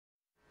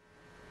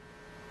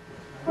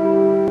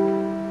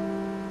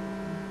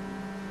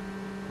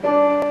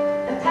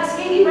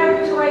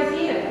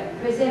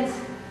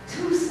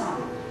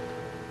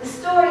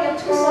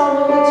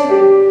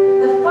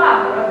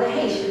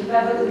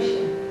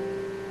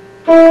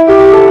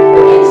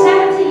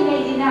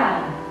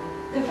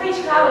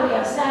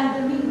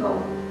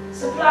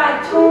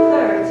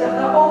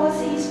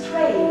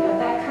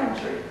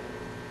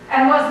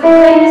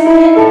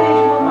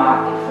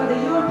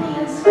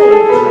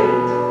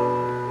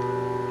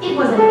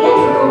was an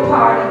integral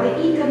part of the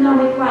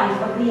economic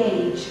life of the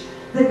age,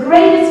 the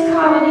greatest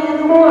colony in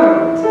the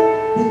world,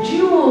 the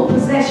jewel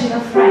possession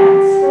of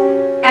France,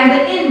 and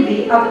the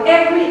envy of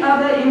every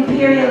other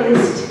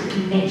imperialist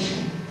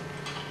nation.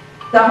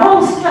 The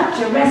whole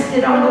structure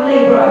rested on the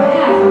labor of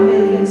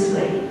 500,000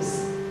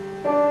 slaves.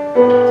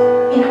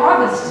 In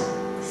August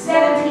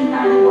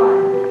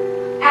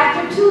 1791,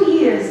 after 2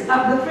 years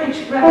of the French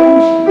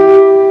Revolution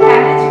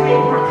and its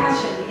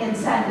repercussion in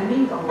San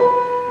Domingo,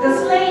 the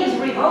slaves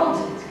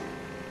revolted.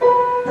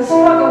 The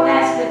struggle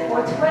lasted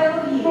for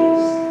 12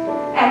 years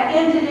and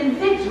ended in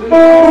victory for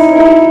the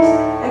slaves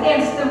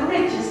against the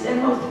richest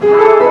and most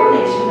powerful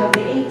nation of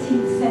the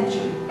 18th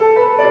century.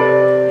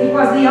 It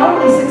was the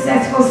only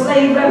successful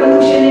slave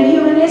revolution in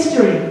human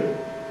history,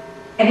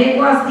 and it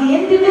was the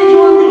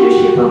individual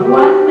leadership of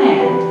one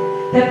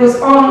man that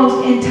was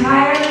almost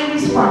entirely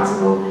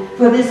responsible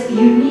for this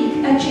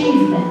unique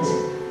achievement.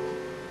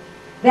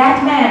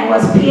 That man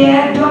was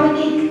Pierre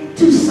Dominique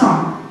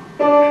Toussaint,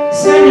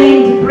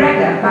 surnamed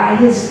Brega by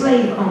his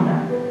slave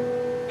owner,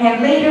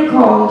 and later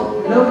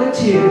called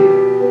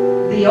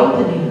L'Ouverture, the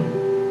opening.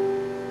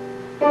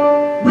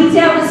 We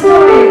tell the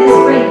story of this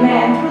great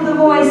man through the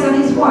voice of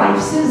his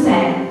wife,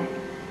 Suzanne,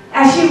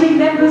 as she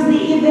remembers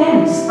the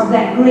events of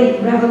that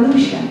great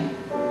revolution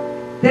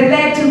that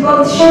led to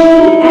both she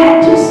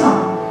and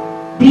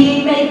Toussaint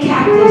being made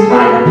captives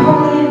by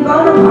Napoleon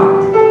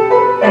Bonaparte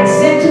and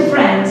sent to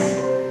France,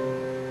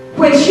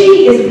 where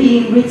she is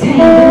being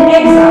retained in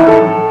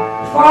exile,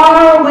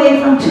 far away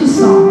from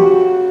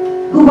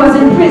Toussaint, who was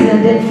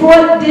imprisoned in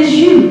Fort de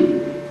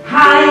Joux,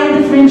 high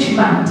in the French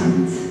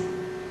mountains.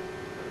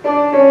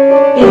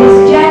 It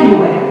was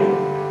January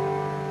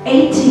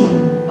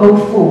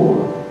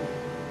 1804.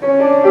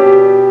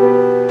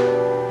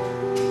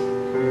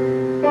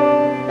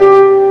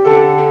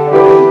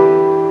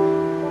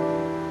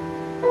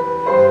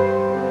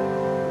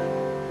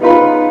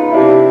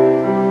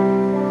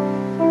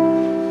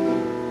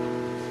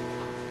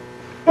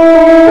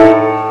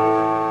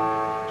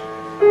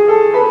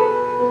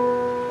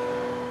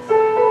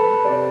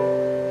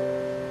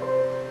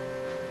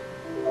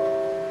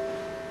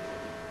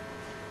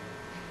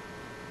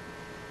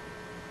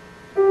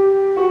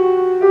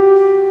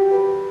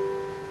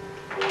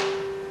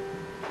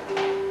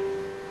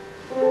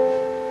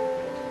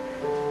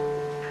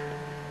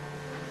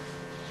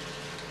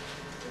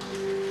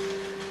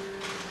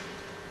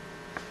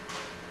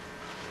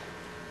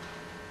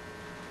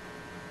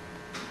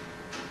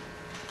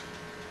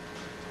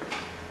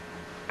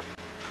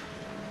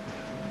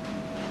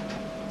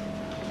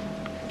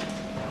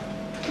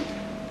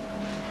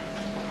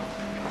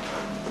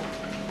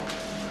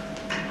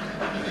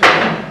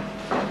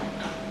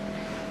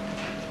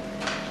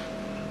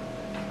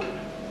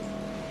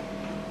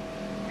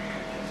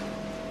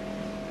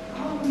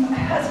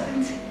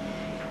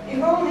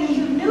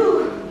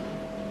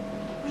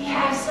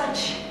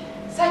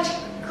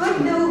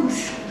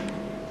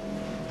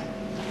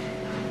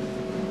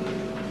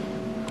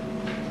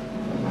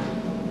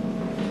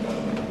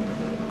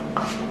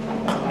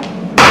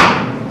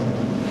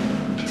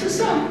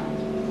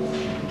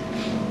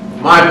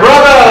 My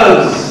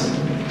brothers,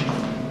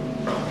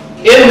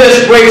 in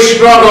this great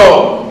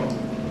struggle,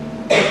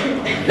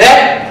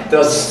 let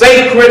the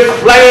sacred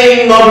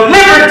flame of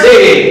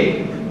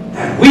liberty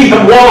that we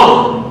have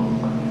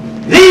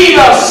won lead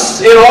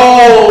us in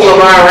all of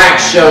our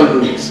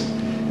actions.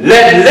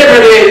 Let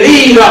liberty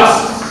lead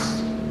us.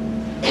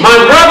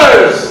 My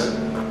brothers,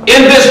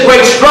 in this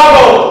great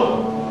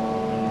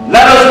struggle,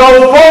 let us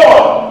go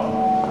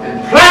forth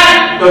and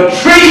plant the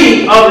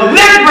tree of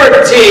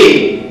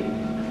liberty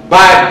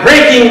by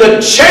breaking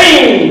the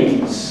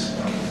chains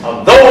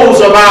of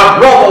those of our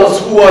brothers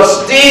who are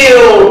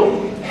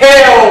still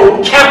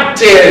held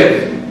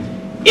captive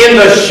in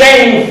the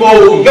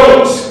shameful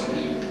yokes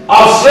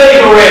of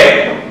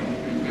slavery.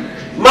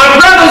 My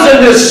brothers,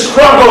 in this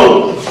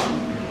struggle,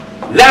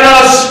 let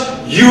us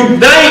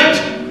unite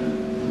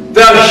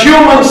the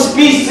human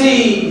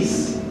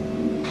species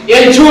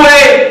into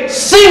a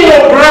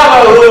single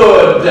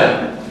brotherhood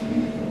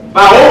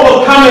by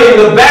overcoming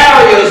the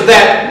barriers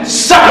that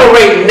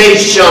separate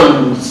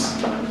nations.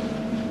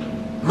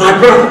 My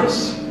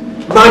brothers,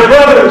 my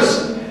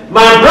brothers,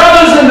 my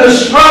brothers in the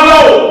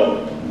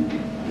struggle,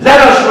 let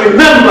us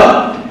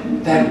remember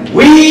that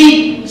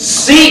we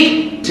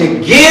seek to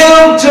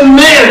give to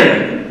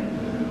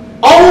men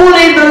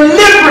only the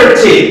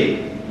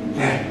liberty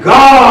that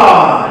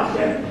God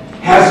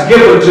has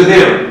given to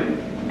them,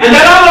 and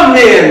that other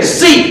men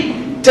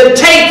seek to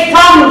take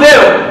from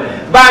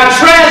them by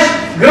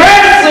transgressing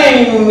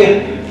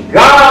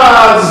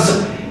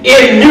God's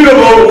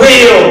immutable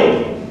will.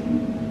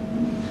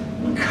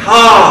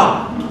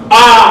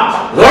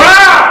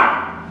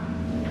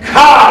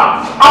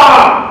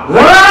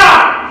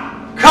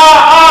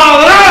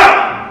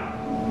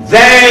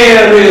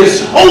 There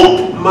is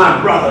hope,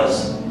 my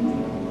brothers.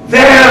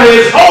 There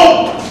is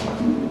hope.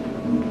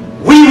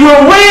 We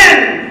will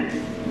win.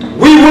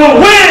 We will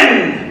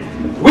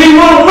win. We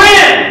will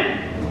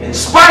win. In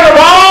spite of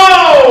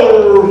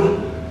all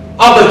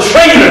of the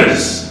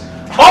traitors,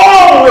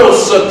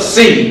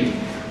 succeed.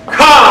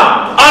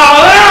 Ka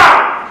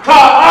Allah!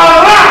 Ka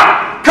Allah!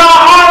 Ka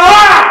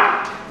Allah!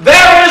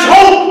 There is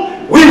hope.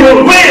 We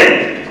will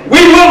win.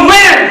 We will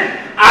win.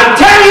 I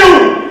tell you,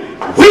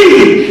 we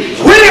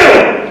will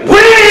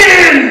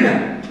win.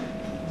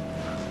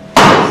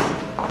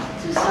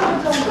 Toussaint,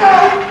 don't go.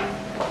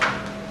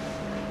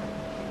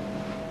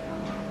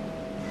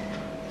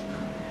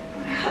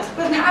 My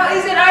husband, how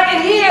is it I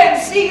can hear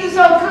and see you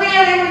so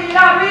clearly when you're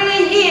not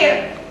really here?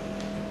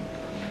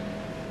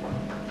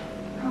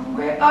 Oh,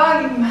 where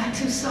are you, my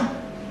Toussaint?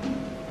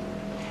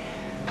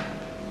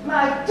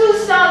 My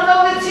Toussaint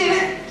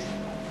Louverture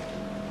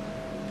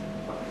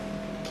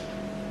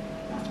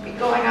must be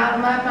going out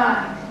of my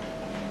mind.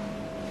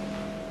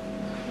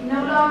 I'm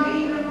no longer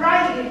even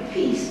writing in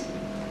peace.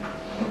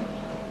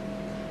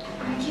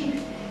 I keep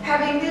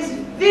having these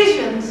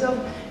visions of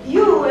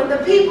you and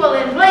the people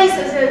and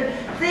places and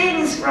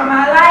things from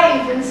my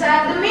life in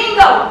San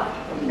Domingo.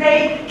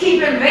 They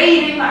keep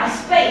invading my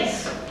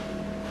space,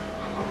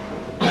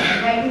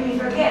 making me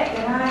forget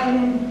that I'm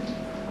in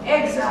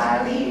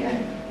exile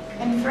here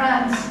in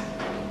France,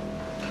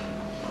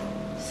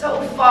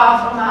 so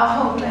far from our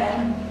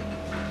homeland.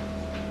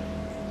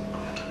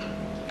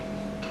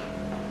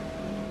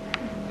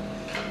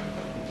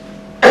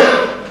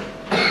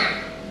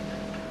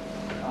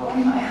 Oh,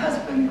 my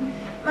husband,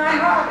 my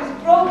heart is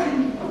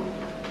broken.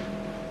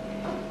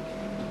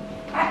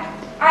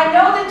 I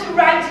know that to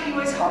write to you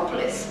is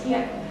hopeless,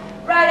 yet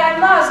write I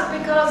must,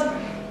 because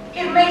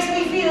it makes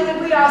me feel that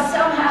we are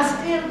somehow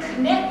still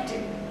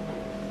connected.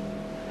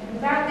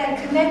 Without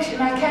that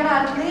connection, I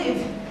cannot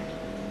live.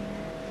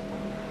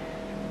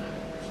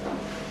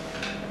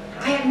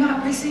 I have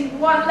not received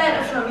one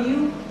letter from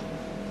you.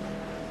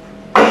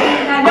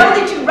 And I know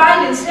that you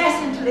write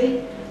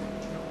incessantly.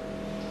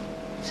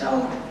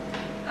 So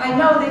I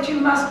know that you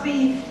must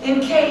be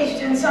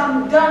encaged in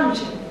some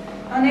dungeon,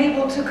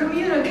 unable to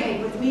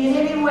communicate with me in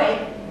any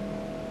way.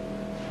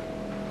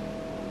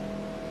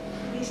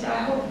 At least I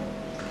hope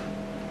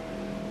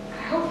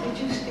that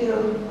you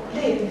still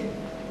live.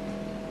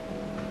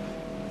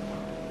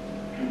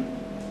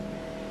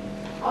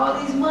 All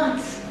these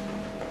months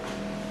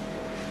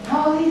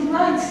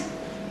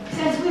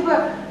since we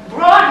were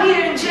brought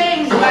here in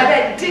chains by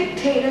that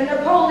dictator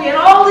Napoleon,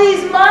 all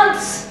these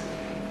months,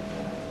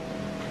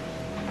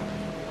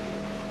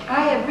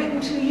 I have written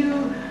to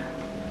you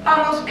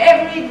almost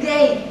every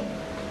day.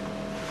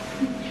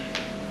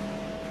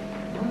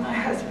 Oh, my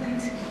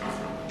husband,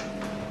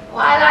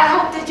 while I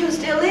hope that you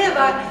still live,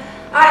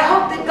 I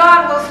hope that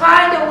God will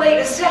find a way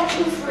to set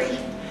you free,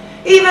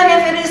 even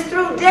if it is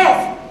through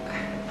death.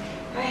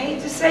 I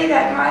hate to say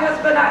that, my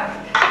husband,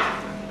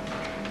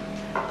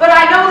 but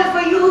I know that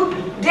for you,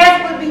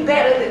 death would be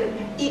better than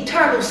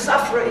eternal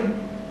suffering.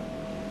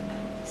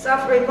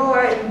 Suffering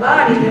more in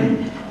body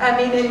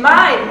in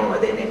mind more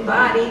than in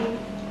body.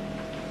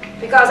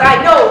 Because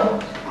I know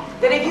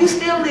that if you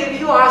still live,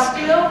 you are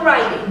still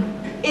writing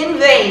in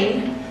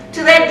vain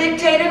to that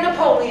dictator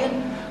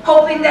Napoleon,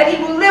 hoping that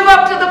he will live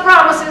up to the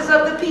promises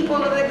of the people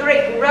of the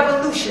great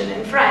revolution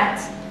in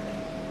France.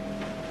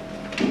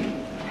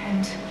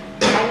 And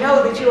I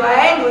know that you are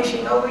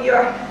anguishing over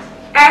your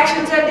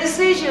actions and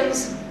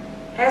decisions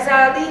as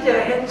our leader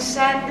in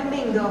San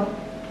Domingo,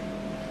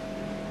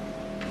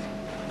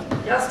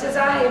 just as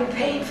I am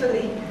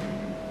painfully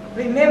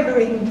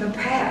remembering the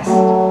past.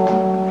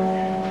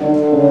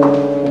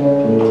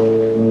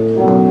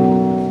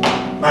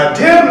 My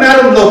dear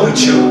Madame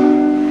Louverture.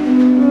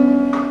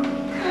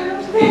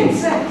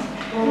 Vincent,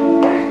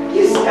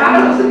 you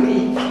startled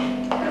me.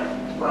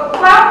 Well,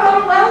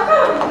 welcome.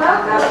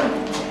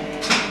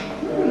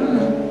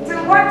 To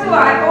what do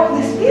I owe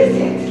this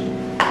visit?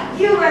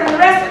 You and the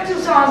rest of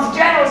Toussaint's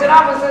generals and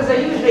officers are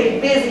usually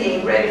busy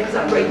and ready for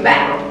some great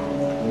battle.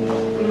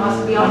 We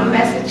must be on a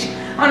mission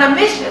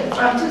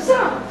from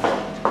Toussaint.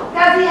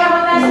 Does he have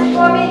a message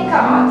for me?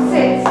 Come on,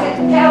 sit,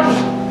 tell me.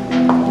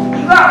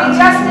 You got me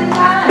just in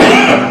time.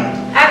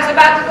 I was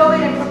about to go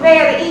in and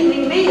prepare the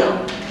evening meal.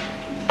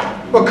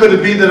 What could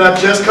it be that I've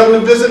just come to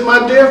visit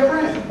my dear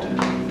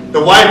friend, the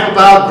wife of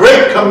our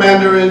great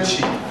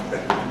commander-in-chief?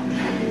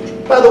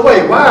 By the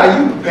way, why are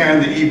you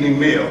preparing the evening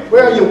meal?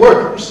 Where are your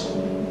workers?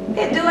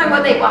 They're doing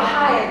what they were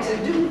hired to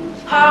do,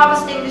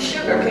 harvesting the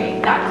sugar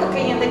cane, not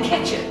cooking in the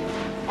kitchen.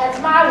 That's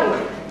my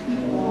work.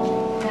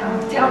 Now,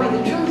 tell me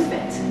the truth,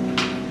 Vincent.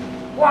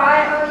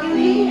 Why are you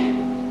here?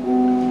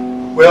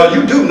 Well,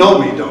 you do know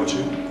me, don't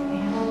you?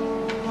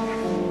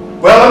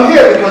 Well, I'm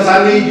here because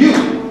I need you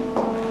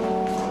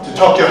to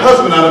talk your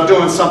husband out of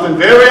doing something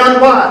very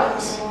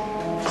unwise.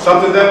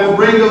 Something that will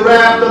bring the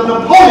wrath of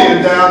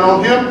Napoleon down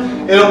on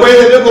him in a way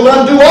that it will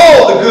undo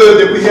all the good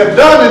that we have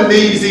done in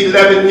these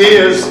 11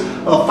 years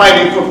of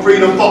fighting for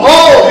freedom for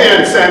all here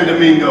in San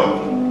Domingo.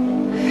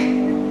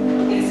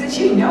 Isn't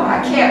you know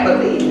I can't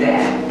believe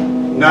that.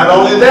 Not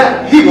only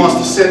that, he wants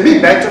to send me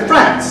back to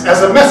France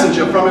as a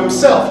messenger from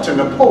himself to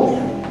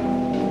Napoleon.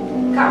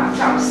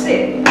 Come,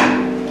 sit.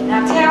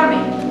 Now tell me,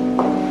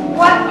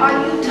 what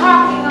are you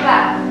talking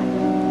about?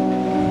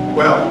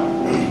 Well,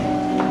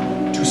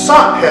 to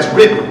Toussaint has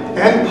written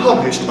and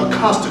published a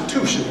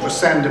constitution for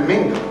San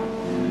Domingo.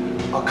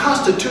 A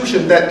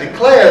constitution that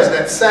declares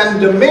that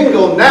San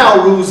Domingo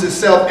now rules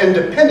itself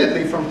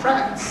independently from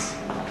France.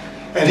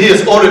 And he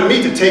has ordered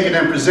me to take it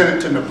and present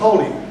it to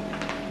Napoleon.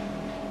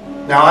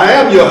 Now I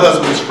am your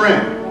husband's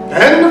friend,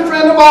 and the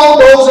friend of all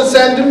those in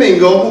San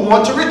Domingo who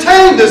want to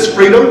retain this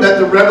freedom that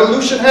the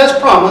revolution has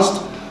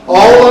promised,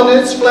 all under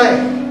its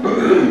flag.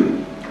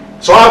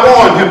 So I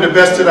warned him the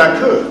best that I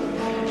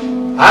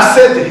could. I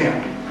said to him,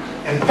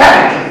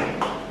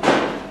 emphatically,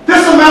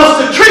 this amounts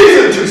to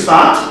treason,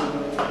 Toussaint.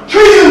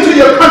 Treason to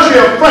your country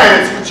of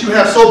France, which you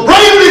have so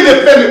bravely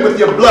defended with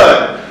your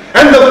blood,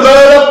 and the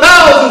blood of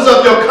thousands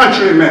of your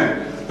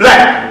countrymen,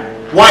 black,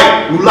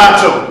 white,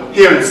 mulatto,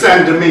 here in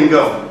San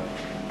Domingo.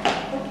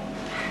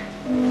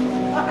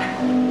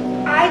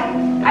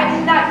 I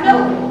did not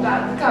know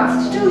about the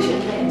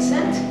Constitution,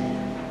 Vincent,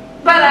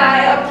 but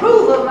I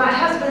approve of my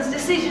husband's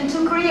decision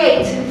to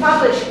create and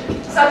publish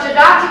such a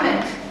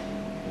document.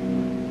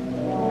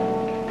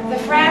 The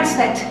France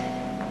that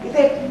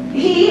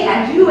he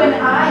and you and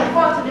I have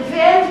fought to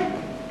defend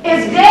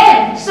is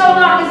dead, so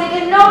long as it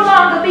can no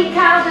longer be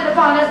counted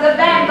upon as the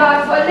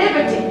vanguard for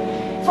liberty,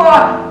 for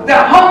the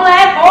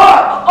homeland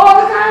or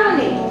the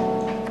colony.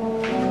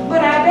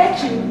 But I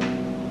bet you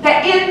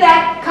that in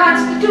that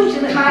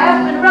Constitution that my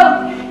husband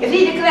wrote, if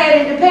he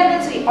declared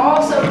independence, he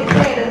also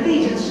declared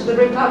allegiance to the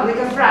Republic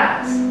of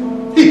France.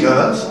 He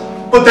does,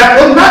 but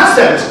that will not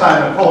satisfy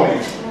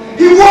Napoleon.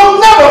 He will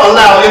never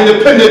allow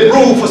independent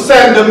rule for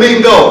San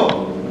Domingo.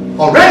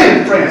 Already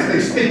in France, they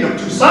speak of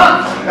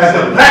Toussaint as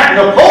the Black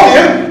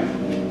Napoleon.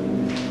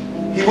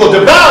 He will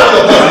devour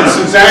your husband,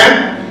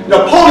 Suzanne.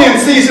 Napoleon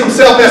sees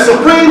himself as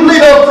supreme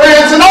leader of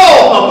France and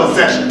all her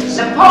possessions.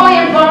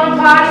 Napoleon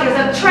Bonaparte is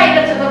a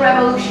traitor to the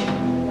revolution.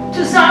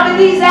 Toussaint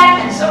believes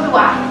that, and so do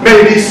I.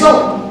 Maybe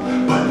so,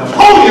 but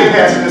Napoleon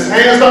has in his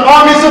hands the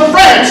armies of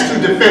France to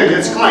defend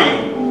his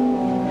claim.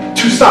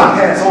 Toussaint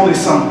has only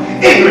some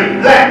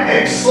ignorant black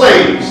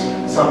ex-slaves,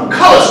 some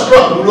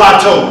color-struck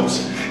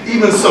mulattoes,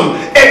 even some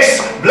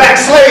ex-black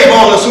slave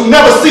owners who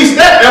never cease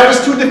their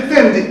efforts to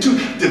defend it, to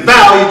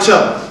devour each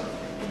other.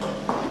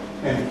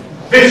 And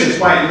vicious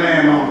white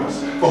landowners,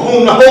 for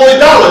whom the holy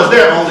dollar is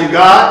their only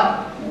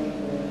god.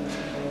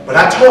 But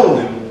I told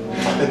them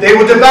that they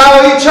will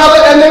devour each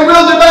other and they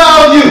will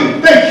devour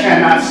you. They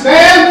cannot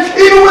stand,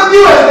 even with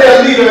you as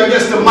their leader,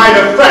 against the might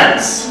of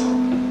France,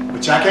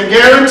 which I can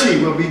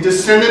guarantee will be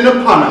descending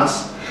upon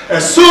us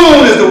as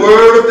soon as the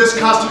word of this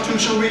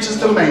Constitution reaches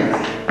the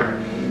mainland.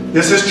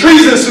 This is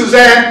treason,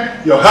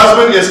 Suzanne. Your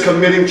husband is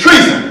committing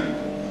treason.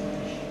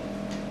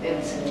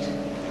 Vincent,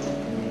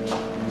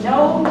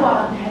 no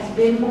one has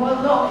been more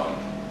loyal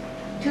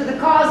to the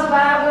cause of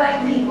our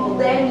black people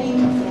than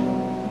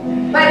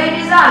you. But it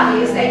is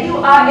obvious that you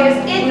are as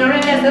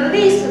ignorant as the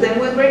least of them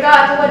with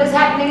regard to what is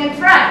happening in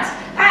France.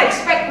 I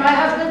expect my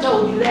husband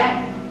told you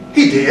that.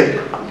 He did.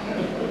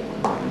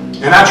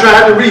 And I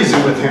tried to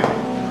reason with him.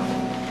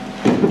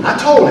 I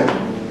told him,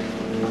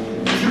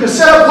 you can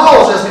set up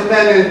laws as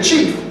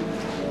commander-in-chief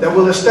that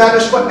will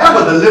establish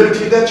forever the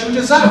liberty that you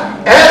desire,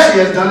 as he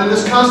has done in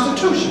this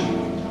Constitution.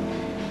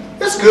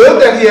 It's good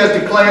that he has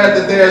declared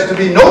that there is to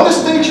be no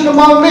distinction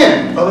among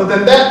men other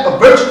than that of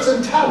virtues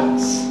and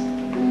talents.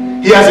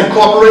 He has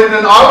incorporated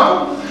an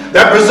article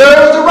that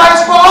preserves the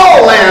rights for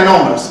all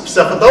landowners,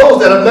 except for those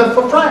that are left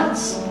for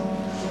France.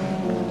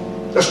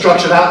 The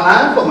structured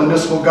outline for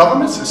municipal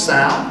governments is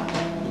sound.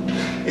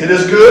 It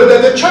is good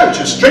that the church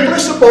is strictly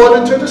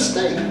subordinate to the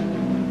state.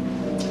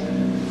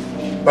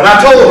 But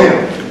I told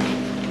him,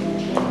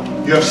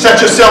 you have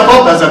set yourself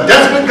up as a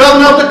desperate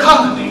governor of the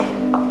colony.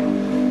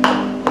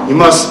 You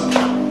must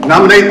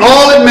nominate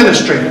all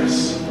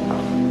administrators.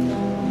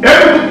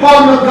 Every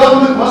department of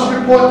government must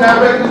report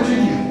directly to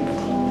you.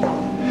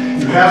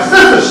 You have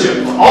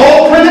censorship for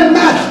all printed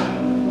matter.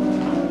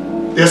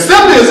 The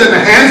assembly is in the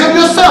hands of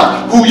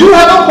yourself, who you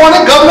have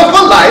appointed governor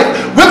for life,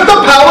 with the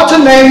power to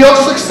name your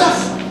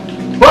successor.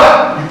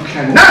 But you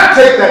cannot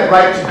take that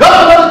right to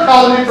govern the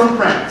colony from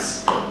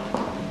France.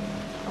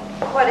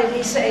 What did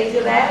he say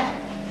to that?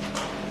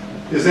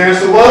 His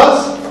answer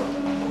was,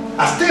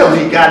 I still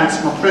need guidance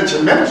from French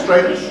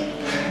administrators,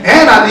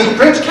 and I need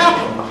French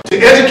capital to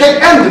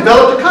educate and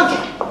develop the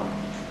country.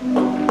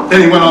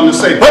 Then he went on to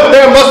say, but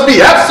there must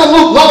be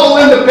absolute local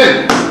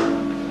independence.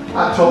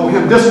 I told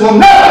him this will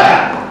never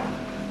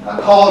happen. I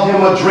called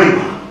him a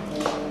dreamer.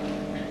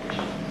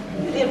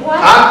 You did what?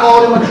 I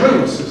called him a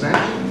dreamer,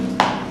 Suzanne.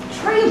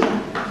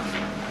 Dreamer?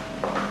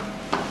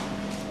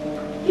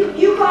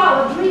 You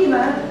call a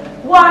dreamer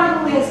one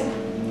who has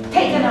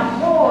taken a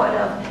horde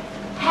of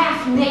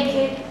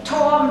half-naked,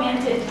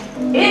 tormented,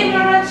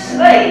 ignorant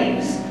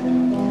slaves,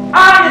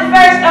 armed at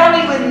first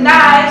only with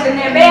knives in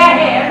their bare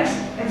hands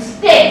and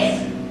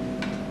sticks,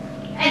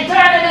 and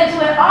turn it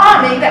into an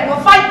army that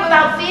will fight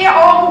without fear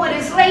all who would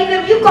enslave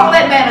them. You call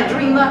that man a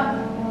dreamer?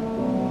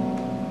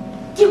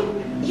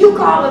 You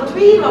call a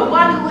dreamer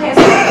one who has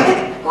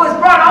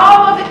brought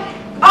all of it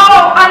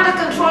all under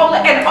control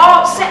and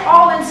set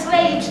all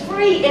enslaved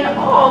free in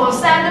all of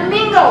San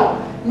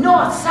Domingo.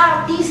 north,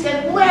 south, east,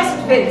 and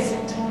west,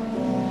 Vincent.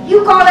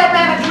 You call that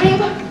man a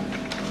dreamer?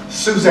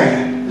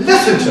 Suzanne,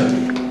 listen to me.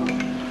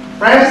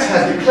 France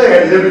has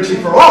declared liberty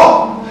for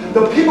all.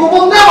 The people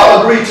will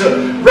never agree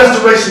to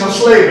restoration of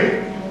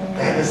slavery.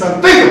 That is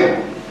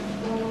unthinkable.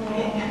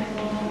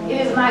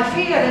 It is my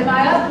fear that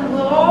my husband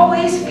will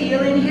always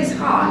feel in his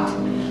heart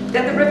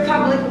that the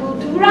Republic will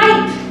do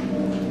right.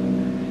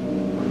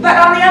 But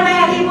on the other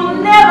hand, he will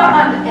never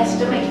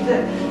underestimate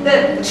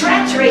the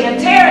treachery and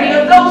tyranny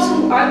of those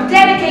who are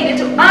dedicated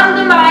to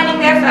undermining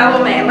their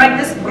fellow man, like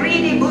this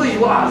greedy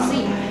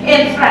bourgeoisie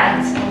in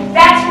France.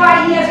 That's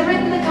why he has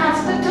written the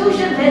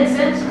Constitution,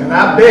 Vincent. And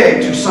I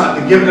beg Toussaint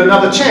to give it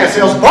another chance,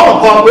 else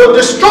Bonaparte will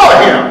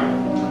destroy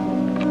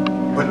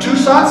him. But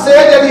Toussaint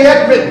said that he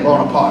had written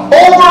Bonaparte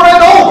over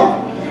and over,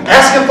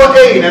 asking for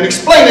aid and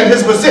explaining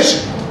his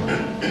position.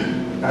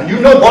 Now you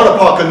know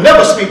Bonaparte could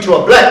never speak to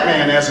a black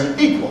man as an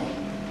equal.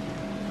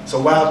 So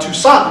while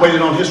Toussaint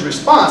waited on his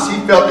response, he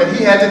felt that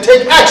he had to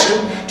take action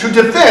to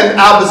defend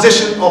our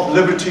position of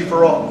liberty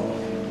for all.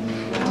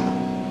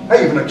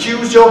 I even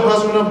accused your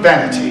husband of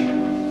vanity.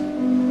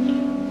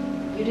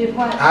 You did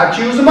what? I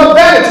accused him of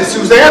vanity,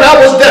 Suzanne.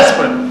 I was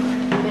desperate.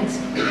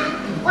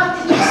 Vincent, what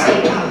did you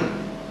say to him?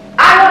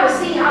 I want to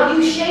see how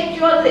you shaped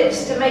your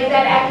lips to make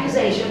that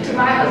accusation to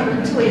my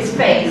husband to his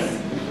face.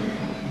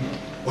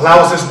 Well, I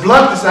was as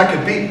blunt as I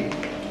could be.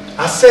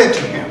 I said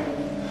to him,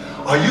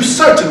 are you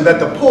certain that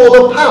the pull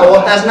of power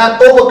has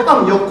not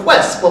overcome your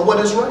quest for what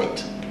is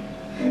right?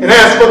 And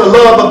as for the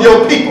love of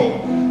your people,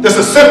 this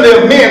assembly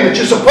of men that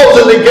you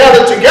supposedly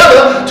gathered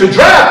together to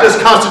draft this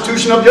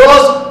constitution of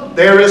yours,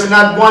 there is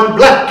not one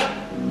black.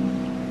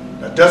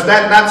 Now, does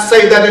that not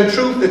say that in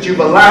truth that you've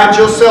aligned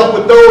yourself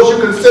with those you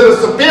consider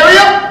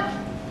superior?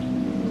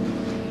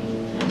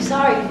 I'm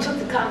sorry you took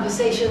the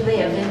conversation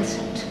there,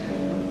 Vincent.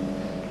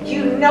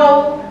 You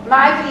know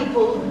my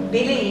people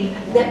believe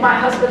that my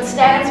husband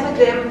stands with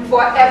them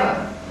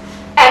forever.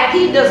 And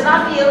he does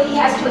not feel he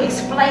has to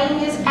explain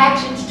his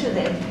actions to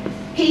them.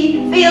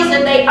 He feels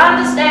that they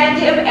understand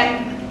him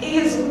and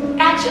his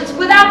actions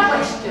without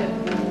question.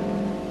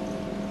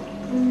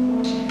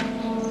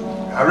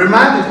 I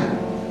reminded him.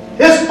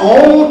 His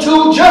own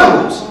two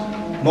generals,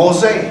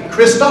 Mosé,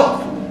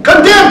 Christophe,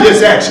 condemned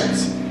his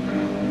actions.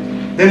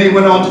 Then he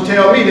went on to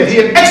tell me that he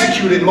had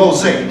executed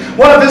Mosé,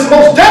 one of his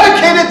most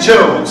dedicated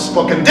generals,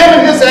 for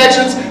condemning his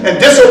actions and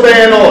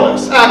disobeying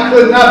orders. I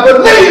could not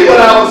believe what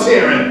I was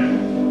hearing.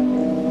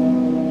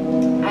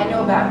 I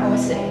know about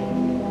Mosé.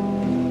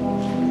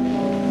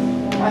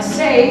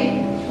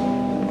 Mosé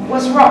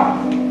was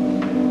wrong.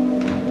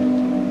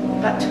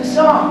 But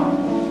Toussaint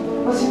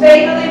was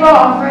fatally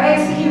wrong for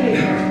executing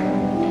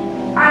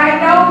him. I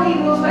know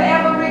he will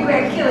forever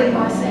regret killing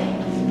Mosé.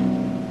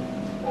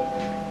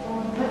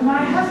 But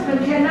my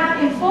husband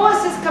cannot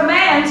enforce his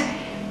commands.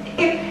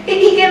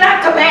 He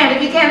cannot command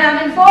if he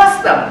cannot enforce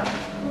them.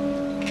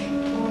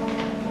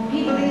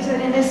 He believes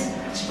that in this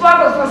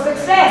struggle for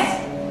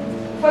success,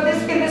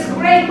 in this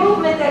great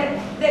movement,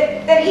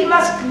 that he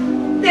must,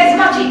 there's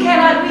much he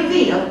cannot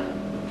reveal.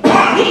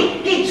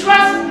 He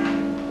trusts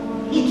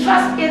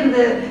in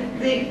the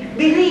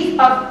belief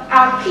of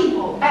our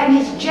people and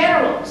his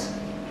generals,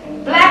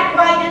 black,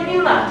 white, and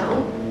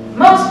mulatto,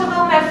 most of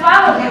whom have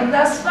followed him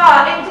thus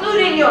far,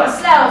 including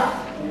yourself.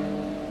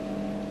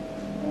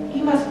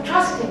 You must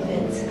trust him,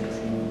 Vincent.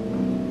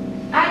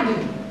 I do.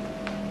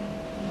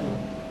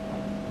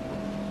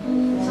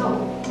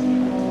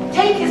 So,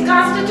 take his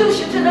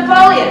constitution to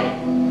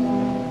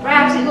Napoleon.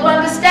 Perhaps he will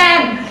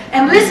understand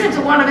and listen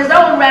to one of his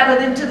own rather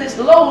than to this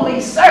lowly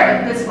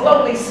servant, this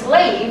lowly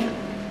slave,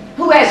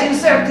 who has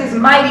usurped his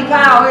mighty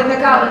power in the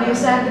colony of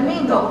San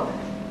Domingo.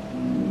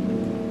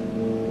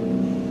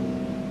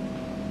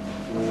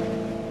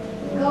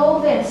 Go,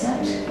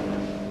 Vincent,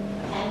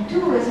 and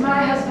do as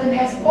my husband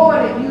has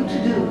ordered you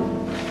to do.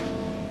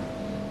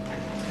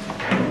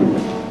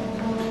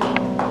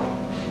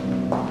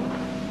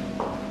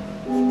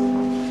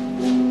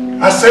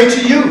 I say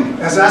to you,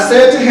 as I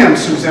said to him,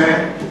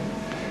 Suzanne,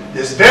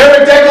 this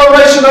very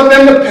Declaration of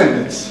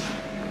Independence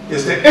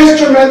is the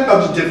instrument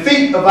of the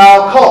defeat of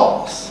our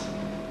cause.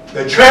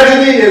 The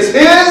tragedy is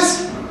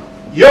his,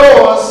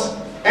 yours,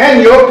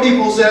 and your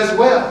people's as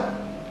well.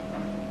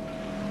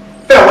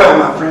 Farewell,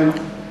 my friend.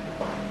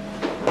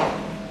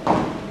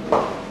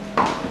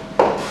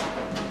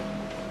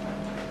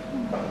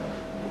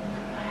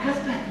 My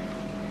husband,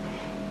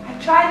 I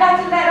try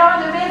not to let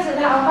on to Vincent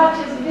how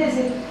much his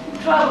visit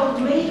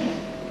troubled me.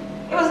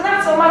 It was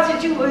not so much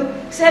that you were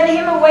sending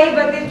him away,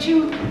 but that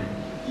you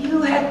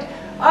had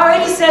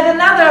already sent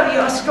another of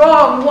your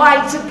strong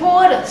white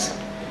supporters,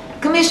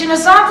 Commissioner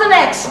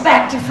Sonthonex,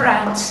 back to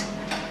France.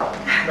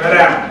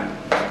 Madame.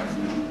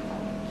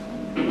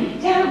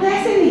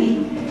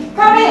 Destiny,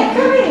 come in,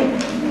 come in.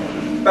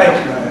 Thank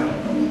you, madam.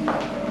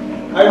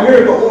 I'm here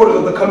at the orders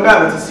of the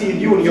commander to see if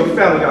you and your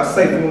family are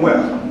safe and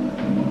well.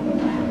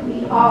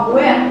 We are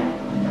well,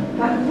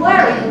 but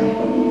worried.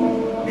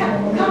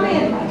 Come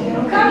in, my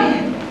dear, come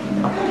in.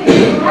 Come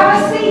in, have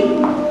a seat.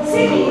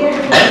 Sit here.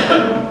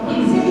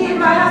 Sit here at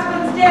my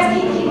husband's desk.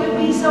 He would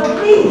be so so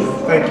pleased.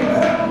 Thank you,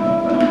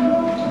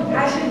 madam.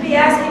 I should be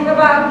asking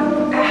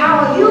about how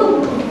are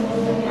you?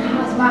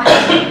 How's my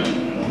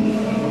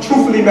husband?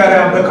 Truthfully,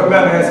 madam, the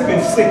commander has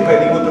been sick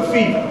lately with the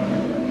fever.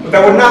 But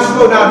that would not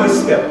slow down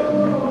his step.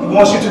 He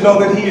wants you to know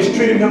that he is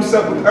treating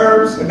himself with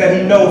herbs and that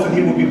he knows that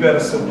he will be better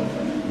soon. I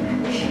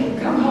wish he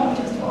would come home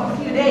just for a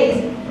few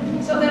days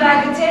so that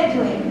I could tend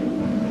to him.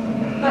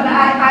 But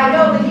I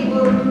know that he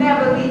will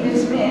never leave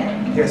his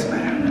men. Yes,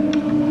 madam.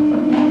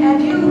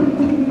 And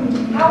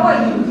you, how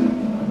are you?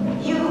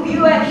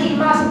 You and he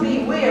must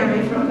be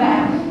weary from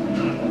battle.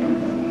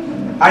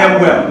 I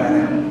am well,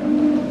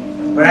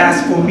 madam. But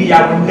as for me,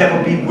 I will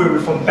never be weary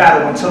from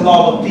battle until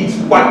all of these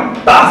white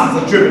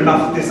bastards are driven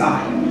off of this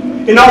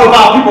island. And all of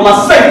our people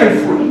are safe and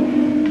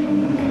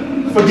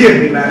free.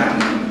 Forgive me, madam.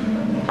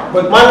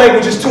 But my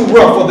language is too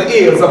rough for the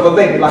ears of a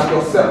lady like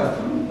yourself.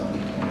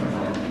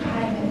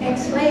 I'm an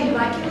ex-slave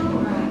like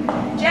you,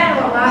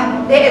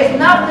 General. There is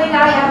nothing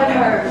I haven't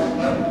heard.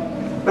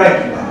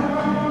 Thank you, madam.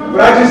 But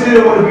I just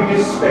didn't want to be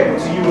disrespectful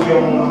to you and your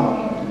own home.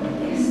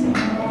 Yes.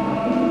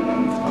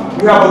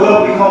 You have a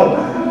lovely home,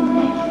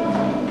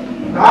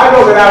 madam. Now, I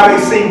know that I may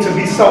seem to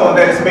be someone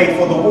that is made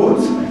for the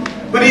woods,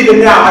 but even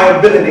now I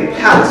am building a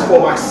palace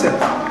for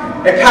myself.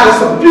 A palace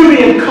of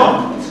beauty and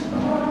comfort,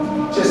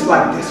 just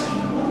like this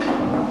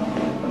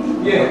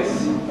one.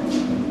 Yes,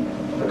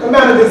 the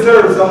commander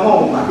deserves a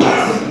home like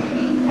this.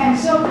 And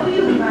so do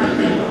you, my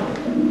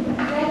friend.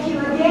 Thank you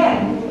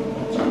again.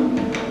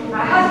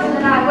 My husband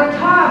and I worked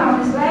hard on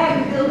this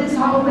land to build this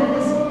home and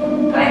this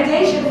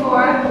plantation for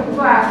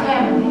our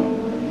family.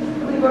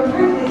 We were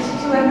privileged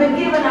to have been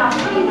given our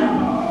freedom,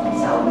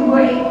 so we were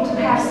able to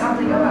have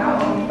something of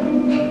our own.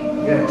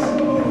 Yes.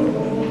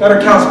 That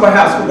accounts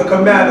perhaps for the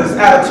commander's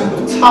attitude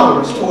of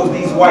tolerance towards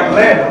these white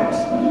landowners.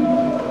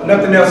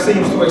 Nothing else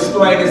seems to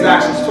explain his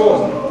actions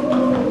towards them.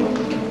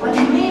 What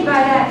do you mean by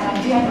that,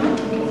 my general?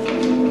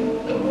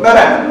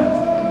 Madam,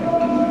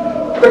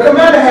 the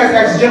commander has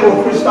asked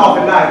General Christophe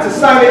and I to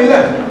sign a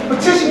letter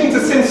petitioning to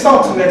send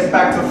Toussaint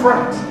back to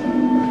France.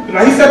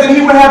 Now, he said that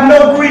he would have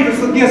no grievance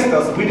against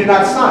us if we did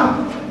not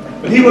sign.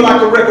 But he would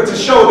like a record to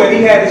show that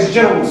he had his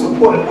general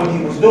supporting what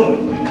he was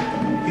doing.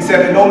 He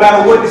said that no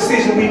matter what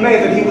decision we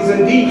made, that he was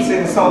indeed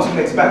sending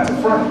Toussaint back to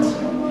France.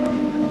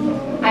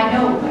 I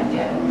know, my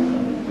general.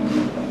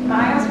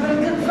 My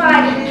husband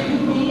confided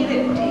in me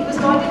that he was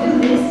going to do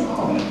this.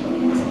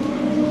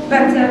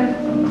 But,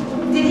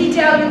 did he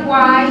tell you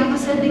why he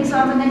was sending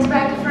Toussaint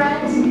back to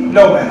France?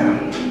 No,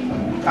 madam.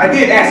 I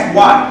did ask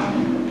why.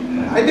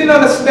 I didn't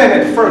understand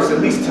at first, at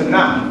least to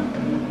now.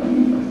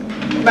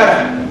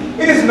 Madam,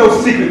 it is no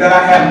secret that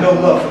I have no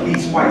love for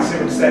these whites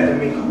here in San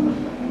Domingo.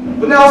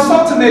 But now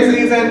Toussaint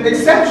is an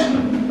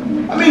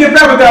exception. I mean, if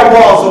ever there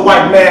was a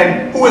white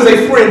man who is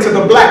a friend to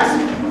the blacks,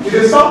 it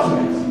is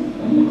Toussaint.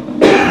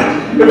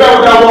 If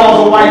ever there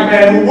was a white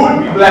man who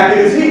wouldn't be black,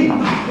 it is he.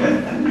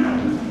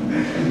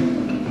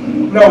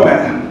 No,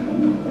 madam.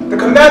 The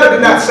commander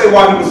did not say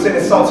why he was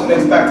sending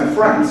Toussaint back to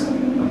France,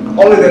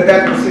 only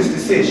that was his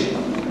decision.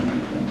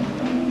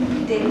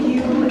 Did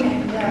you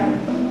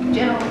and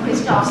General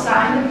Christophe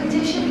sign the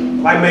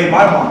petition? I made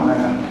my mark,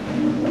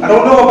 madam. I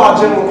don't know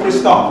about General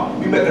Christophe.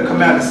 We met the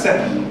commander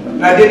separately,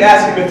 and I did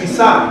ask him if he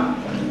signed.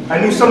 I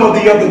knew some of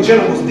the other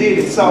generals did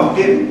and some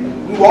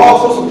didn't. We were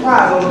also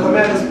surprised on the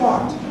commander's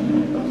part.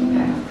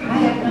 I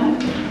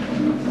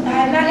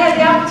have not had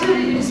the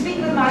opportunity to speak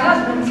with my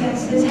husband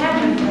since this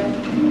happened, but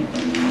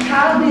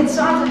how did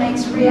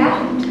Toussaint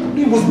react?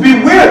 He was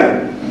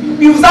bewildered.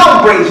 He was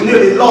outraged,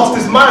 nearly lost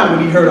his mind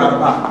when he heard out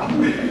about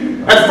it.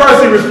 At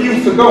first he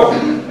refused to go,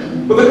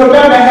 but the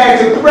commander had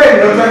to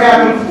threaten him to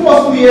have him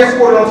forcefully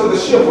escorted onto the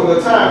ship when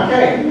the time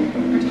came.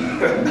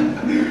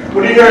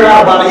 When he heard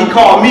out about it, he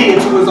called me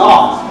into his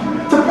office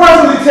to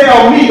personally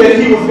tell me that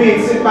he was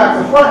being sent back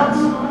to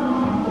France.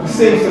 It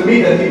seems to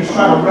me that he was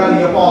trying to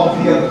rally up all of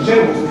the other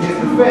generals in his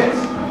defense.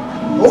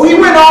 Oh, he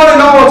went on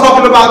and on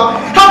talking about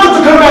how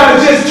could the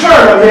commander just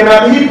turn on him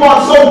after he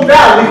fought so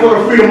badly for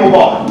the freedom of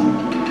all.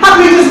 How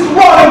could he just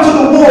throw him to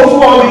the wolves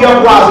for all the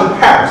uprising in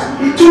Paris,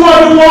 to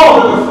undo all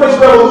that the French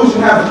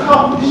Revolution has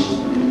accomplished?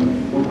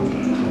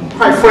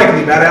 Quite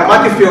frankly, madam,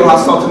 I can feel how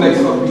Toussaint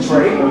felt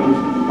betrayed.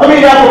 I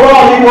mean, after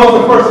all, he was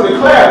the first to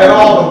declare that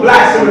all the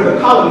blacks in the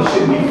colony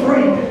should be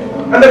free.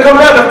 And the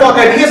commander fought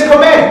at his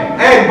command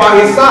and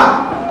by his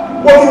side.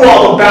 Went through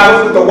all the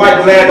battles with the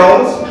white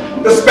landowners,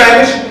 the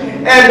Spanish,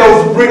 and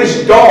those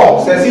British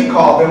dogs, as he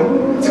called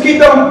them, to keep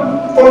them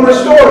from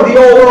restoring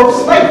the old world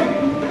slavery.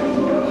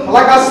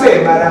 Like I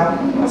said,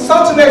 madam,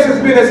 Toussaint has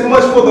been as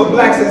much for the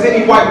blacks as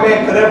any white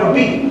man could ever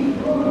be.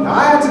 Now,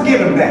 I have to give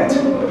him that.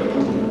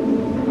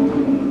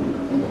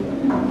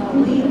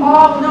 We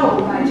all know,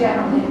 my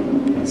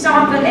gentleman,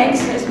 Toussaint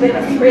has been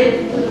a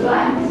friend to the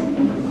blacks.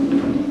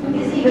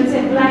 He's even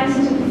sent blacks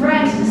to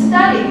France to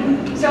study,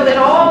 so that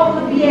all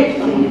would be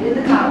educated in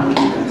the colony.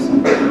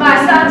 My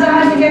sons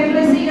Isaac and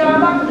Felicity are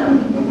among them.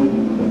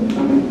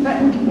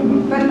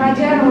 But my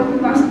general, we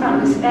must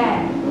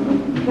understand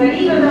that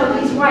even though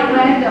these white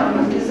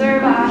landowners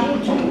deserve our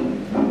hatred,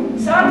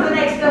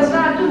 Toussaint does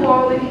not do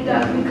all that he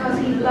does because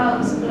he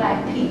loves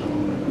black people.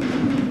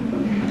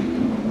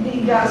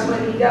 he does what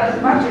he does,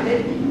 much of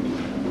it,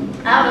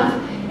 out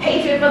of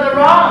hatred for the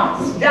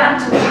wrongs done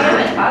to him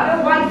and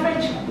other white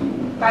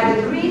Frenchmen by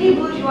the greedy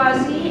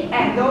bourgeoisie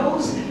and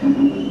those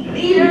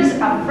leaders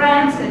of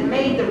France that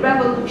made the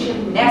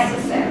revolution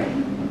necessary.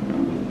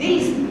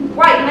 These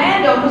white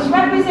landowners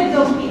represent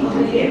those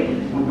people here.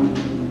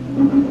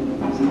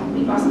 So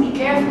we must be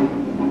careful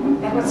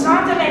that what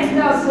Toussaint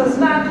does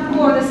not do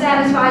more to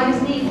satisfy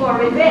his need for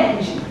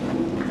revenge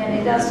than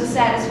it does to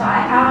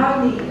satisfy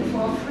our need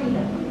for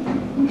freedom.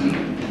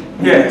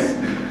 Yes,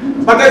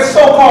 but that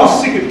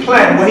so-called secret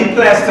plan where he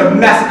plans to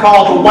massacre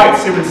all the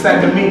whites here in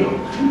San Domingo.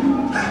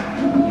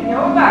 You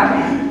know about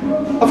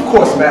that? Of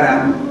course,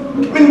 madame.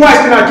 I mean, whites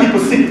cannot keep a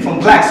secret from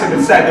blacks here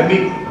in San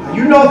Domingo.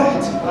 You know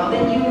that. Well,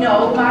 then you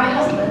know my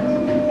husband,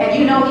 and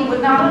you know he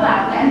would not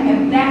allow that,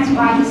 and that's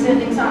why he's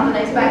sending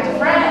Toussaint back to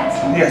France.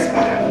 Yes,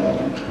 madame.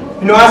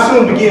 You know, I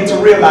soon began to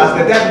realize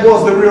that that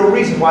was the real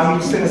reason why he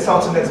was sending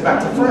Toussaint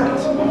back to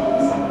France.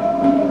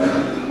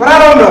 But I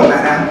don't know,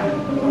 madame.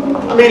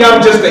 I mean,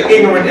 I'm just an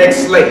ignorant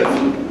ex-slave.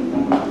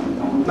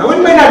 Now, it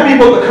may not be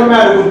what the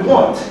commander would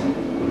want,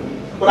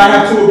 but I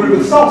have to agree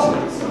with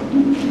Toussaint.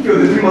 Feel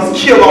that we must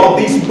kill all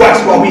these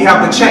whites while we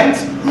have the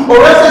chance.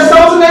 Or else, as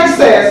Toussaint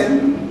says,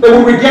 they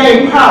will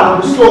regain power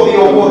and restore the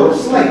old order of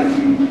slavery.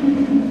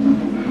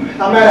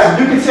 Now,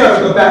 madam, you can tell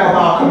that the back of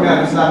our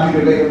command is not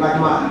mutilated like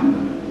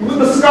mine, with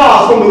the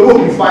scars from the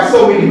whoopings by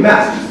so many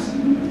masters.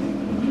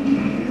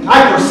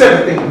 I curse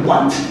everything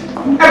white,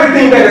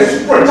 everything that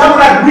is French. I would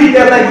not read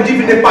their language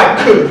even if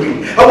I could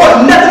read. I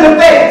want nothing of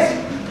theirs.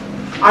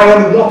 I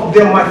only want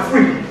them my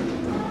freedom.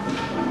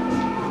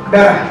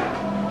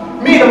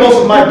 Madam, me and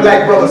most of my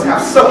black brothers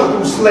have suffered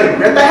through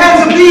slavery at the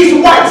hands of these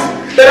whites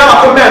that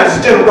our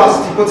commander's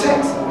generosity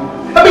protects.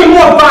 I mean,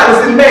 more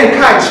violence than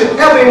mankind should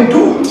ever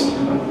endure.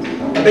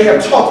 And they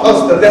have taught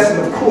us the lesson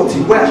of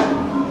cruelty well.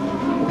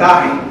 And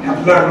I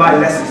have learned my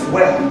lessons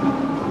well.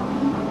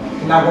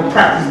 And I will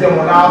practice them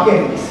on our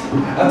enemies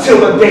until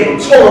the day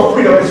total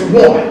freedom is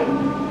won.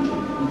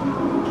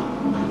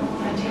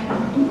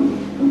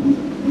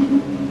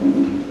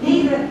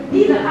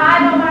 Neither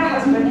I nor my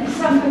husband have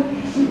suffered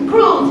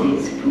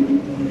cruelties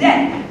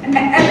that at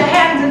the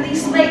hands of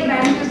these slave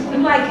masters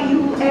like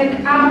you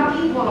and our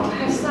people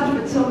have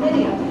suffered so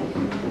many of them.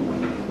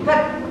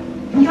 But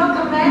your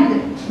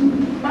commander,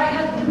 my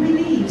husband,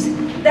 believes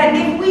that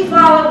if we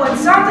follow what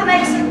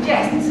Toussaint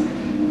suggests,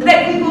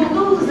 that we will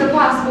lose the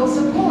possible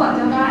support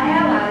of our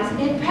allies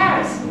in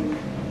Paris.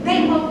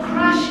 They will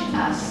crush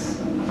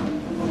us.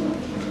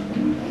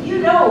 You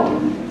know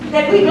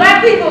that we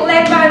black people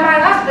led by my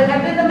husband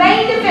have been the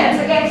main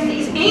defense against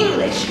these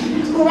English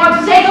who want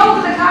to take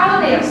over the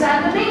colony of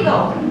San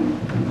Domingo.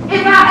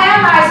 If our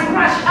allies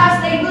crush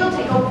us, they will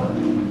take over.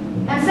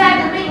 And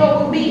San Domingo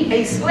will be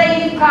a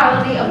slave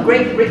colony of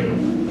Great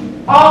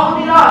Britain. All will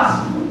be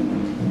lost.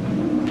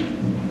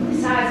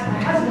 Besides, my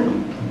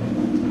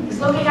husband is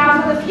looking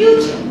out for the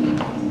future.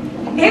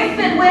 If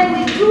and when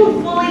we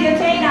do fully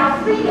attain our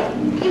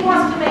freedom, he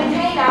wants to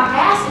maintain our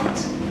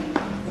assets.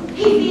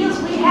 He feels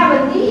we have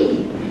a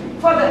need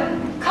for the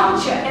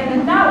culture and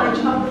the knowledge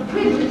of the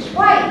privileged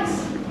whites.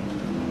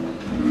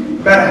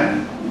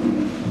 Madam,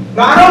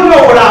 now I don't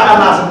know what our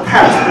allies in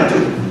Paris will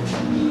do,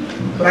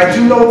 but I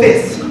do know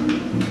this.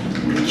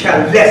 We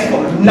care less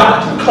for the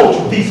knowledge and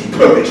culture of these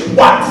privileged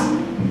whites.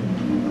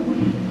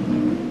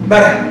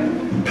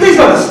 Madam, please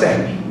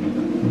understand me.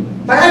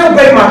 Now, I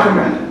obey my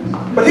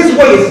commander, but his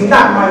way is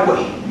not my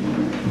way.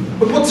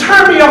 But what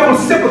turned me off from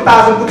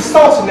sympathizing with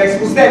Toussaint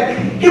was that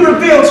he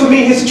revealed to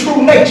me his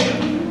true nature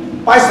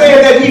by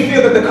saying that he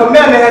feels that the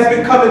commander has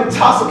become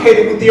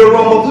intoxicated with the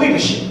aroma of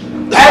leadership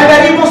and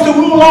that he wants to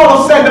rule all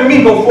of San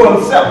Domingo for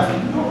himself.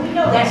 Oh, we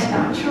know that's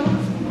not true.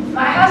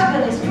 My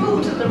husband is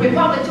true to the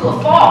Republic to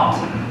a fault.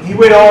 He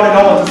went on and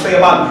on to say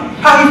about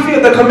how he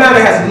feels the commander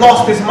has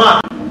lost his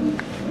mind.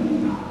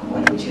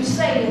 What did you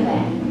say to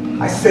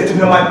that? I said to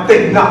him, I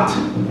think not.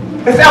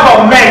 If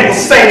ever a man was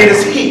saying it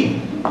is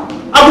he,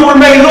 I will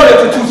remain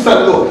loyal to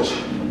Toussaint.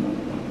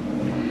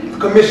 The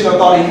commissioner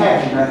thought he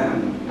had me,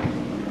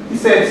 madam. He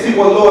said, see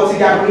what loyalty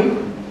got me?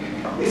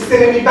 It's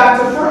sending me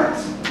back to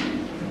France.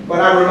 But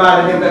I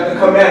reminded him that the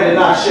commander and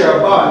I share a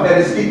bond that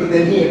is deeper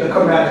than he and the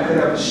commander could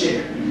ever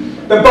share.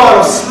 The bond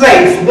of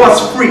slaves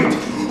once freed,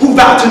 who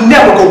vowed to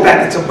never go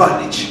back into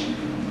bondage.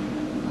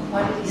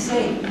 What did he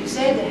say? You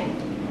said that.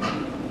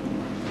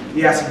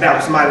 Yes, that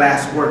was my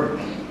last word.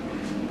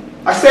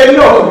 I said,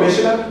 no,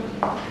 Commissioner.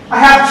 I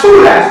have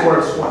two last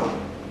words for you.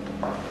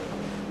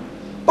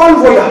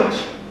 Bon voyage.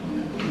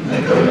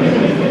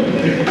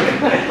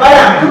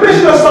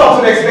 Commissioner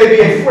Toussaint may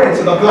be a friend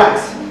to the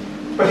blacks,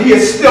 but he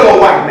is still a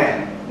white man.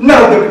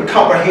 None of them can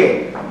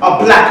comprehend a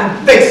black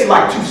who thinks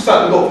like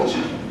Toussaint.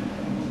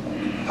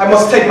 I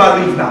must take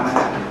my leave now,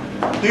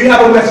 madam. Do you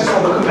have a message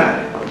from the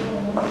commander?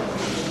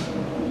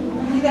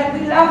 Only that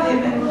we love him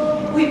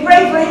and we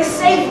pray for his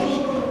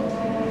safety.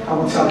 I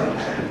will tell him,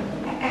 madam.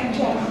 And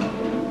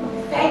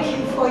thank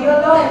you for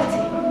your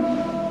loyalty.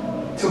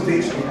 Till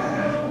victory,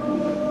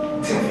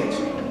 madam. Till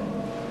victory.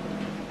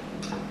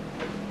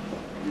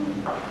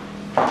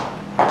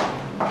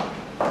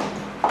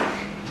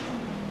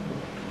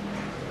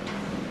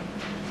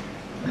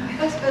 My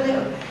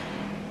husband,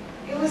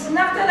 it was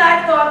not that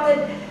I thought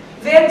that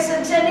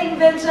sending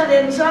Vincent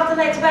and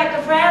Toussaint back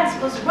to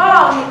France was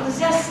wrong. It was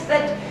just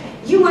that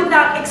you would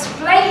not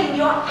explain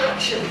your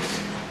actions.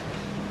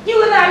 You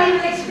would not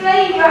even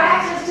explain your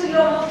actions to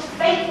your most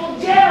faithful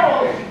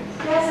general,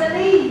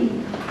 Jessie.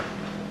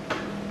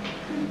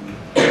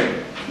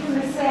 You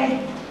would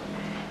say,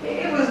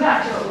 it was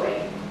not your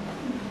way.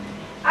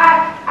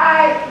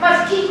 I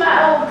must keep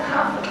my own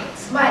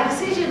confidence. My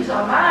decisions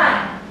are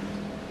mine.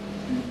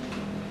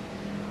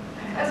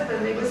 My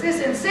husband, it was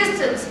this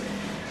insistence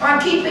on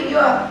keeping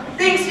your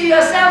things to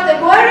yourself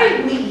that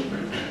worried me.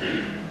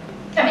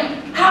 I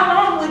mean, how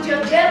long would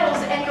your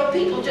generals and your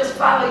people just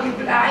follow you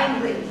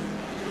blindly?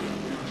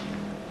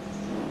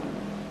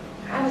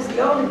 I was the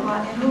only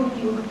one in whom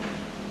you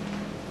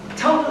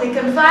totally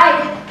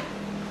confided.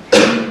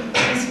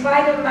 In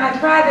spite of my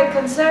private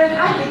concern,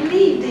 I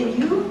believed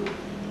in you.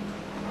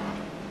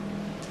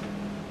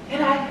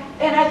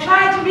 And I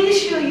tried to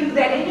reassure you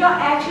that in your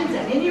actions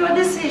and in your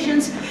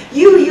decisions,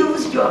 you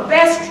used your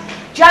best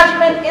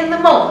judgment in the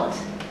moment.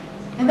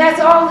 And that's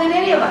all that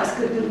any of us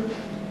could do.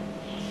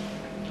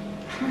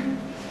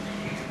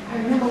 I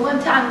remember one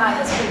time my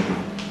husband,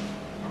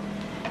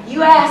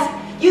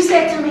 you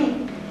said to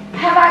me,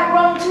 have I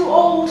grown too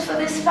old for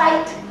this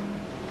fight?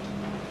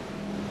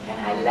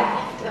 And I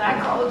laughed and I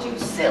called you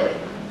silly.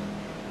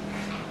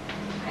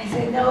 I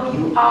said, no,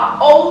 you are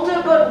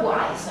older but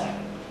wiser.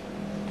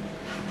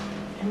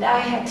 And I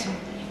had to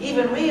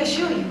even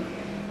reassure you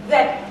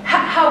that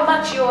how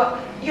much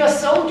your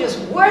soldiers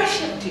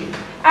worshipped you.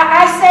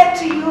 I said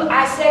to you,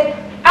 I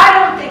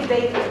don't think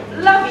they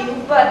love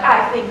you, but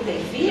I think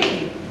they fear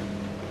you.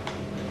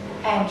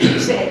 And you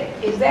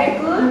said, is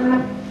that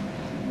good?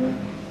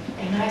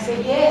 And I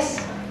said, yes.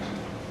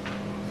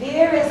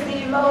 Fear is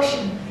the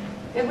emotion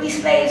that we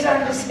slaves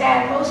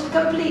understand most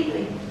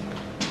completely.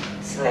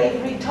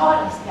 Slavery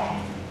taught us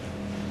that.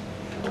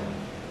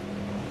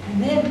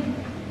 And then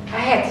I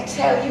had to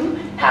tell you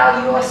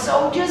how your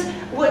soldiers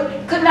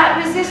could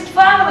not resist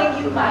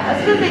following you, my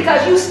husband,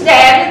 because you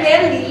stand in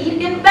their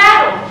lead in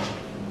battle.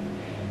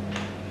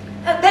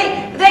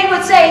 They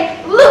would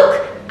say,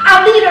 look,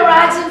 our leader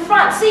rides in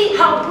front. See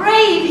how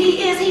brave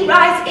he is. He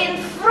rides in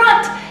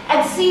front,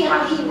 and see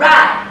how he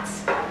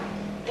rides.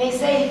 They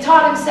say he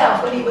taught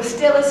himself when he was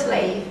still a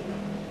slave.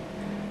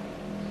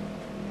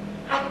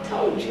 I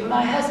told you,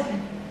 my husband,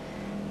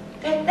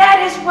 that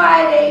is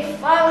why they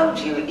followed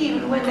you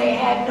even when they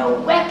had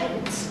no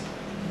weapons.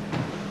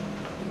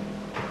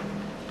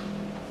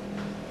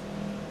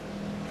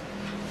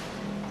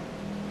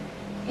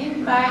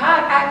 In my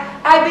heart,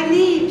 I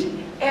believed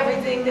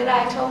everything that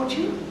I told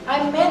you.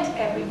 I meant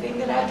everything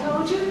that I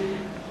told you.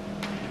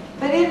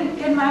 But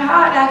in my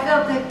heart, I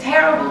felt that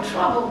terrible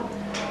trouble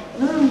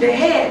loomed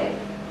ahead.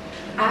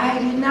 I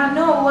did not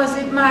know, was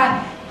it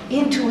my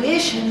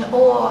intuition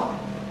or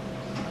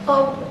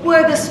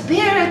were the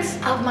spirits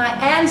of my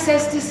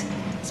ancestors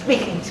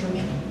speaking to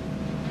me?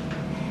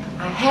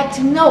 I had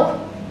to know,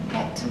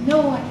 had to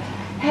know.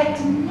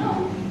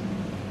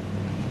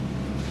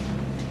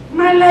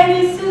 My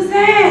lady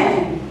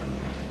Suzanne,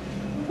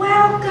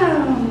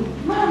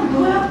 welcome. Mama.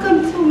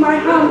 Welcome to my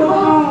humble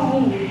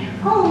home.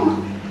 Oh,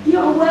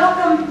 your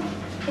welcome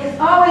is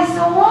always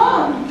so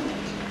warm.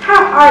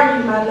 How are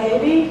you, my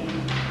lady?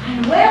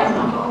 I'm well,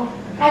 Mama.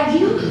 And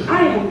you?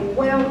 I am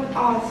well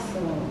also.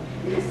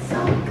 It's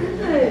so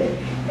good.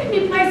 Let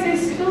me place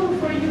a stool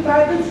for you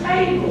by the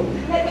table.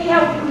 Let me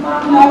help you,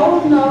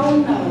 Mama.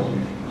 No.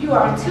 You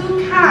are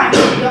too kind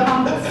to your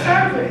humble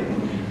servant.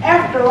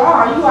 After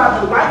all, you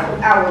are the wife of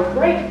our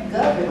great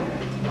governor.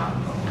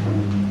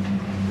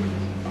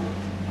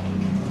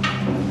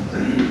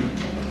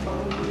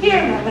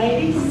 Here, my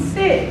lady,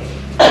 sit.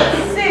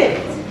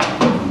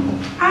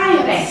 I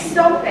am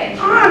so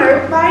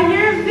honored by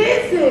your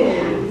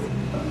visit.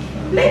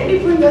 Let me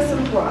bring us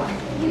some broth.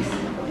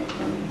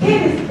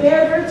 It is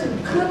better to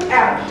cook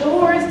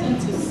outdoors than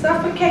to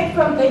suffocate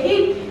from the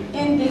heat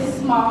in this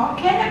small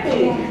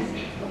cabin.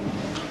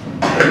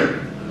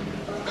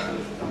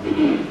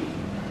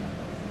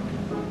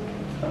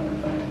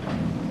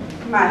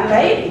 My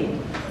lady,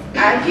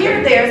 I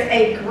hear there's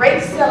a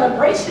great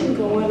celebration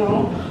going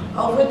on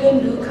over the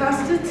new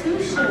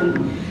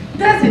Constitution.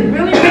 Does it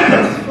really make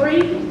us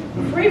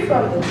free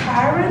from the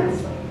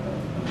tyrants?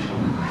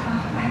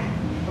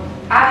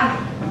 I've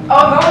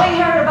only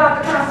heard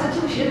about the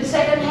Constitution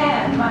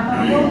secondhand, my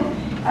mother.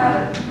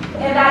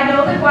 And I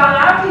know that while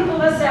our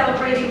people are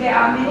celebrating, there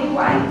are many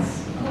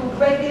whites who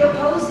greatly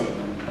oppose it.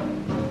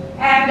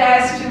 And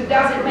as to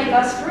does it make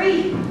us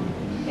free?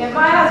 If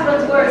my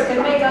husband's words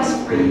could make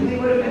us free, we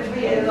would have been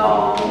free a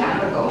long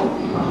time ago.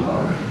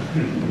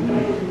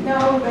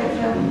 No, but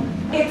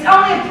it's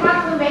only a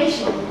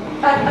proclamation,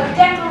 a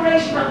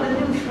declaration of the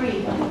new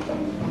freedom.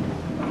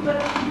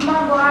 But,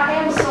 Mama, I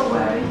am so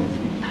worried.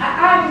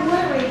 I'm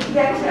worried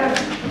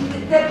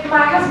that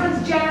my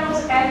husband's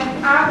generals and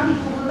our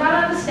people will not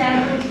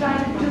understand what he's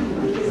trying to do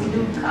with this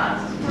new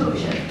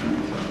Constitution.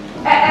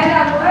 And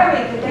I'm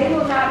worried that they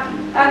will not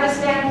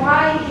understand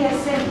why he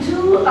has sent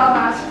two of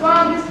our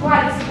strongest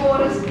white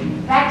supporters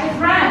back to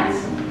France.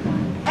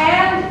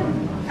 And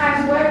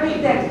I'm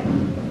worried that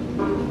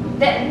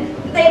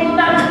they will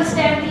not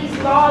understand these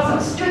laws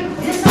of strict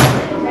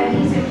discipline that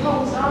he's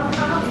imposed on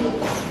our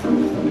people.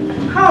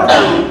 Hold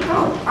on,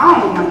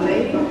 my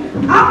lady.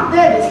 All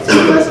that is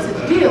too much to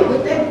deal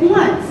with at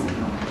once.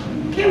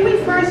 Can we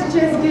first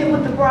just deal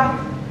with the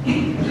broth?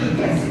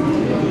 Yes.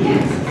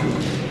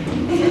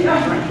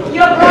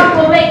 Your broth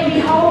will make me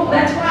whole.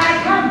 That's why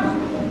I come.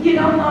 You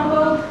know,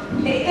 Mumbo,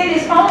 it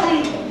is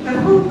only the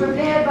food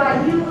prepared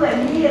by you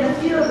and me and a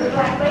few of the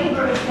black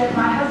laborers that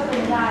my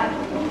husband and I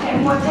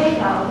can partake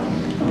of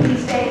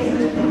these days.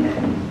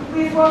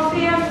 We for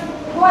fear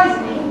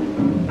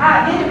poisoning.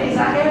 Our enemies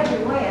are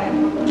everywhere.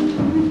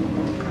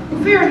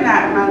 Fear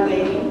not, my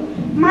lady.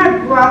 My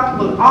broth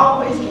will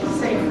always be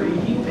safe for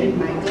you and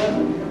my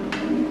governor.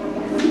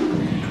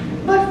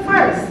 But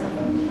first,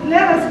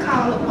 let us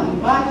call upon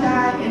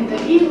Bondi and the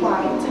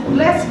Ewai to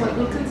bless what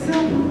we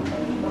consume.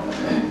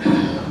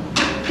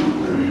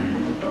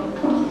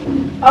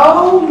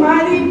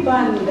 Almighty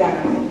Bondi,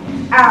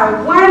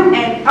 our one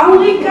and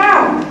only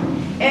God,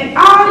 and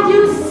all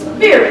you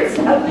spirits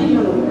of the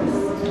universe,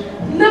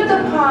 look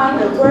upon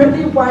the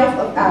worthy wife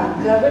of our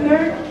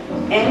governor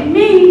and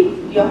me,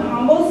 your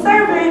humble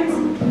servants.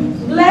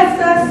 Bless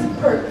us,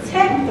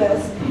 protect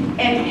us,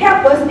 and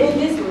help us in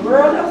this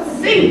world of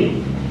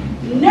sin.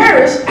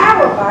 Nourish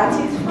our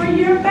bodies for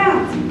your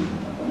bounty.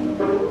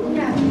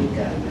 Now we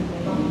go.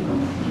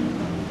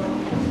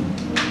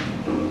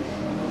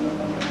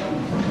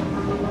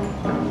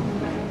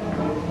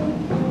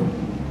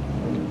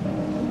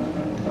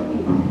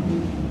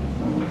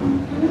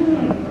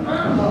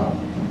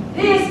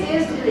 This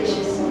is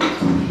delicious.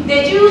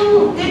 Did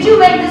you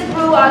make this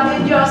brew or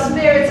did your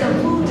spirits of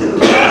voodoo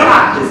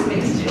rock this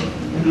mixture?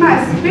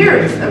 My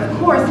spirits, of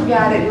course,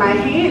 guided my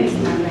hands,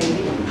 my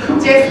lady,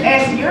 just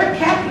as your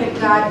Catholic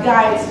God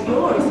guides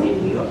yours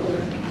in your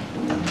work.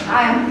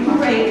 I am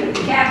afraid that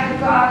the Catholic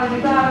God and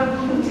the God of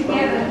voodoo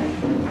together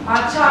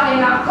are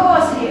charting our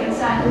course here in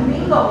San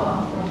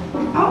Domingo.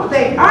 Oh,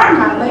 they are,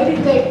 my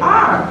lady, they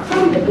are,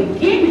 from the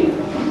beginning.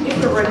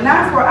 If it were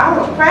not for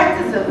our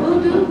practice of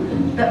voodoo,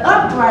 the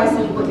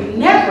uprising would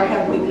never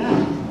have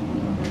begun.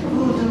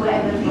 Voodoo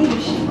and the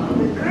leadership of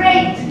the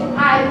great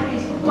high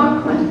priest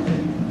Quentin.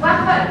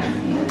 Ah,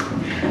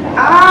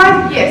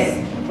 yes,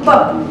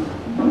 but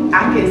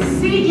I can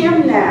see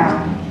him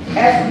now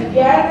as we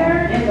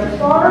gather in the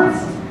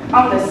forest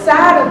on the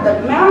side of the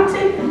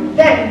mountain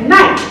that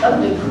night of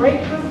the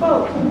great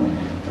revolt.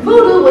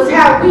 Voodoo was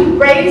how we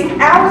raised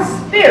our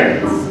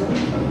spirits.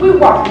 We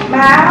walked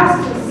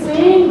miles to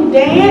sing,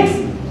 dance,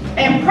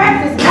 and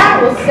practice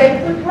our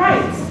sacred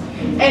rites.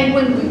 And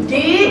when we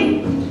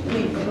did,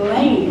 we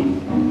planned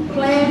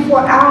for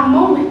our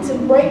moment to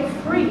break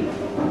free.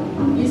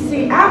 You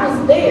see, I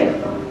was there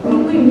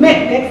when we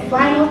met that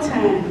final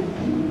time.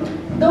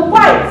 The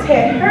whites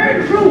had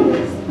heard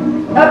rumors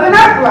of an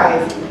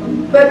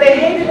uprising, but they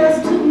hated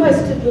us too much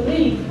to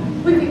believe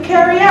we could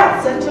carry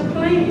out such a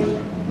plan.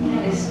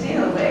 That is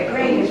still their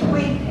greatest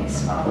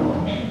weakness,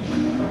 Well,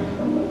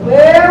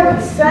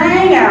 we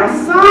sang our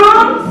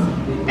songs,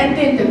 and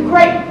then the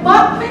great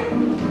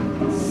buckman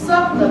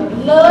sucked the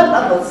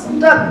blood of a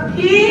stuck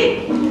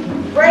pig,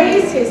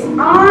 raised his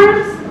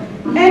arms,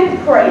 and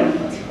prayed.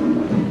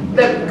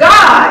 The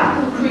God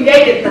who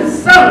created the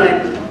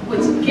sun,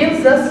 which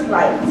gives us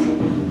light,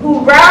 who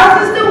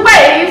rouses the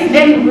waves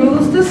and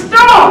rules the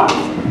storms,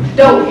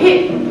 though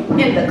hidden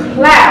in the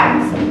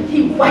clouds,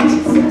 he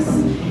watches us.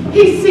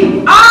 He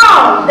sees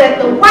all that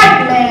the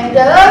white man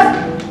does.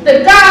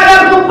 The God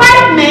of the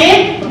white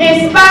man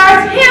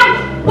inspires him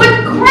with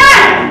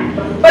crime.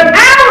 But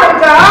our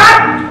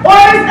God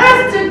orders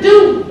us to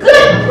do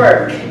good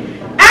work.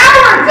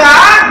 Our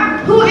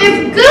God, who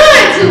is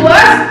good to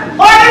us,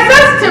 orders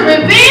us to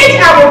revenge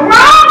our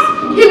wrongs.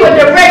 He will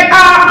direct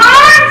our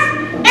arms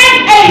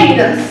and aid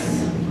us.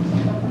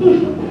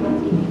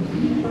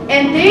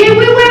 And then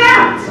we went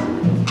out,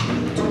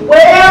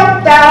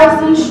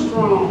 12,000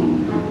 strong.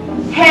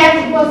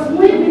 Half was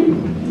women.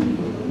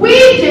 We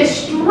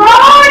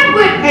destroyed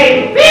with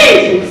a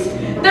vengeance.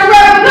 The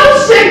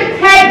revolution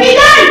had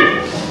begun.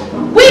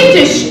 We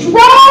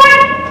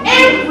destroyed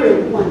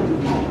everyone.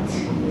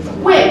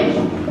 Women,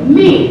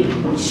 men,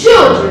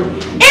 children,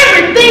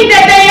 everything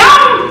that they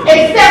own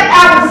except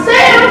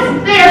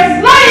ourselves, their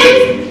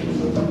slaves.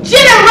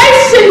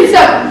 Generations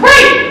of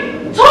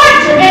rape,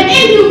 torture, and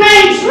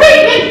inhumane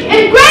treatment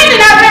ingrained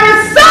in our very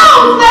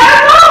souls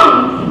that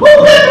alone. Who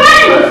could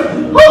blame us?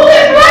 Who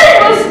could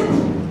blame us?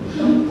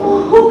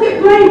 Who could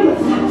blame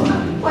us?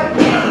 What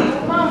can you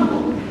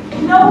mumble?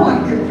 No one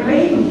could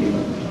blame you.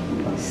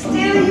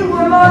 Still, you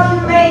were more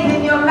humane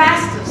than your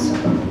masters.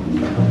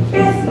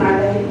 Yes, my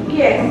lady,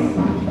 yes.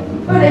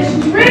 But as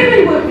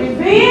driven with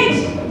revenge,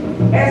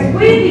 as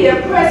we the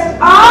oppressed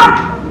are,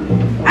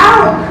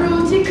 our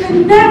cruelty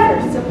could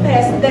never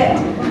surpass that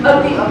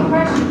of the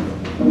oppression.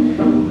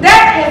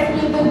 That has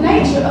been the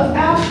nature of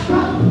our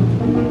struggle,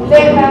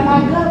 led by my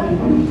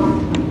governor.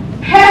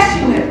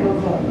 Passionate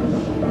revolt,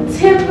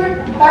 tempered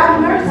by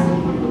mercy.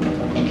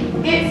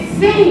 It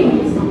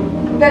seems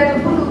that the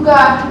voodoo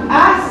God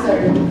I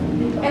serve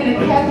and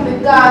the Catholic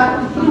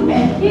God who you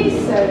and he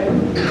serve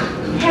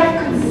have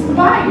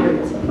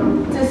conspired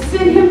to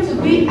send him to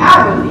be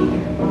our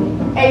leader,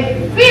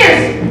 a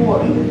fierce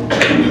warrior,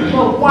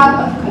 but one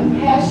of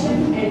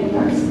compassion and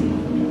mercy.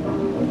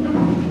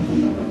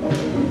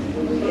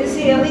 Is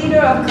he a leader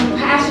of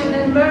compassion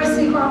and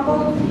mercy,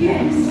 Mumble?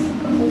 Yes.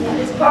 That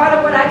is part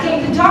of what I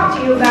came to talk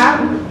to you about.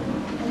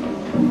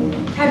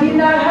 Have you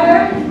not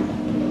heard?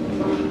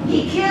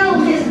 He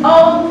killed his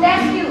own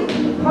nephew,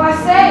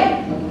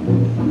 Toussaint,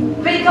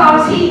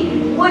 because he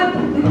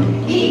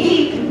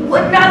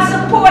would not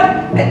support,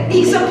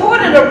 he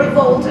supported a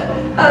revolt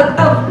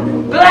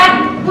of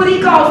black, what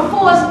he called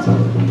forced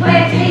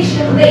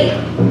plantation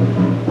labor.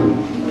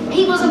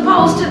 He was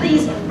opposed to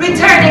these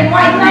returning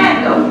white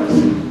landowners.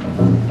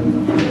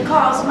 And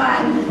because my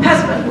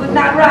husband would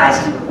not rise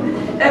to,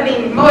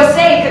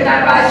 Toussaint could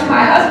not rise to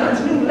my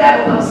husband's new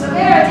level of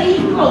severity,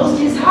 he closed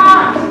his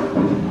heart.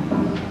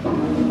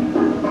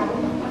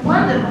 I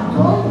wonder,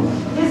 Uncle,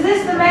 is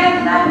this the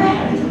man that I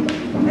married?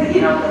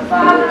 The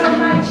father of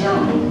my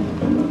children?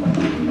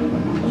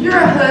 Your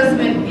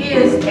husband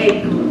is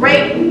a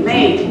great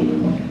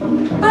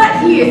man,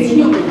 but he is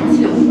human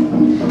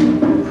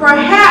too.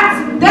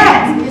 Perhaps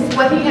that is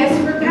what he has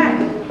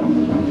forgotten.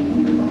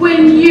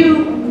 When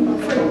you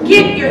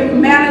forget your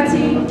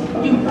humanity,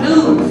 you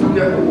lose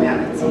your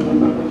humanity.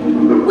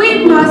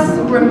 We must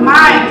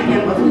remind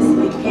him of his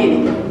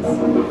beginnings.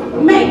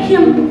 Make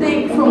him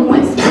think from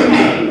whence he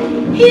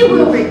came. He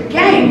will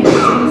regain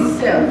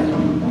himself.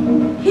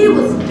 He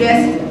was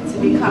destined to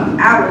become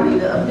our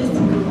leader of this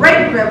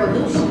great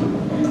revolution.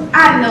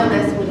 I know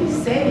that's what he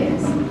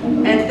says,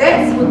 and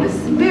that's what the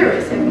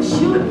spirits have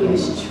assured me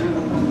is true.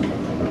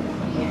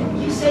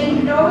 You say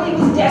you know he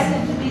was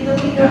destined to be the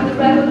leader of the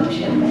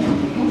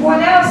revolution.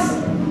 What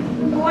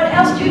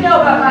else do you know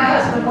about my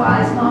husband,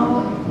 wise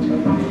Mama?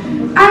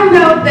 I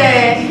know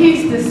that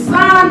he's the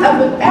son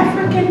of an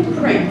African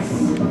prince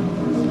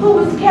who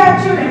was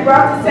captured and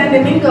brought to San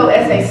Domingo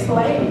as a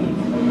slave.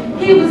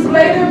 He was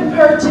later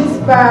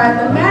purchased by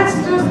the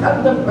masters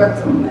of the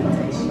butter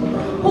plantation,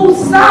 who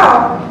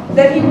saw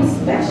that he was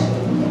special.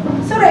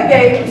 So they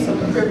gave him some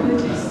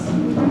privileges,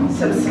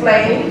 some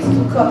slaves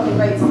to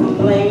cultivate some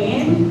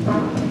land.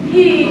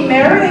 He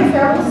married a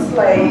fellow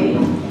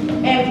slave,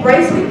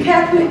 embraced the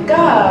Catholic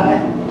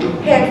God,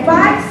 had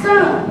 5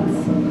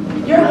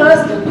 sons, your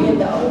husband being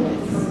the oldest.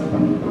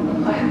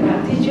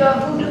 Now, did your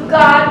voodoo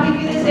God give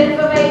you this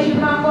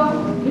information,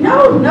 Mama?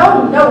 No,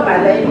 my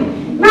lady.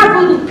 My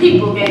voodoo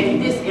people gave you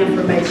this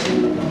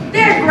information.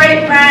 Their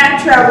great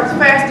mind travels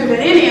faster than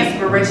any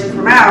inspiration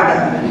from our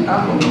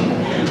God.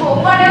 Well,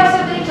 what else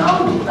have they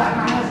told you about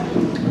my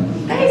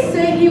husband? They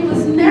say he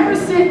was never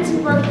sent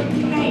to work the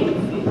cane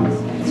fields,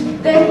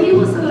 that he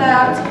was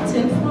allowed to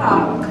tend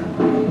flock,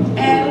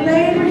 and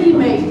later he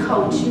made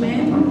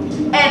coachman,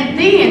 and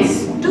then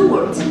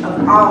steward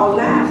of all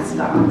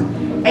livestock,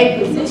 a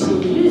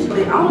position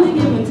usually only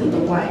given to the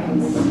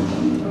whites.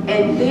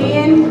 And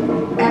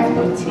then,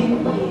 after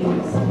 10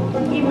 years,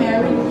 he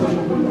married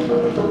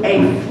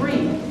a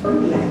free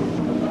black.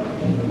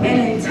 And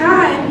in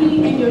time,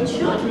 he and your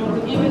children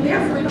were given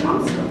their freedom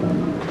also.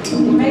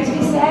 It makes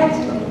me sad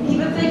to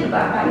even think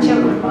about my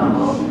children,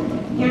 Mama.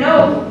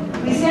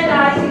 We sent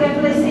Isaac and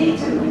Felicity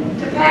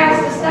to Paris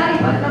to study,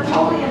 but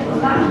Napoleon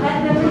will not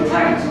let them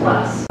return to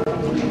us.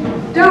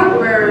 Don't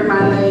worry,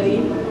 my lady.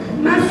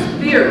 My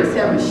spirits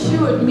have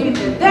assured me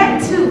that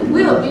that too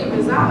will be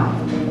resolved.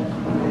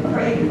 I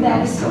pray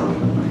that is so.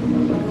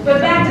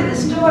 But back to the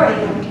story.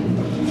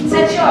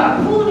 Since your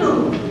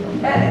voodoo,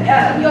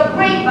 your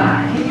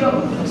grapevine, and your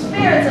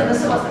spirits are the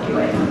source of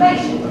your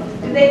information,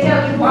 did they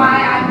tell you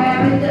why I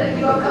married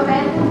your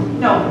commander?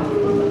 No,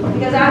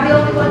 because I'm the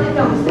only one that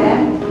knows that.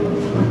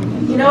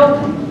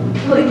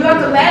 When your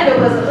commander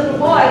was a little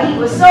boy, he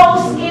was so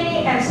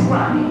skinny and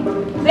scrawny.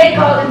 They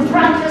called him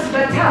Frontus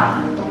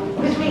Baton,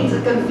 which means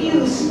a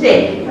confused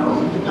stick,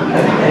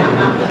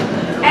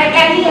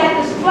 And he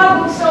had to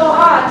struggle so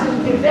hard to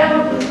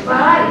develop his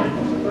body.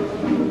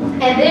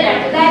 And then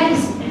after that,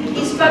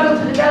 he struggled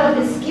to develop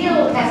his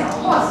skill as a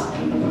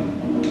horseman.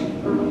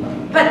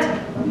 But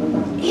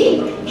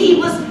he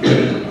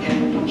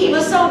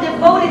was so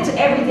devoted to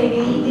everything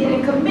he did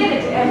and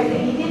committed to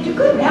everything he did, you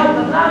couldn't help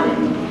but love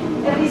him.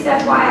 At least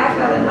that's why I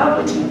fell in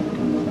love with him.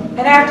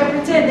 And after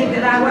pretending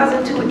that I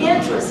wasn't too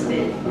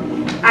interested,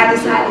 I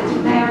decided to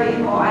marry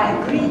him, or I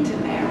agreed to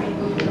marry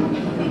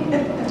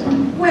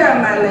him. Well,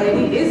 my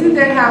lady, isn't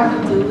that how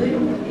we do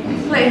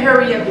it? Play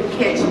hurry up and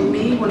catch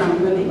me when I'm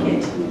really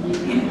catching you.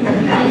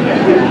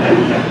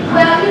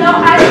 Well, I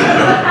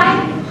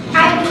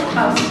knew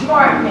a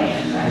smart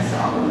man, that's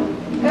all.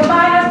 And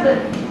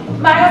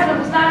my husband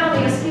was not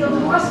only a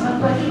skilled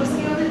horseman, but he was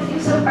skilled in the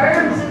use of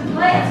herbs and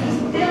plants. He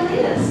still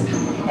is.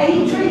 And he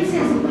treats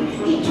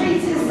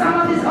some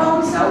of his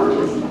own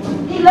soldiers.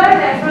 He learned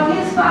that from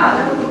his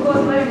father, who of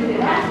course learned it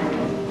in Africa.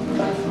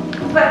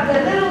 But the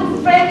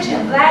little French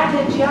and Latin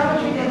and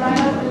geometry that my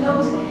husband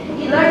knows,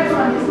 he learned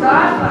from his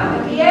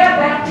godfather, Pierre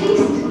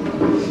Baptiste.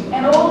 And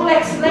an old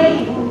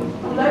ex-slave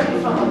who learned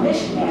it from a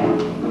missionary.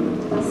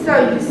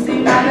 So you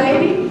see, my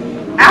lady,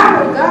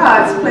 our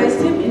gods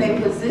placed him in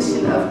a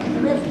position of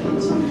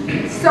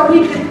privilege so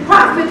he could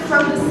profit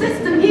from the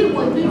system he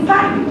would be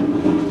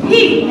fighting.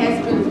 He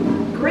has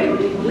been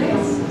greatly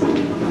blessed.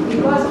 He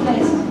was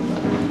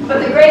blessed.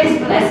 But the greatest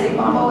blessing,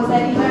 Mama, was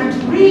that he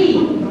learned to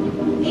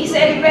read. He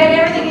said he read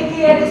everything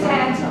he had his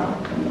hands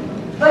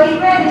on. But he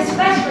read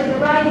especially the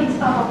writings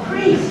of a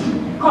priest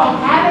called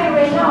Abbé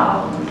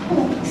Renaud,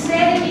 who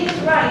said in his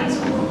writings,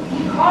 who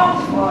he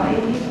called for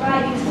in his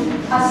writings,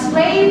 a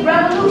slave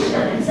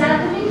revolution in San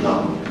Domingo.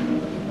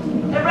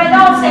 And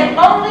Renaud said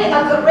only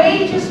a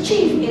courageous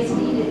chief is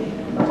needed.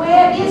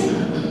 Where is he?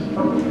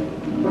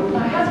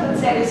 My husband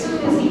said as soon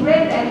as he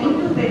read that, he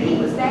knew that he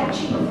was that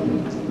chief.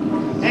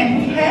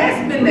 And he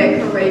has been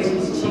that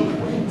courageous chief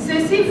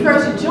since he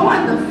first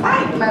joined the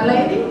fight, my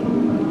lady.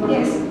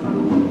 Yes.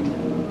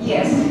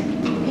 Yes,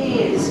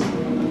 he is.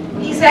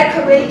 He's that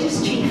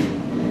courageous chief.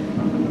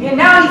 And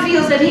now he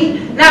feels that he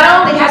not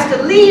only has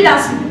to lead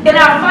us in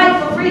our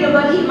fight for freedom,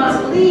 but he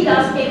must lead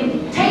us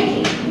in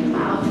taking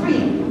our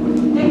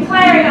freedom,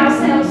 declaring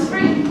ourselves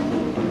free.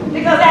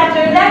 Because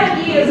after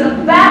 11 years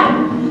of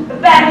battle,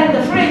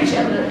 battling the French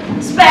and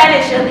the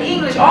Spanish and the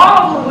English, all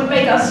of whom would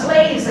make us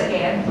slaves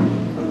again,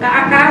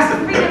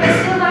 our freedom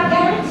is still not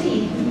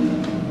guaranteed.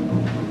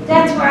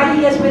 That's why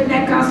he has written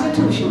that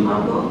Constitution,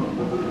 Mumbo.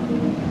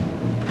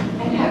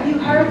 And have you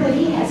heard that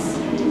he has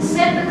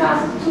sent the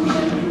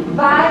Constitution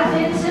by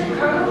Vincent,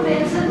 Colonel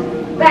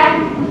Vincent, back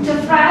to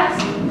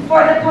France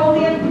for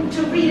Napoleon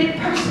to read it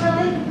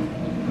personally?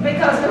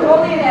 Because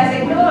Napoleon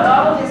has ignored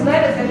all of his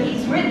letters that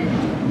he's written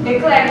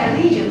declaring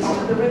allegiance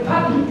to the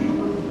Republic.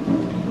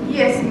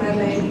 Yes, my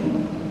lady.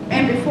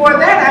 And before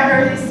that, I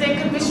heard he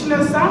sent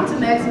Commissioner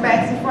Sontenax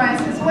back to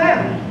France as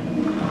well.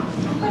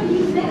 What do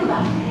you think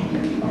about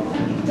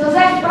that? Does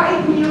that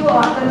frighten you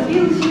or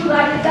confuse you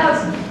like it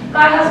does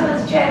my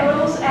husband's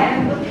generals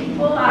and the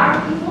people, our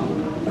people?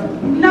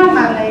 No,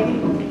 my lady.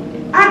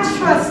 I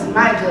trust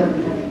my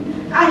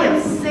governor. I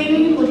have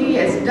seen what he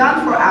has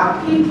done for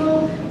our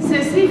people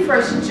since he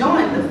first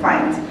joined the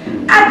fight.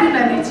 I do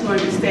not need to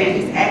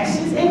understand his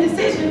actions and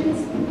decisions.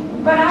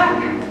 But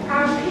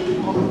our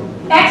people,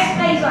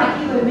 ex-slaves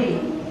like you and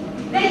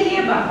me, they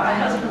hear about my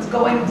husband's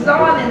goings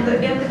on in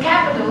the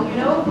capital, you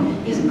know,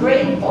 his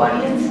great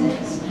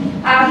audiences,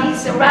 how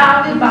he's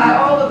surrounded by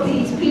all of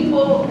these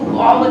people who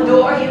all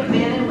adore him,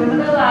 men and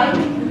women alike,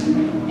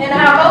 and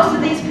how most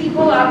of these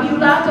people are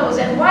mulattoes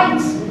and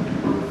whites.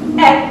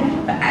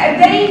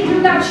 And they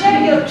do not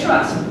share your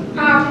trust.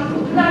 Our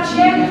people do not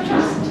share your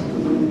trust.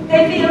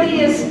 They feel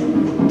he is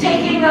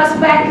taking us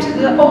back to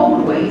the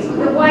old ways, with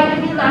the white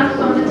and mulattoes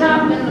on the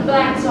top and the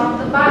blacks on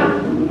the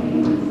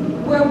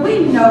bottom. Well,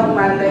 we know,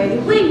 my lady,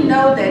 we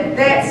know that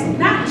that's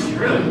not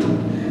true.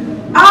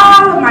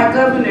 All of my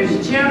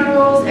governor's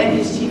generals and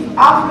his chief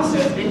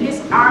officers in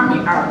his army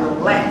are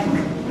black.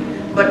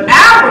 But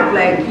our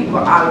black people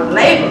are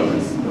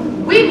laborers.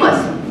 We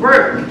must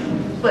work,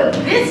 but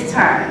this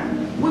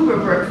time we will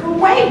work for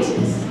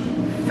wages,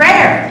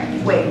 fair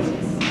wages.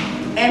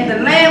 And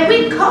the land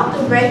we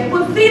cultivate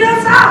will feed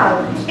us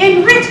all,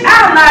 enrich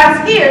our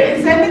lives here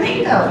in San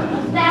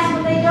Domingo. That's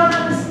what they don't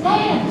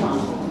understand, Mama.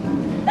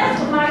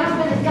 That's what my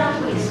husband has got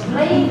to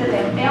explain to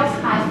them, else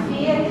I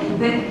fear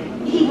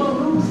that he will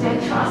lose their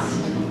trust.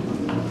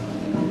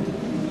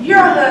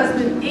 Your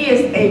husband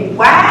is a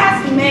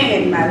wise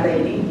man, my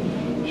lady.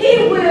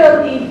 He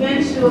will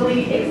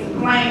eventually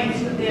explain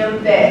to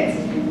them that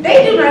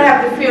they do not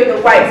have to fear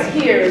the whites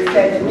here in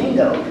San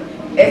Domingo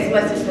as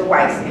much as the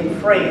whites in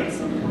France.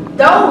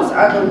 Those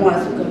are the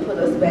ones who can put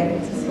us back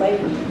into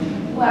slavery.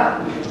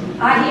 Well,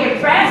 I hear in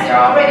France they're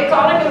already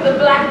calling him the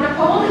Black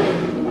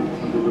Napoleon.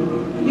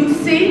 You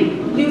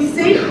see,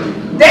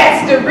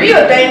 that's the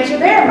real danger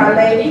there, my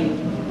lady.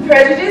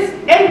 Prejudice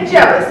and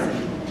jealousy.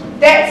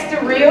 That's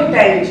the real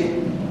danger.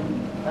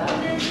 Well,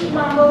 then,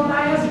 Mumbo,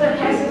 my husband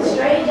has some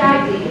strange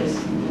ideas.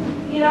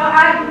 You know,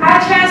 I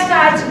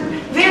chastise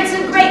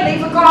Vincent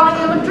greatly for calling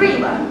him a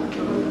dreamer.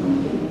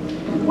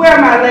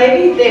 Well, my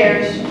lady,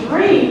 there's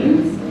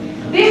dreams.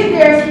 Then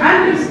there's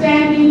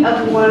understanding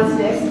of one's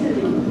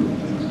destiny.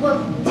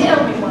 Well,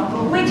 tell me,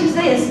 Mumbo, which is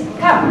this?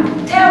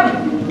 Come, tell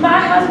me. My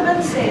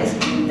husband says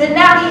that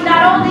now he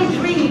not only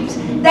dreams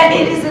that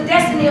it is the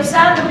destiny of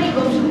San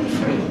Domingo to be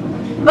free,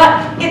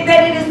 but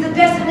that it is the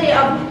destiny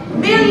of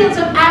millions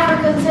of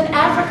Africans in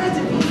Africa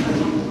to be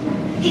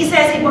free. He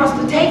says he wants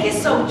to take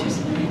his soldiers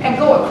and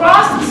go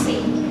across the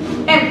sea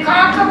and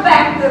conquer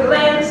back the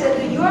lands that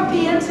the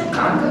Europeans had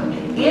conquered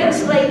in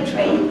slave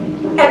trade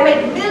and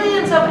make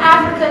millions of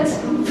Africans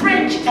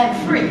French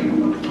and free.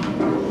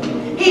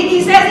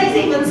 He says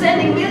he's even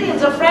sending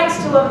millions of francs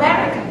to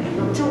America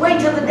to wait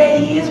till the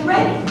day he is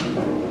ready.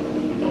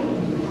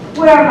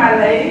 Well, my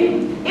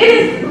lady, it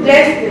is the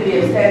destiny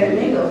of San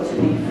Domingo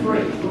to be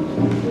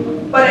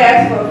free. But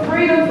as for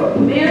freedom for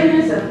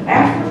millions of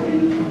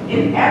Africans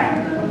in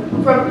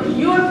Africa from the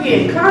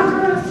European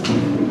conquerors,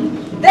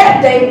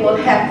 that day will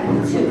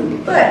happen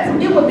too. But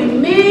it will be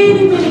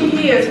many, many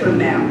years from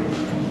now.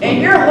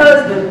 And your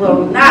husband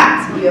will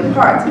not be a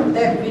part of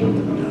that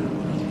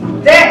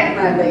victory. That,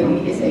 my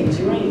lady, is a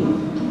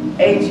dream.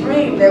 A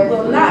dream that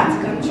will not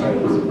come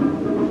true.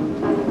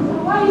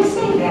 Why do you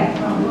say that,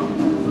 Mama?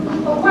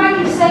 Well, why do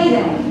you say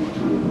that?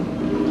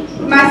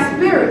 My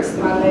spirits,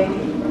 my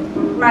lady,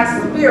 my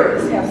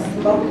spirits have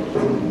spoken.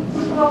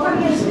 Well, what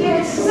are your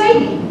spirits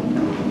saying?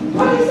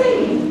 What are you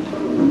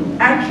saying?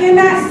 I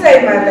cannot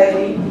say, my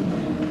lady,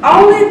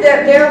 only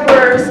that their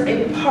words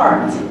in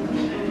part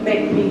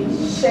make me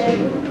shake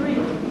with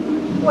grief.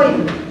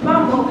 Wait,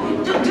 Mama,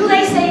 do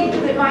they say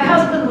that my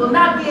husband will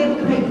not be able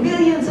to make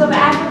millions of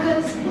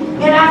Africans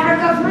in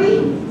Africa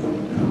free?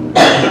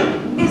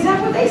 Is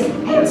that what they say?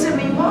 Answer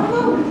me,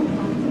 Mama.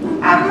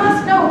 I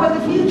must know what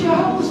the future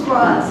holds for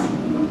us.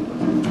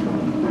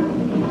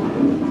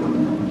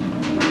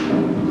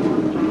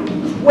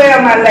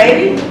 Well, my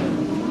lady,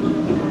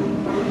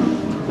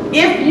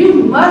 if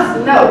you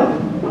must know,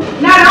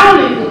 not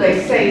only do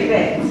they say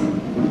that,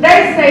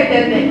 they say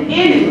that the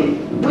enemy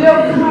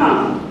will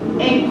come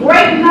in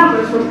great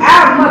numbers from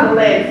our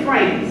motherland,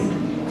 France,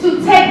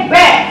 to take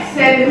back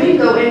San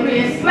Domingo and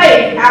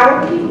re-enslave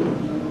our people.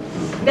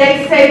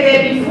 They say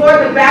that before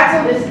the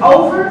battle is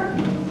over,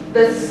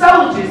 the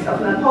soldiers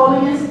of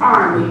Napoleon's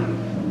army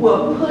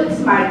will put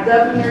my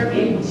governor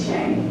in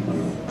chains.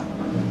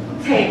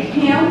 Take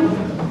him,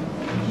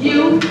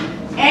 you,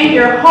 and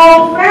your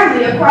whole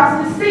family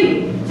across the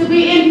sea to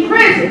be in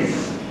prison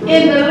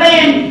in the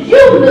land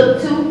you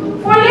look to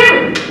for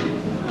liberty.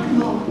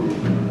 Oh,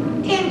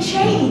 in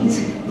chains?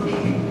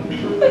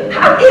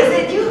 How is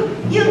it?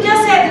 You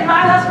just said that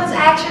my husband's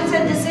actions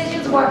and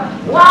decisions were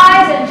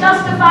wise and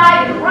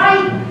justified and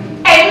right,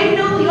 and you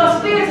knew your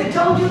spirits had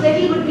told you that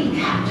he would be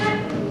captured?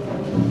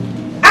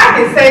 I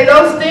can say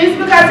those things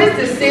because his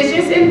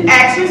decisions and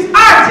actions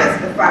are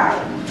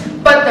justified.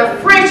 But the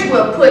French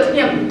will put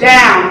him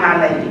down,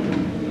 my lady.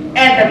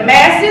 And the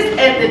masses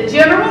and the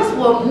generals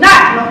will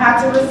not know how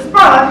to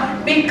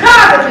respond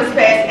because of his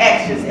past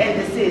actions and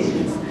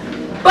decisions.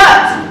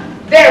 But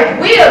there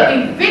will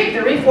be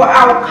victory for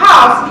our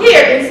cause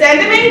here in San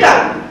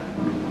Domingo.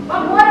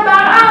 But what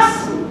about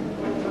us?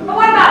 But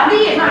what about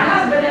me and my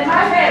husband and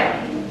my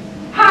family?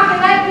 How can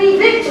that be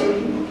victory?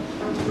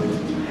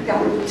 I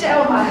got to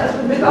tell my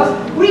husband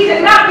because we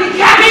cannot be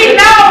captured. He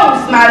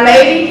knows, my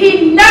lady.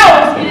 He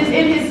knows it is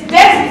in his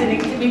destiny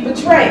to be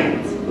betrayed.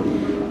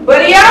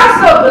 But he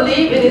also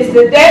believes it is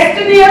the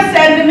destiny of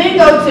San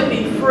Domingo to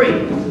be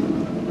free.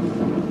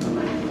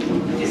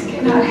 This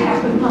cannot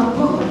happen,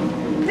 Mama.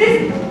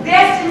 This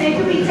destiny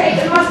to be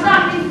taken must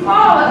not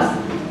befall us.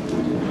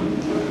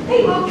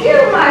 They will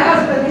kill my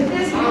husband if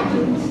this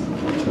happens.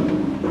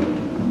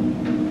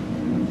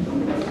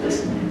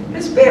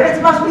 The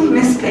spirits must be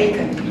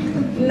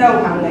mistaken.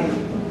 No, my lady.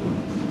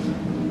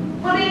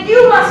 Well, then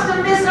you must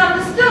have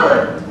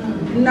misunderstood.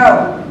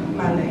 No,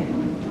 my lady.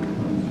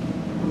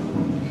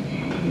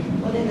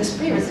 Well, then the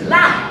spirits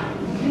lie.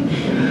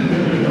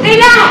 They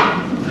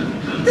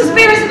lie. The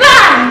spirits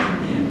lie.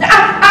 I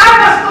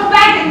must go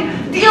back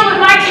and deal with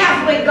my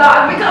Catholic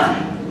God because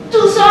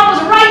Toussaint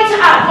was right to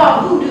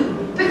outlaw voodoo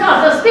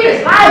because the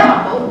spirits lie,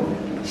 Mumbo.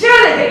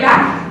 Surely they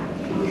lie.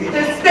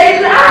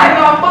 They lie,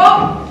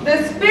 Mumbo. The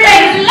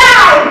spirits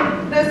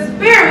lie. The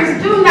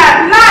spirits do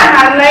not lie,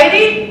 my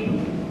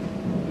lady.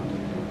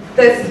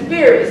 The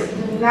spirits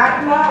do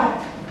not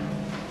lie.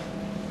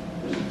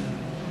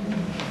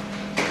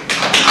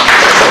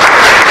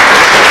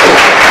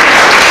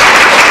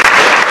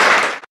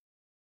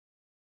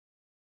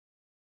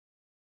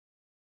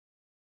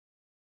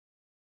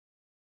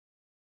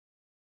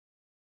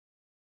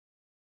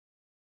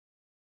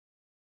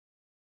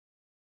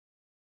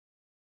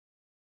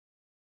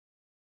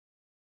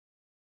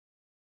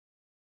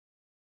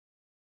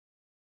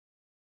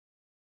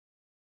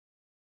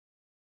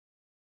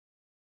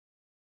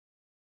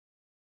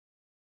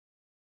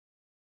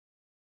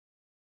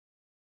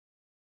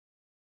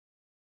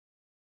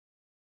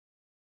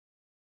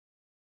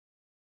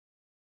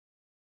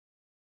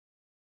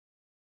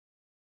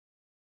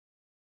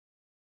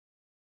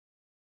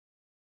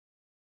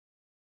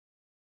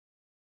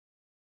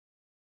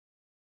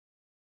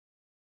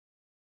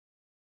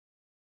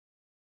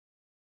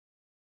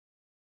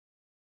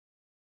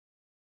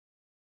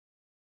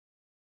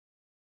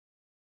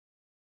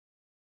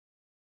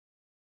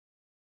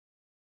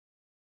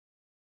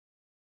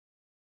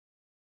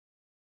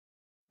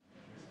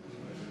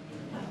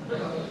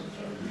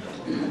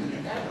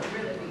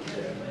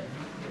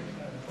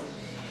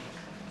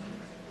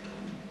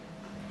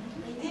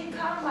 They did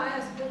come, my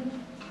husband.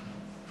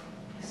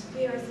 The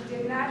spirits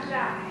did not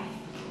die.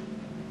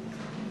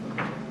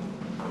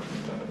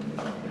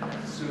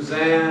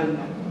 Suzanne,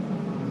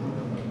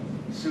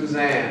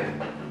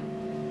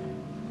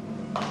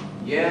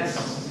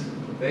 yes,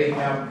 they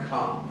have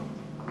come.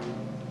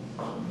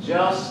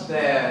 Just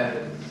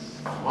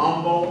as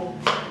Humboldt,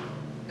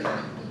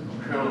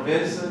 Colonel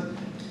Vincent,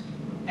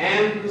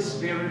 and the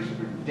spirits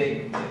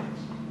predicted.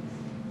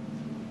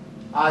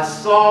 I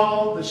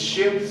saw the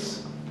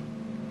ships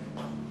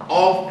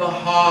off the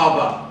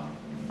harbor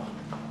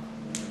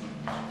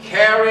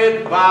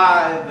carried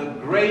by the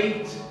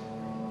great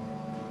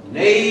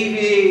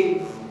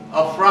Navy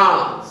of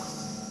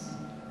France.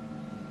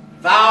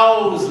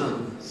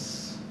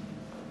 Thousands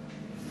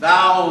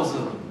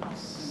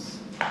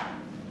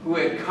who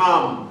had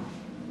come.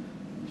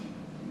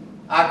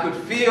 I could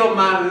feel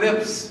my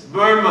lips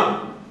murmur,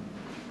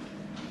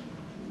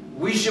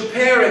 "We shall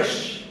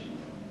perish,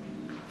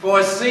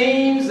 for it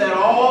seems that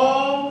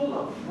all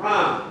of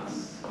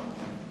France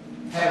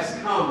has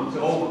come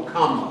to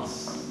overcome us."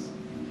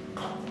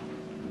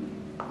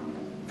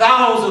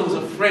 Thousands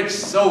of French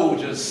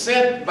soldiers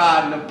sent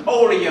by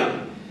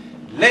Napoleon,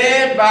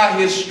 led by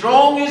his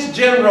strongest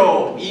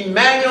general,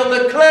 Emmanuel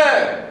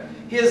Leclerc,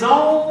 his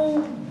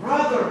own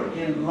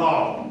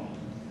brother-in-law.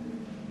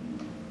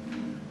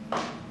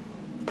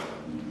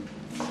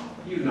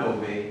 You know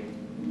me.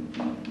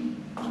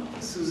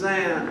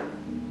 Suzanne.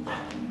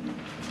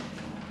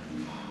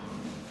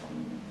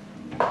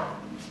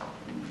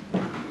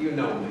 You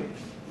know me.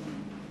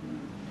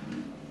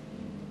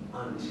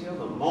 Until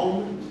the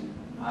moment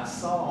I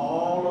saw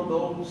all of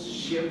those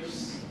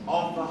ships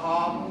off the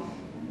harbor,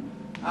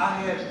 I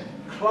had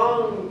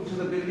clung to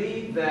the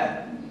belief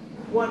that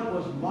what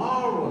was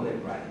morally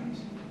right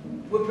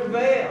would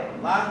prevail.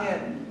 I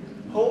had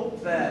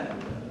hoped that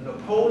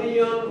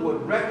Napoleon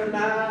would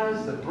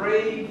recognize the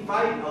brave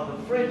fight of the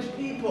French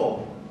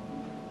people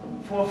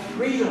for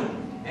freedom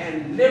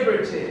and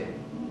liberty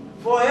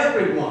for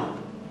everyone.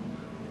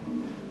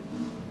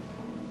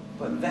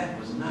 But that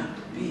was not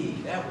to be.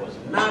 That was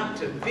not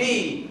to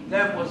be.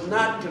 That was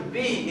not to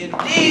be.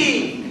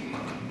 Indeed,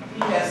 he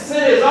has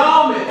sent his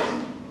armies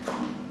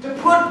to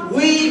put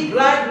we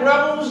black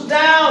rebels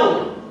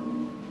down.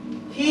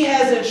 He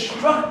has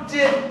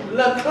instructed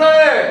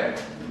Leclerc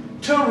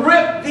to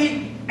rip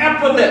the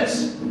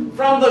epaulets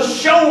from the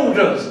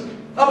shoulders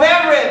of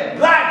every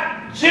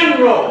black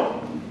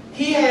general.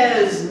 He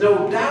has,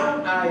 no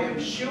doubt, I am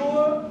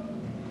sure,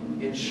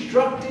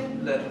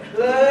 instructed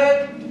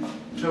Leclerc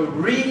to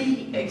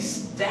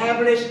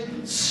re-establish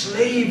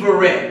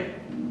slavery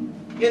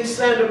in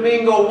San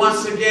Domingo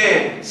once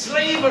again.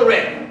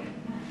 Slavery.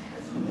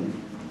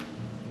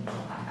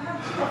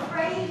 Aren't you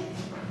afraid?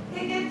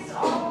 It's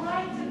all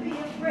right to be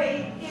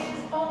afraid. It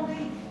is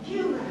only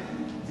human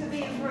to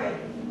be afraid.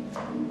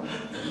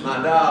 My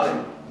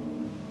darling,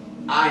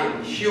 I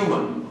am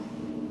human,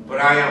 but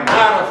I am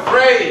not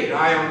afraid.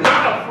 I am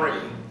not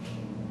afraid.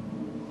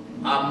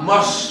 I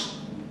must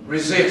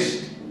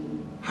resist.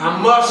 I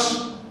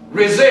must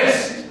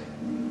resist.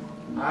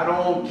 I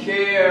don't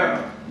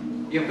care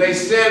if they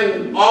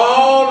send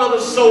all of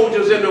the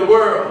soldiers in the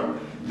world.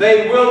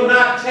 They will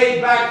not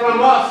take back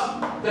from us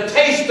the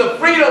taste of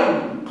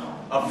freedom,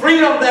 a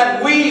freedom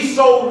that we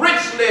so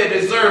richly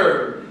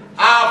deserve.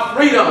 Our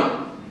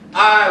freedom,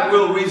 I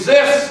will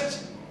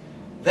resist.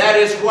 That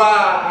is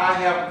why I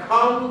have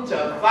come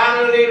to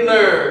finally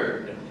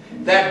learn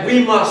that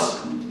we must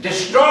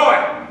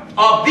destroy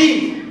or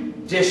be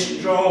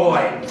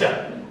destroyed.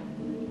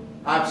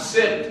 I've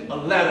sent a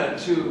letter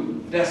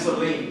to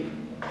Toussaint.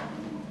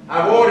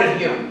 I've ordered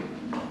him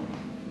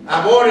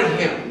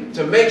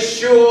to make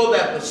sure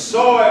that the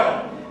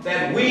soil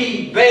that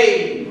we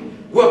bathe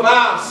with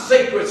our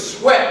sacred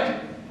sweat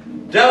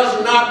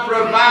does not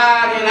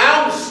provide an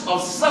ounce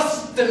of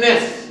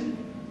sustenance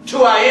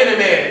to our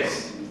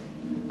enemies.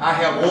 I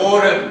have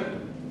ordered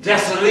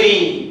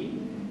Toussaint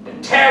to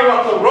tear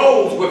up the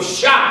roads with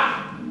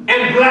shot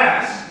and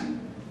blast.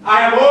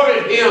 I have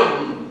ordered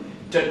him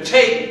to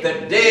take the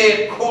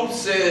dead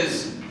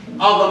corpses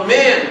of the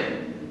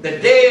men, the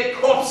dead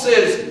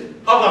corpses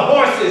of the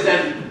horses,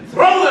 and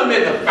throw them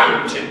in the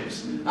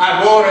fountains.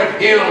 I've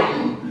ordered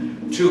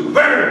him to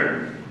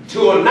burn,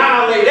 to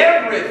annihilate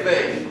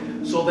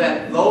everything, so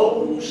that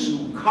those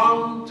who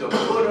come to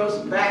put us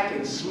back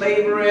in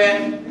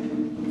slavery,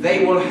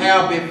 they will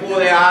have before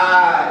their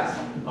eyes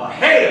a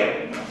hell.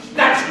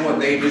 That's what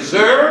they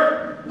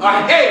deserve,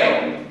 a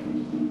hell.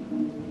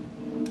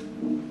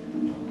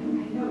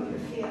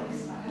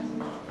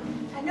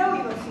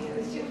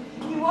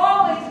 You've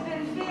always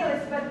been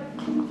fearless, but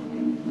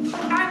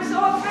I'm so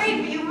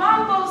afraid for you.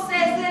 Mambo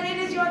says that it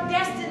is your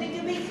destiny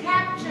to be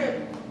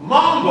captured.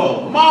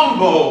 Mambo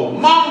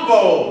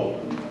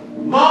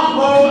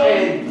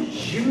and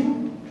you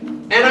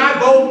and I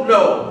both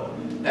know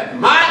that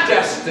my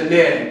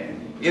destiny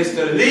is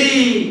to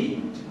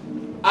lead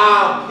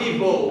our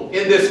people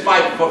in this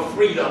fight for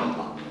freedom.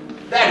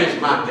 That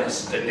is my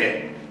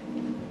destiny.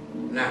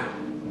 Now,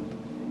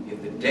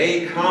 if the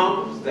day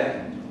comes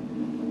that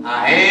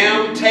I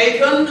am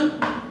taken,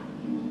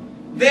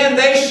 then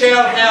they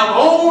shall have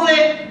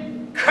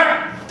only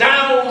cut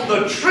down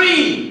the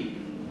tree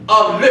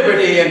of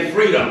liberty and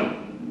freedom.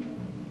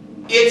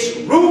 Its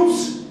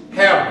roots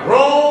have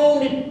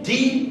grown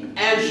deep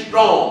and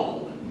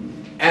strong,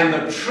 and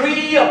the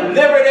tree of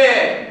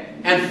liberty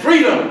and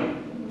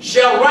freedom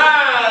shall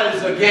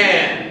rise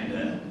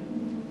again.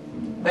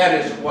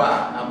 That is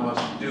why I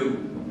must do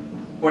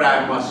what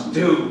I must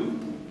do.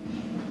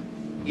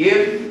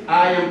 If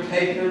I am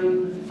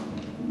taken,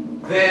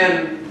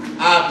 then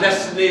our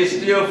destiny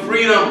is still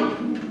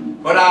freedom,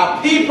 but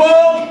our people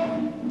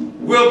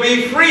will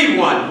be free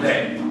one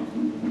day.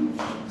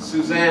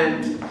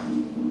 Suzanne,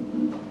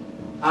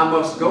 I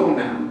must go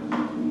now.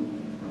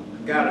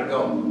 I gotta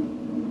go.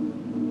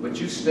 But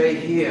you stay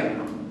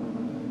here.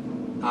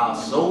 Our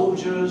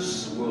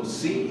soldiers will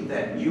see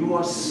that you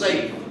are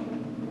safe.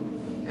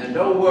 And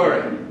don't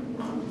worry.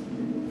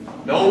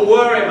 Don't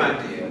worry, my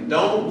dear.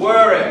 Don't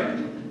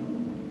worry.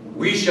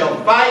 We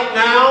shall fight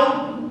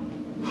now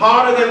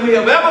harder than we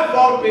have ever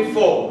fought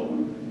before.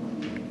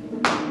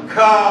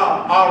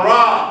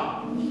 Ka-ara.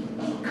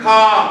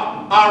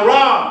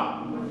 Ka-ara.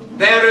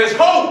 There is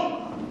hope.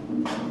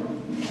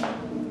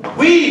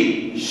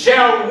 We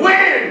shall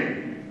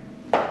win.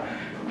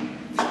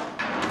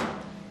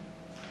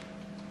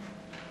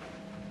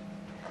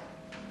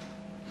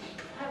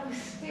 I'm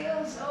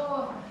still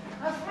so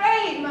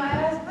afraid, my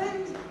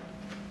husband.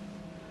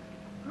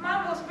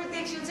 Mambo's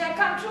predictions had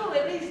come true,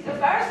 at least the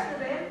first of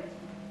them.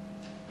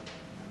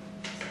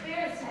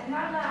 Spirits had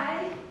not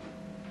lied.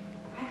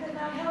 I could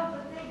not help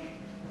but think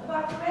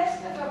about the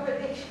rest of her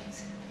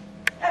predictions.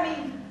 I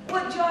mean,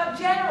 would your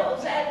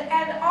generals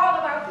and all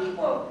of our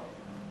people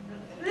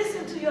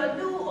listen to your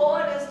new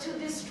orders to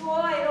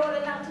destroy in order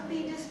not to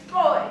be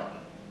destroyed?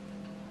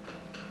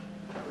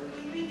 Would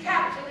we be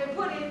captured and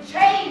put in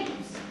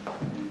chains?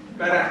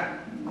 Madame.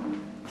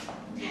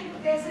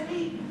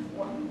 Jessie,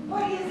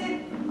 what is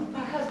it? My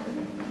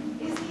husband,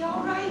 is he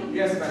all right?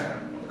 Yes,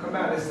 madam. The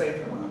commander is safe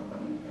and well.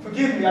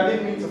 Forgive me, I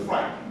didn't mean to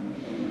frighten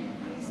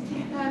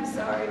you. I'm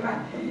sorry,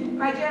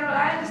 my general.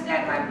 I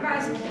understand my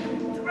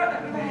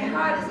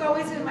heart is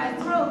always in my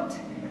throat.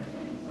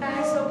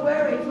 I'm so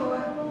worried for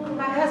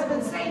my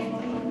husband's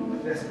safety.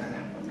 Yes,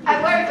 madam.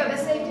 I worry for the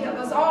safety of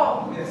us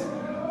all. Yes,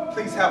 madam.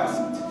 Please have a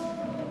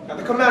seat. Now,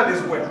 the commander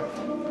is well.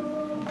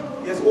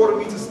 He has ordered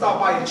me to stop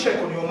by and check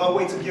on you on my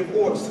way to give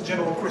orders to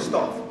General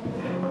Christophe.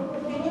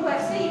 And you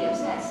have seen him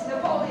since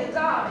Napoleon's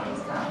army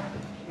has come.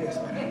 Yes,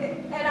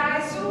 madam. And I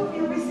assume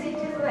you received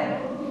his letter.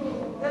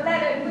 The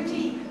letter in which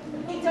he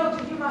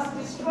told you must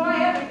destroy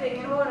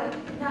everything in order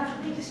not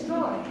to be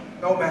destroyed.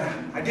 No,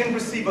 madam. I didn't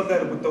receive a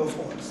letter with those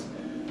orders.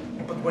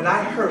 But when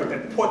I heard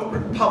that Port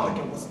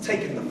Republican was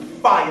taking the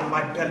fire,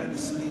 my belly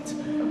was lit.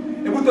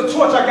 And with the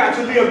torch I got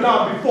to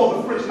Yolanda before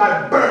the French, and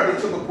I burned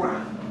it to the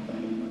ground.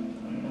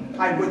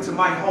 I went to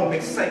my home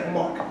in St.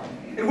 Mark,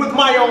 and with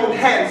my own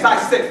hands I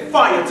set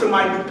fire to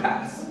my new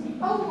palace.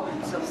 Oh,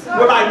 I'm so sorry.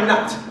 Well, I'm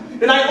not.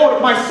 And I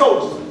ordered my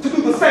soldiers to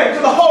do the same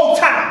to the whole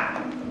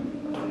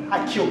town.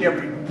 I killed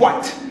every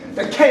white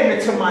that came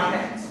into my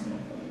hands.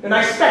 And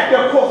I stacked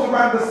their corpse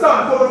around the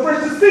sun for the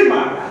French to see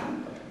my wrath.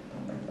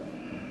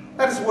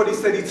 That is what he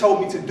said he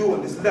told me to do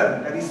in this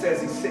letter that he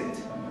says he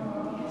sent.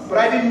 But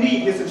I didn't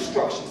need his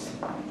instructions.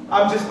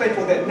 I'm just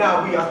thankful that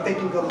now we are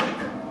thinking alike.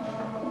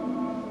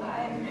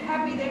 I'm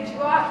happy that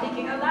you are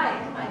thinking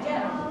alike, my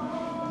general.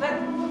 But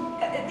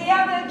the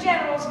other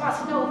generals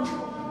must know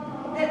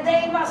too, that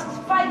they must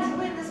fight to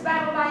win this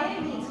battle by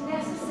any means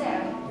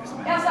necessary. Yes,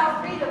 ma'am. Else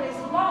our freedom is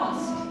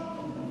lost.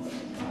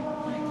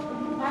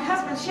 My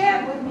husband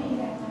shared with me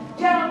that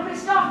General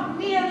Christophe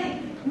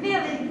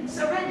nearly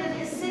surrendered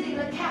his city,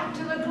 Le Cap,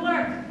 to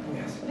Leclerc.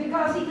 Yes.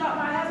 Because he thought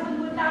my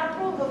husband would not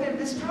approve of him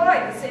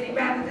destroying the city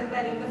rather than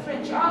letting the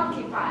French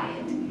occupy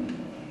it.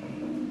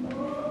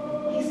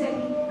 He said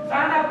he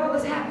found out what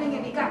was happening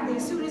and he got there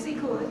as soon as he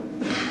could.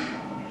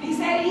 He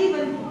said he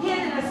even hid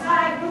in a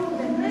side room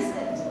and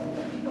listened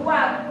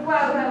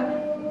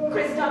while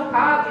Christophe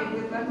argued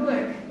with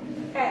Leclerc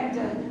and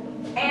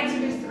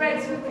answered his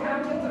threats with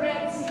counter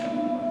threats.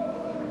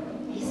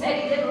 He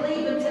said he didn't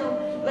leave until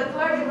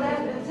Leclerc had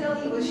left, until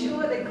he was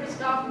sure that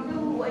Christophe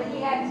knew what he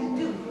had to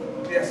do.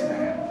 Yes,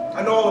 ma'am.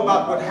 I know all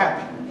about what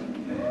happened.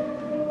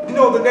 You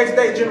know, the next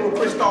day, General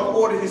Christophe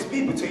ordered his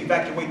people to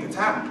evacuate the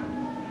town.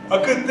 A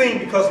good thing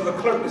because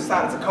Leclerc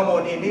decided to come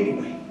on in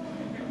anyway.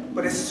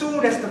 But as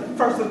soon as the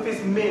first of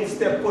his men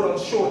stepped foot on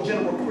shore,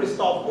 General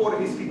Christophe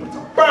ordered his people to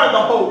burn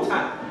the whole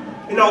town.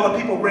 And all the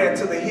people ran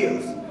to the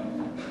hills.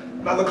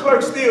 Now,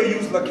 Leclerc still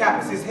used Le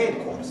Cap as his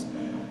headquarters.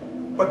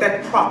 But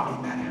that property,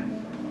 madam,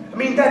 I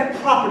mean, that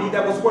property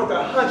that was worth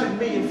 100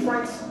 million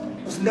francs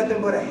was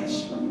nothing but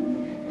ash.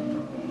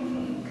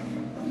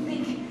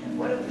 Think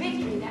what a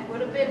victory that would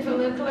have been for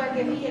Leclerc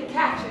if he had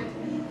captured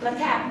Le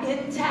Cap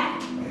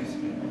intact. Yes.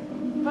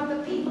 But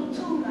the people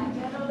too, my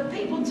general, the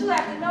people too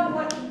have to know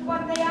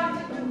what they are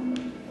to do.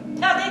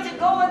 Now they're to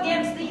go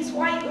against these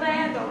white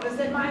landowners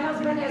that my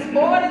husband has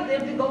ordered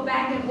them to go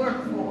back and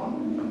work for.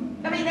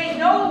 I mean, they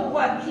know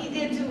what he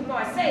did to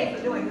Marseille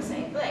for doing the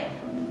same thing.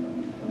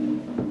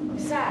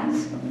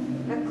 Besides,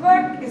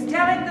 Leclerc is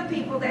telling the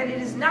people that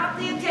it is not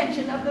the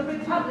intention of the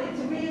Republic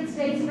to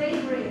reinstate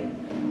slavery.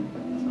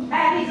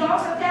 And he's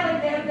also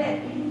telling them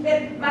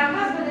that my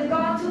husband has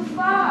gone too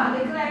far,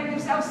 declaring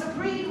himself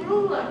supreme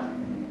ruler.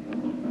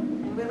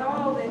 And with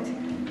all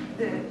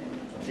the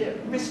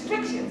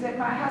restrictions that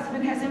my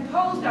husband has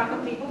imposed on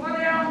the people for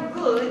their own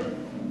good,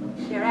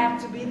 they're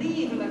apt to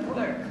believe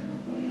Leclerc.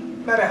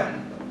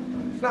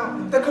 Madame, now,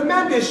 the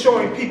commander is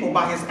showing people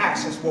by his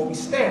actions where we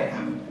stand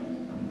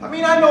now. I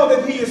mean, I know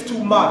that he is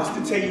too modest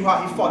to tell you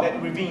how he fought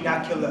at Ravine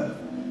Aquila.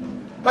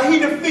 But he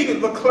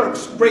defeated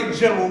Leclerc's great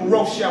general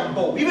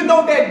Rochambeau. Even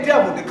though that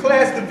devil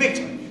declares the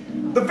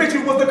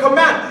victory was the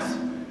commander's.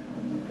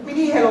 I mean,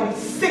 he had only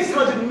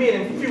 600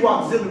 men and few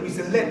auxiliaries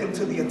and led them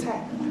to the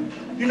attack.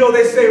 You know,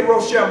 they say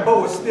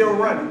Rochambeau is still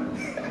running.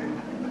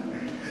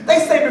 They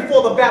say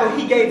before the battle,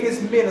 he gave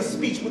his men a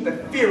speech with the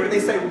fury. They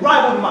say,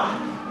 rival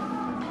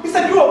mine. He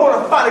said, you are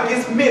going to fight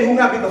against men who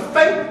have neither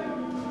faith,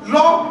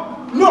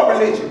 law, nor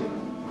religion.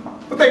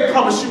 But they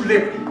promise you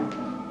liberty.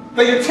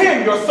 They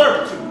intend your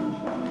servitude.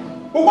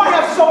 But why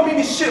have so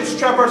many ships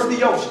traverse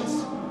the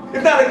oceans,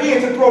 if not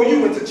again to throw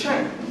you into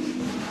chains?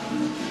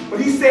 But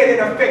he said in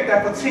effect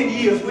that for 10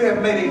 years we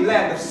have made a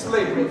land of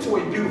slavery into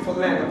a beautiful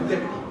land of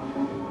liberty.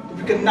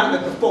 We cannot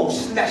let the foe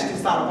snatch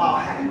this out of our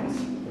hands.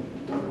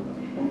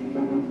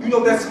 You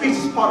know, that speech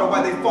is part of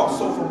why they fought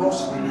so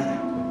ferociously.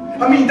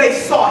 I mean, they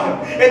saw him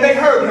and they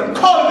heard him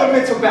calling them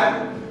into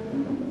battle.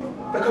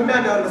 The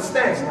commander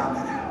understands now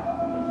that.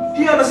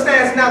 He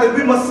understands now that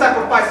we must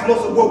sacrifice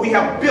most of what we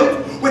have built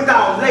with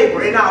our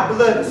labor and our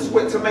blood and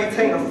sweat to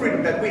maintain the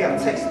freedom that we have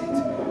tasted.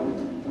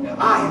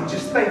 I am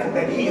just thankful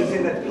that he is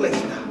in that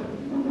place now.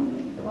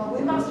 Well,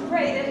 we must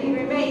pray that he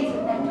remains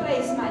in that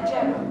place, my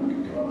general.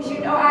 You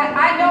know,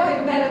 I know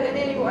him better than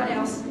anyone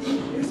else.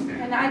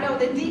 And I know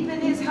that deep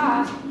in his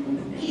heart,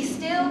 he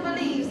still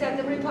believes that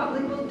the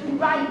Republic will do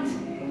right.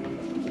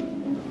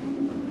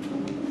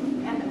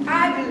 And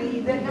I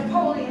believe that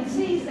Napoleon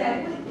sees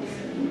that weakness.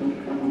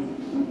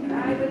 And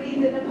I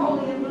believe that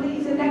Napoleon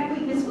believes that that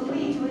weakness will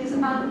lead to his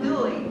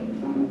undoing.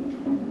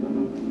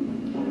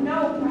 You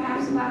know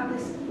perhaps about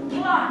this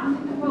plot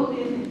that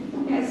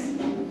Napoleon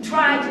has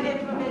tried to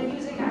implement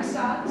using our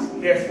sons?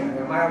 Yes,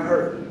 ma'am, I have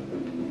heard.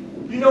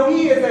 You know,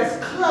 he is as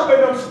clever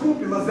and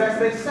unscrupulous as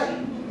they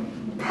say.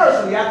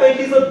 Personally, I think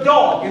he's a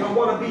dog in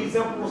one of these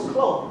emperor's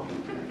clothes.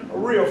 A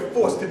real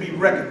force to be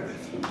reckoned with.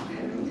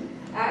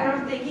 I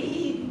don't think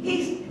he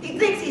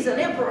thinks he's an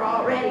emperor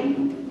already.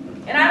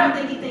 And I don't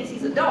think he thinks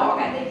he's a dog.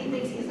 I think he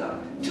thinks he's a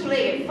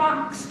two-legged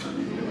fox.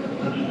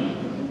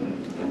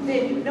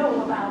 Then you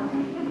know about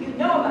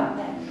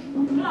that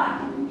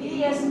plot.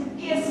 He has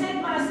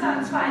sent my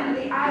sons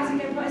finally,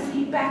 Isaac and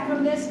Jessie, back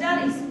from their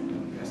studies.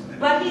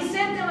 But he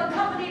sent them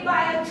accompanied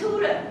by a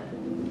tutor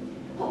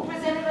who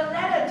presented a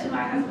letter to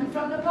my husband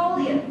from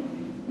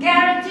Napoleon,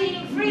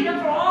 guaranteeing freedom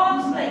for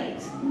all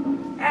slaves,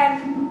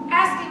 and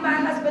asking my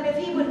husband if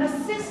he would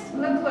assist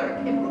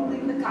Leclerc in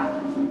ruling the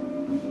colony.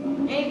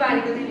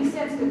 Anybody with any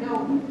sense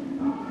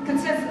could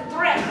sense the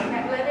threat in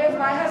that letter if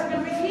my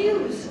husband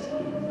refused.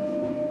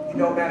 You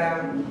know,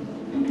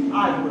 Madame,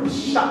 I would have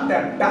shot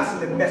that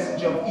bastard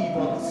messenger of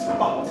evil on the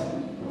spot.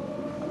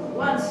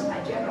 Once, my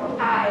general,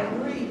 I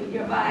agree with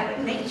your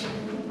violent nature.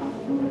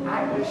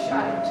 I would have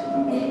shot him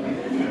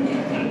too.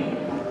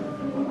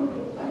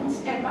 But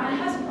instead, my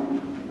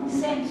husband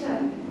sent a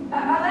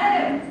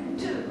letter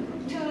to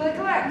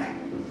Leclerc,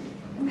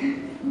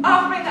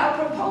 offering or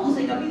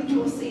proposing a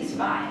mutual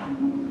ceasefire.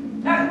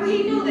 Now,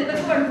 we knew that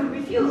Leclerc would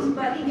refuse,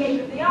 but he gave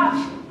him the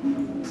option.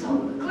 So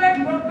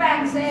Leclerc wrote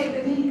back saying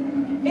that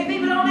if he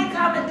would only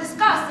come and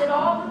discuss, it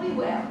all would be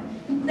well.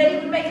 That he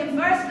would make him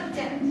first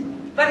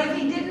lieutenant. But if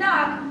he did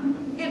not,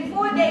 in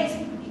 4 days'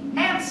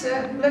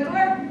 answer,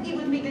 Leclerc, he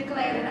would be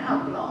declared an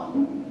outlaw.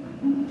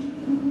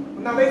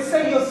 Now, they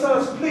say your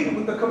sons pleaded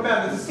with the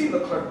commander to see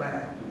Leclerc,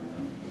 madam.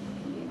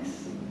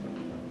 Yes.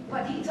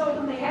 But he told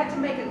them they had to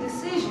make a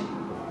decision.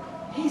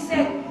 He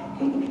said,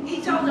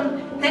 he told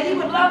them that he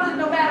would love them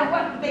no matter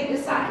what they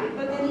decided,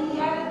 but that he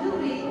had a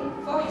duty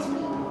for his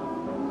people.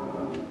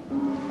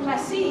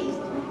 Placide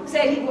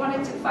said he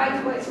wanted to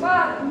fight for his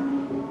father.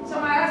 So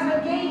my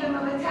husband gave him a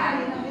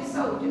battalion of his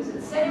soldiers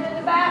and sent him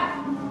into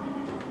battle.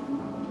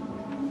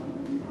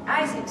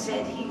 Isaac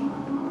said he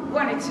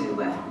wanted to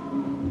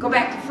go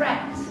back to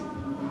France,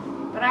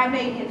 but I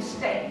made him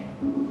stay.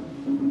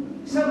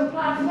 So the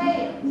plot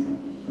failed.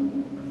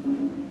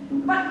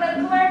 But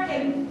Leclerc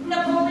and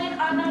Napoleon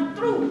are not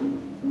through.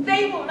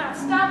 They will not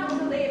stop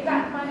until they have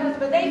gotten my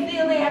husband. They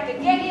feel they have to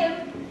get him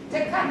to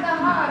cut the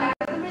heart out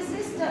of the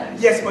resistance.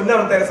 Yes, but none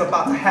of that is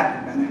about to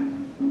happen,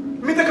 madam.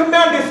 I mean, the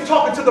commander is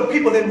talking to the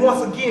people, and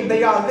once again,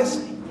 they are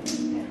listening.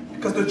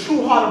 Because the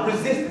true heart of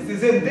resistance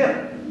is in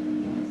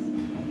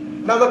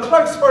them. Now,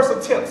 Leclerc's first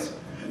attempts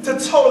to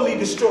totally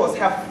destroy us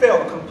have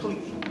failed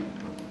completely.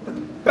 The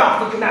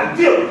bastard cannot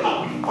deal with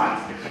how we fight.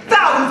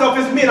 Thousands of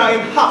his men are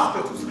in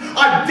hospitals,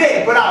 are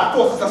dead, but our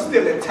forces are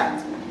still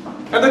intact.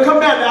 And the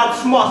commander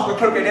outsmarts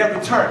Leclerc at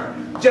every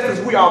turn, just as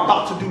we are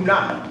about to do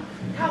now.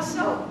 How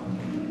so?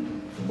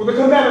 Well, the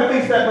commander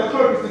thinks that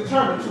Leclerc is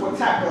determined to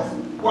attack us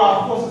while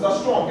our forces are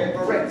strong and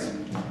bereft.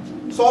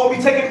 So I'll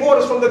be taking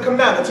orders from the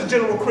commander to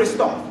General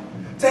Christophe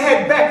to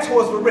head back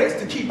towards Varese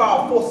to keep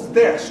our forces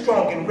there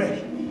strong and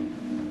ready.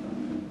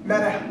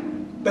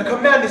 Madame, the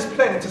commander is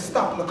planning to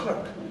stop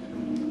Leclerc.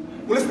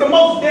 Well, it's the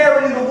most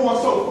daring in the war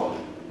so far.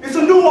 It's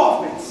a new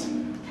offense.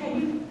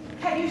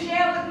 Can you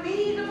share with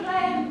me the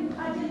plan?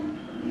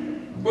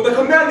 Well, the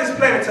commander is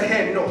planning to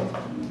head north.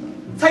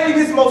 Taking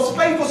his most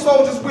faithful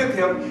soldiers with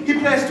him, he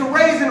plans to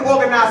raise and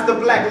organize the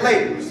black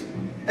laborers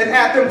and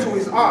add them to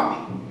his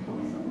army.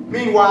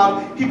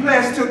 Meanwhile, he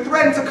plans to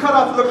threaten to cut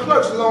off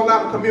Leclerc's long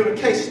line of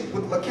communication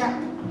with LeCap.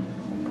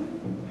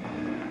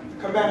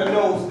 The commander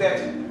knows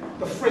that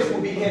the French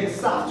will be headed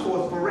south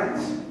towards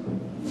Varennes.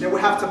 They will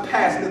have to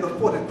pass near the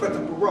fort at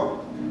Quentin.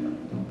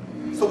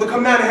 So the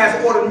commander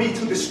has ordered me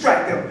to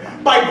distract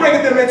them by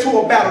bringing them into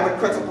a battle at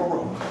Quentin.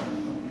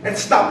 And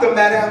stop them,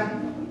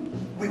 madame,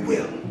 we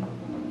will.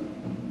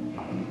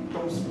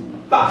 Those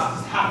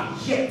bastards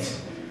have yet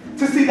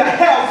to see the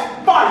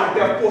hell's fire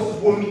their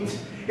forces will meet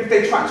if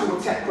they try to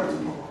attack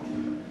Quentin.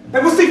 They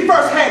will see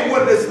firsthand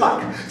what it is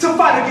like to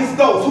fight against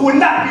those who will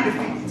not be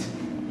defeated.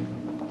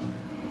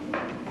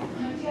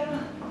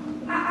 General,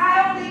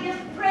 I only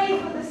just pray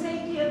for the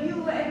safety of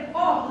you and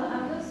all the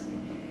others.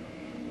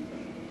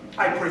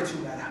 I pray too,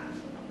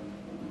 madame.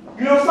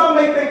 You know, some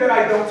may think that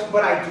I don't,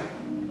 but I do.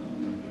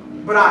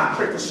 But I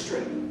pray for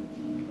strength.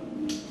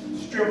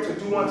 Strength to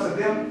do unto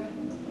them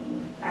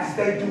as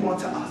they do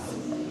unto us.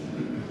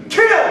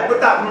 Kill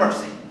without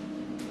mercy.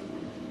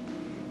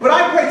 But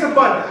I pray to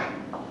Bondi.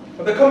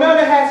 For the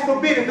commander has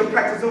forbidden the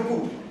practice of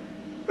voodoo.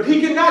 But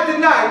he cannot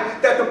deny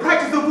that the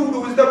practice of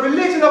voodoo is the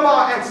religion of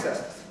our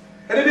ancestors.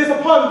 And it is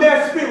upon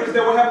their spirits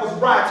that will help us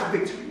ride to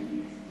victory.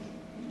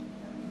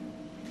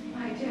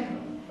 My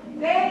general,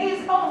 there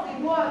is only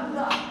one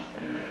God.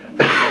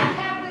 The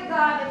Catholic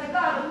God and the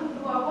God of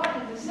voodoo are one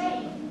and the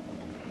same.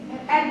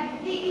 And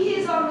he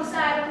is on the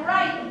side of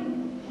right,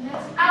 and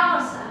that's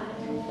our side.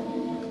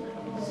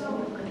 So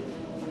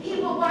he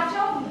will watch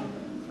over you.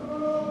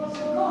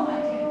 So go,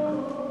 my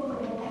general,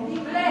 and be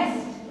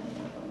blessed.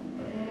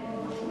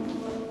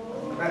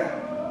 Madam.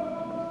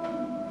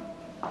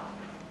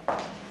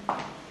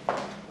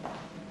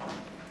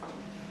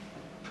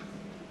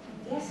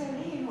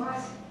 Dessalines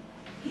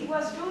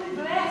was truly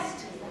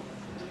blessed.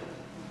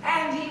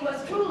 And he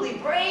was truly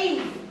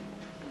brave.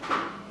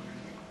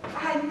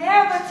 I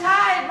never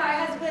tired my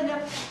husband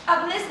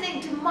of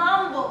listening to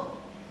Mambo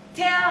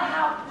tell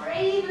how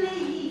bravely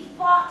he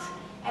fought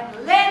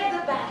and led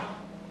the battle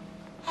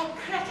at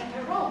Quentin.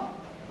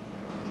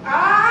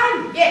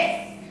 Ah,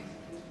 yes.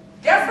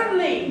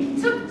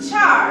 Dessalines took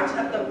charge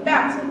of the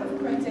battle of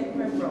Quentin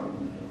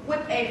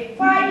with a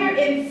fire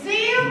and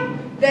zeal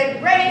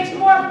that raged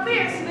more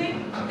fiercely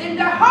than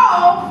the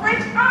whole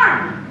French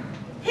army.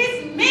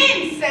 His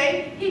men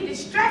say he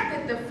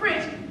distracted the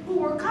French who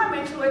were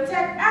coming to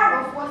attack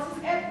our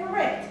forces at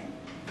Varennes.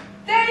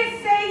 They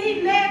say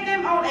he led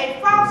them on a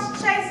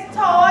false chase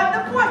toward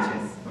the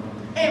fortress.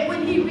 And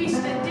when he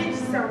reached the ditch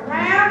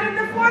surrounding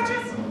the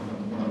fortress,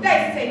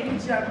 they say he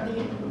jumped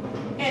in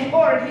and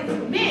ordered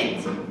his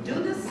men to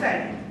do the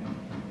same.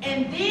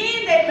 And then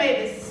they made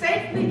it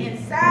safely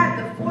inside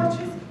the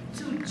fortress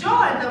to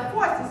join the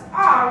forces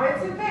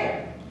already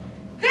there.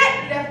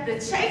 That left the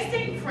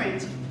chasing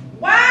French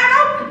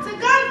wide open to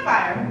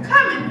gunfire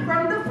coming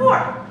from the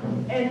fort.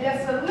 And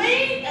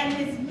Dessalines and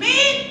his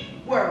men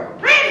were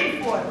ready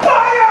for it.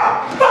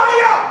 Fire!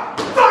 Fire!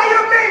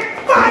 Fire, men!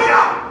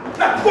 Fire!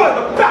 That's one of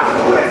the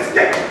bastards who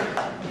escaped.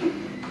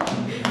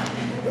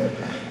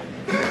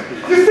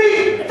 You see,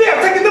 they're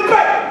taking the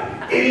bait,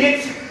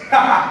 idiots.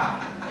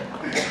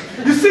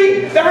 You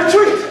see, they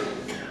retreat.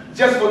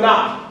 Just for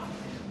now,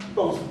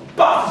 those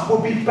bastards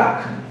will be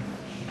back.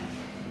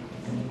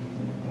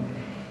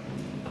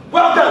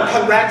 Well done,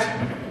 comrades.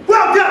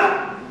 Well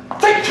done.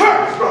 Take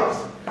courage, brothers.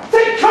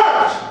 Take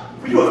courage.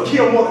 For you have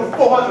killed more than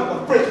 400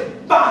 of the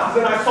French bastards,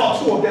 and I saw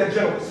 2 of their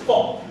generals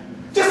fall.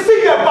 Just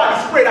see their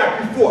bodies spread out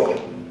before you.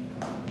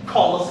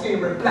 Call us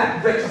ignorant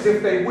black wretches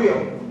if they will.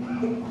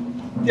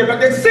 Yeah, but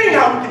they've seen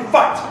how we can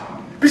fight.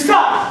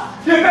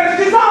 Besides, the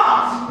advantage is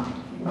ours.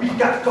 We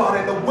got God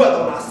and the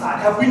weather on our side,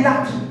 have we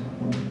not?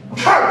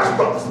 Courage,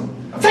 brothers.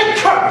 Take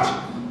courage.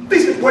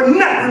 These people will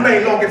not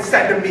remain long in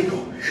San Domingo.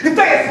 If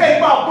they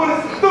escape our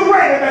bullets, the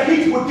rain and the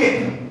heat will get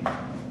them.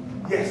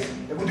 Yes,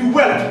 they will do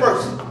well at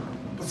first,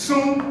 but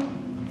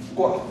soon, they're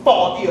going to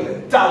fall ill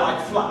and die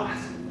like flies.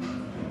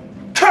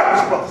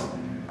 Courage, brothers.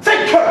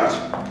 Take courage.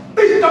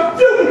 These are the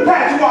few who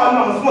pass to our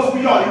numbers once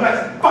we all unite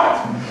and fight.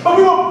 But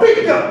we will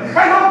beat them and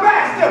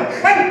harass them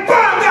and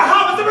burn their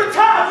houses and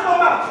retire to the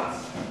mountains.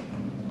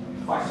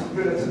 If I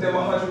surrender to them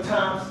 100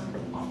 times,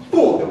 I'll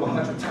fool them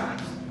 100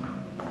 times.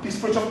 These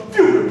French are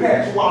few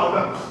compared to our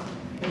numbers,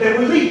 and they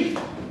will leave.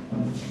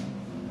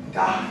 And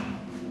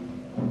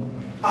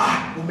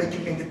I will make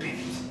you independent.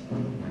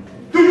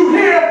 Do you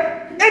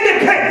hear?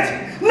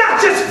 Independent!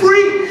 Not just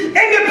free,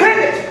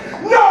 independent!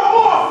 No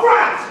more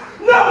France!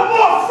 No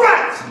more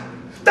France!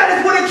 That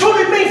is what it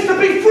truly means to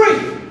be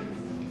free!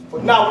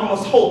 But now we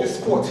must hold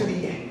this fort to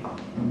the end.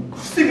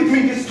 See with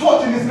me this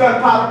torch and this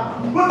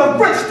gunpowder? When the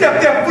French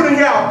step their foot in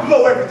here, I'll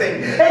blow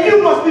everything. And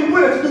you must be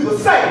willing to do the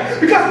same,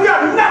 because we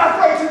are not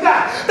afraid to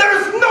die. There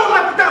is no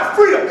life without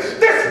freedom.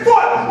 This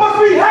fort must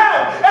be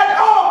held at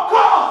all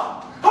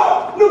costs.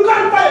 Halt! New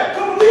gunfire!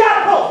 Come from the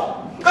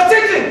outpost!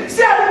 Attention!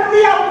 Salvage from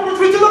the outpost!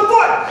 Retreat to the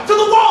fort! To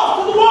the walls!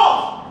 To the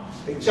walls!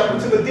 They jump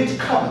into the ditch,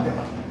 cover them.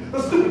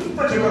 The stupid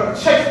French are gonna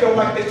chase them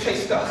like they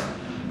chased us.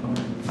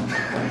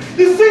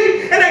 You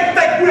see? And they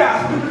think we are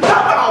stupid.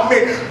 Come on,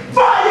 men!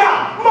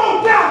 Fire!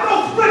 Mow down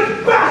those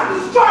French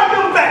bastards! Drive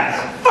them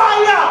back! Fire!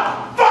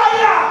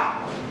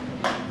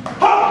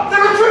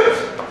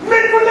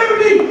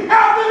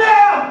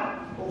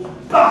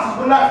 Bosses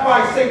will not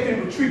find safety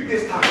in retreat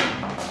this time.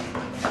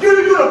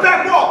 You the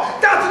back wall,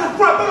 down to the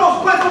front, throw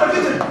those plates on the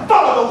kitchen,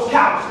 follow those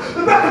cows.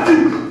 The back of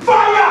you,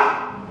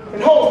 fire!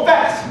 And hold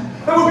fast,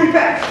 and we'll be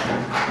back.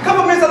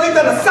 Couple minutes I leave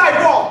down the side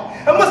wall.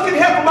 I must get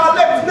help from our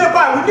levels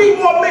nearby. We need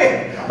more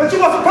men. But you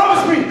must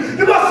promise me,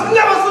 you must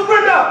never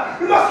surrender.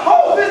 You must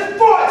hold this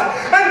fort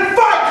and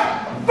fight!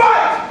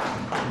 Fight!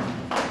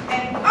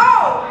 And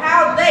oh,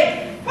 how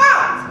they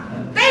fought!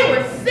 They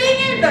were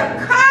singing the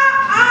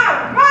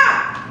Ka-Ah-Ra!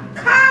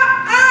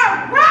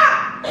 Ka-Ah-Ra!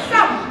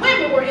 Some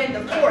women were in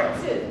the fort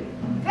too.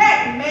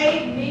 That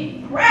made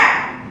me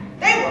proud.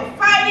 They were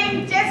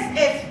fighting just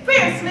as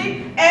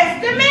fiercely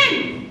as the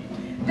men.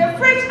 The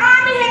French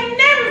army had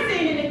never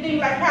seen anything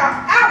like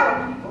how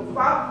our people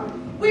fought.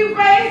 We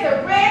raised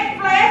a red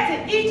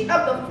flag to each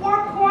of the four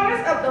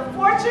corners of the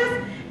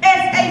fortress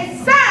as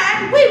a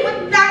sign we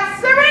would not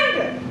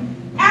surrender.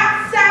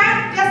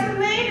 Outside,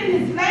 Toussaint and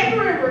his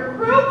laboring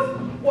recruits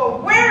were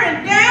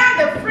wearing down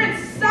the French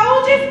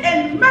soldiers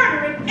and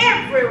murdering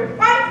every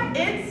white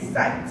in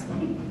sight.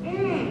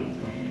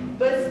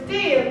 But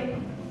still,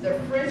 the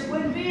French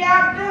wouldn't be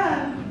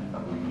outdone.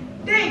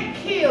 They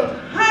killed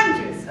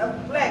hundreds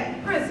of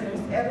black prisoners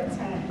at a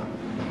time.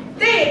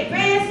 They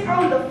advanced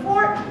on the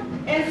fort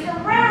and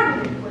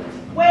surrounded it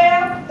with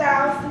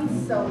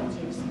 12,000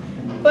 soldiers.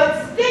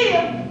 But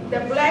still, the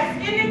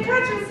blacks in the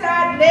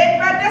countryside, led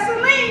by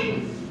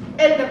Toussaint,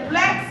 and the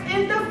blacks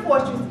in the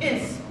fortress,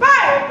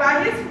 inspired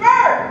by his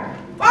word,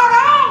 fought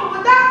on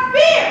without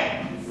fear,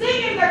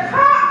 singing the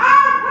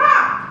Ka-Ah-Ra,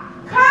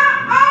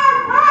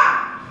 Ka-Ah-Ra.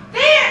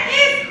 There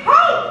is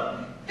hope!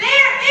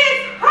 There is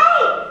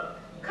hope!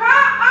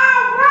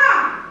 Ka-Ah-Ra,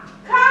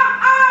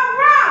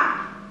 Ka-Ah-Ra.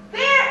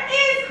 There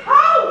is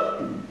hope!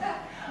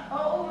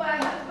 Oh, my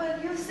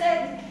husband, you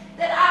said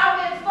that our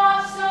men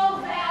fought so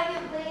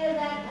valiantly and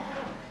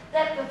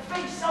that the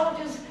French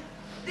soldiers,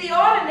 the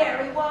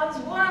ordinary ones,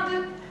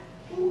 wondered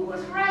who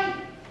was right.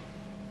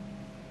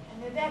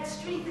 And that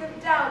streak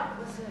of doubt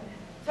was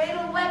a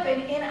fatal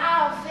weapon in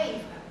our favor.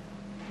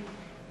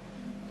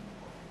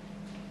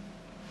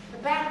 The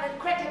battle at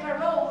Quentin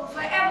will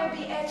forever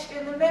be etched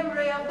in the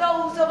memory of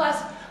those of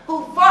us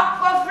who fought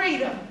for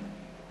freedom.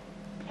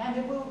 And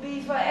it will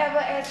be forever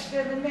etched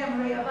in the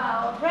memory of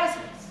our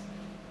oppressors.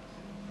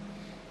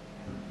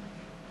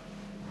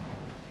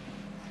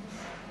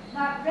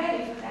 Not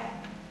ready for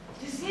that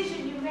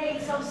decision you made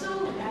so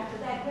soon after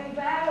that great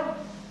battle,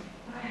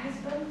 my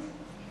husband.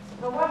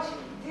 But what you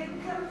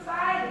didn't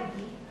confide in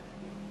me.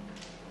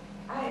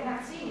 I had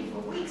not seen you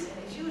for weeks, and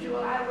as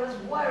usual, I was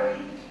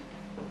worried.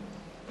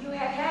 You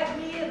had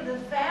me and the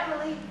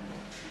family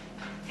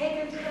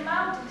taken to the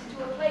mountains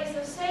to a place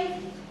of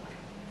safety.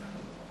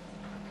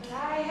 But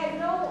I had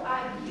no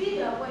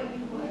idea where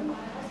you were,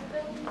 my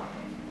husband.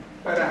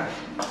 Madame.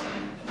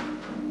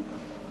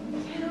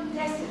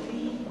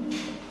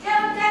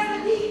 Tell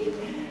Destiny,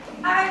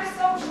 I'm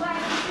so glad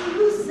to see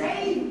you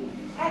safe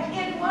and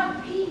in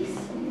one piece.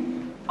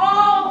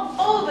 All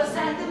over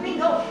San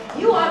Domingo,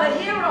 you are the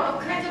hero of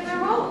Quentin.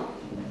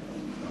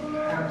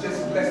 I'm just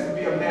blessed to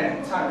be a man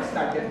in time to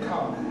not get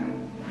caught,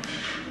 man.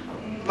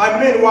 My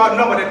men were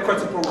outnumbered at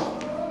Quentin.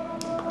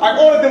 I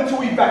ordered them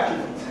to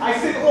evacuate. I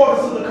sent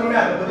orders to the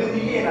commander, but in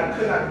the end, I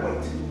could not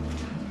wait.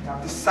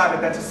 I've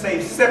decided that to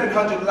save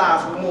 700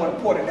 lives was more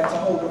important than to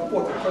hold the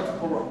fort at Quentin.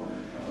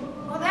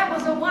 Well, that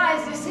was a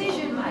wise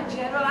decision, my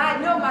general. I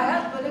know my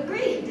husband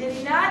agreed, did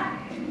he not?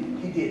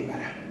 He did,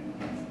 madam.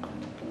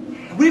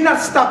 We did not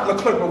stop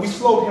Leclerc, but we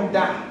slowed him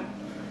down.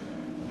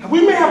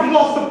 We may have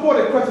lost the fort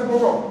at Quentin,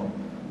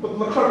 but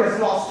Leclerc has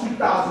lost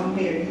 2,000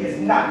 men, and he has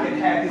not yet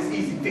had this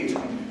easy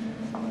victory.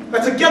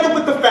 Now, together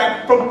with the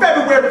fact, from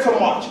February to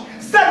March,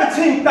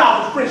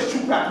 17,000 French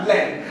troops have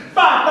landed,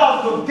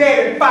 5,000 are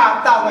dead, and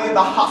 5,000 are in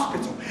the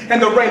hospital,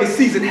 and the rainy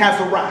season has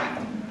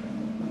arrived.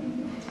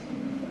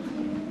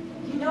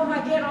 You know, my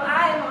general,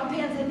 I am on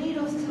pins and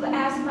needles to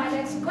ask my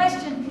next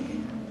question.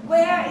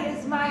 Where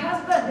is my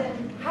husband,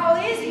 and how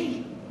is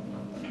he?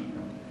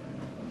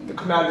 The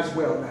commander is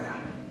well, madam.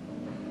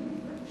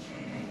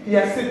 He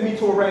has sent me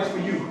to arrange for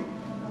you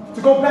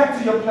to go back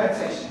to your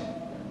plantation,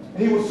 and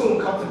he will soon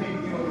come to be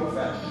with you and your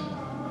family.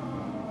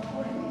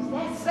 Is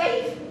that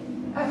safe?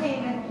 I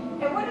mean,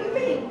 and what do you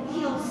mean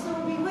he'll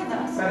soon be with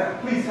us? Madam,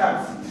 please have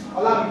a seat.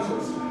 Allow me to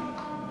explain.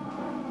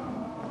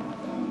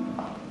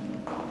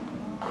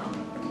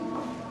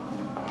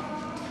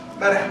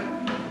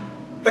 Madam,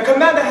 the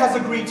commander has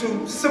agreed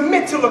to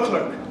submit to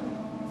Leclerc,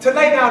 to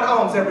lay down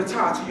arms and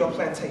retire to your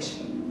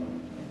plantation.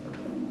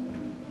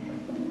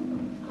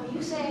 Are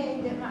you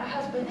saying that my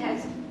husband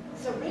has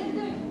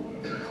surrendered?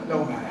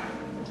 No, madam.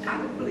 I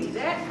don't believe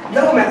that.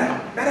 No, madam.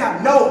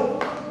 Madam, no.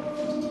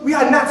 We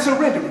are not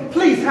surrendering.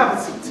 Please have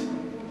a seat.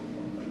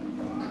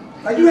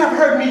 Now, you have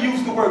heard me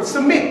use the word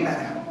submit,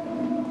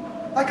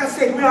 madam. Like I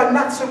said, we are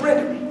not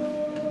surrendering.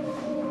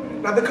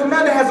 Now, the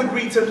commander has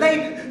agreed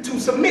to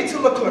submit to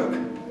Leclerc,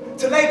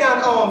 to lay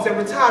down arms and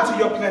retire to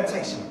your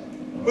plantation,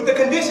 with the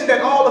condition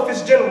that all of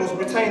his generals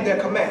retain their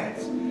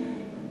commands.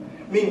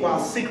 Meanwhile,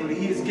 secretly,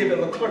 he has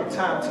given Leclerc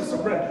time to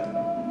surrender.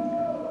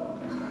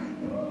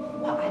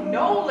 Well,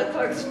 know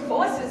Leclerc's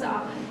forces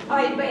are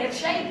in bad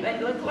shape,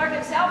 and Leclerc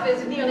himself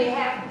is nearly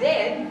half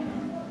dead.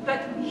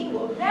 But he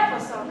will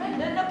never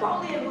surrender.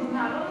 Napoleon will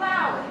not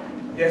allow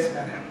it. Yes,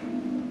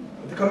 madam.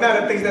 But the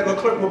commander thinks that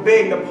Leclerc will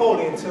beg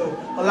Napoleon to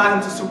allow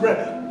him to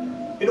surrender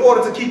in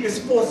order to keep his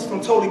forces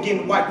from totally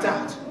getting wiped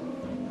out.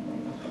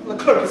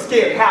 Leclerc is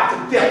scared half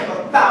to death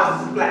of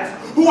thousands of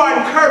blacks who are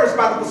encouraged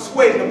by the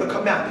persuasion of the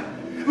commander.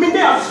 I mean,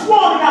 they are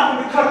swarming out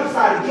from the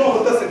countryside and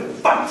join with us and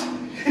fight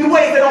in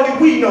ways that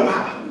only we know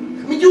how. I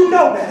mean, you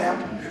know,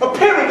 madam,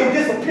 appearing and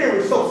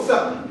disappearing so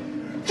suddenly.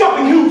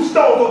 Jumping huge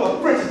stones on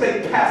the French as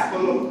they pass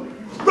below.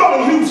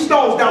 Rolling huge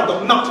stones down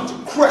the mountain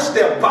to crush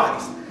their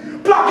bodies.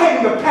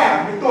 Blockading the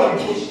path with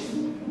thorny bushes.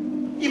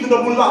 Even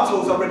the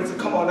mulattoes are ready to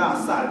come on our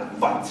side and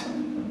fight.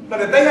 Now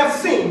that they have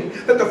seen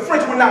that the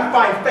French will not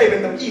find favor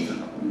in them either.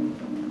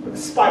 But in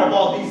spite of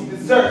all these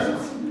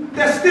deserters,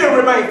 there still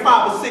remain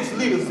 5 or 6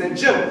 leaders and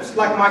generals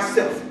like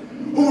myself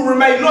who will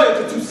remain loyal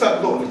to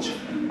Toussaint Lodge.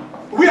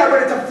 We are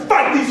ready to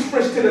fight these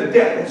French to the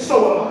death, and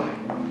so am I.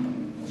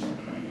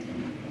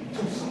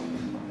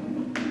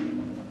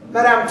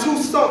 Madame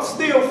Toussaint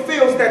still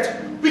feels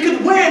that we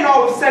could win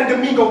all of San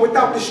Domingo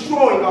without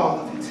destroying all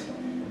of it.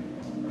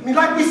 I mean,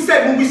 like we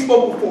said when we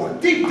spoke before,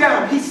 deep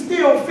down he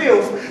still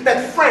feels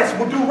that France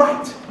will do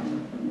right.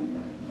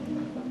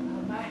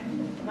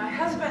 My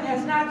husband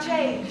has not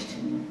changed,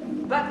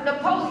 but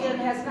Napoleon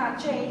has not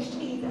changed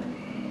either.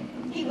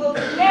 He will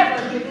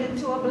never give in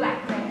to a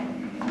black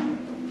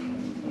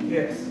man.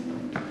 Yes.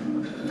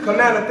 The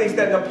commander thinks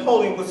that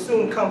Napoleon will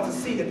soon come to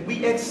see that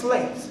we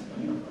ex-slaves,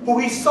 who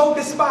we so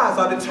despise,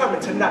 are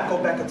determined to not go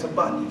back into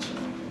bondage,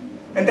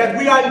 and that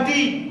we are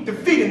indeed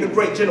defeating the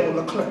great General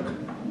Leclerc.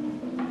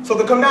 So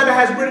the commander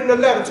has written a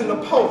letter to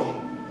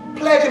Napoleon,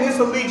 pledging his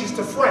allegiance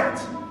to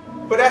France,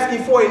 but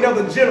asking for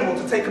another general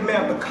to take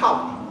command of the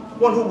colony,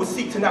 one who would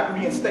seek to not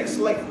reinstate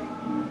slavery.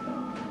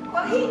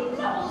 Well, he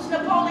knows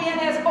Napoleon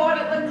has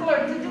ordered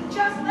Leclerc to do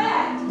just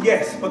that.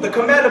 Yes, but the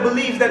commander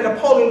believes that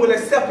Napoleon will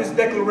accept his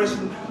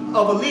declaration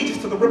of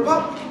allegiance to the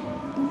Republic,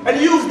 and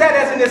use that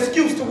as an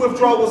excuse to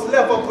withdraw what's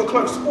left of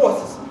Leclerc's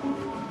forces,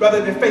 rather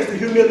than face the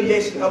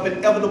humiliation of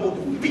inevitable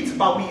defeats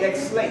by we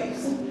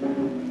ex-slaves.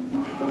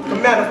 The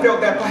commander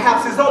felt that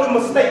perhaps his only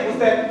mistake was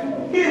that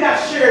he did not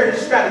share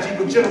his strategy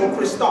with General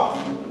Christophe,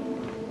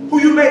 who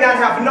you may not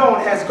have known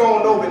has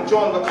gone over and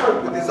joined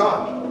Leclerc with his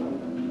army.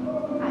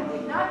 I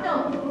did not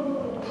know.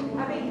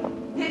 I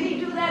mean, did he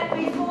do that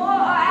before or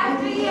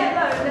after he had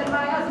learned that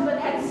my husband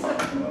had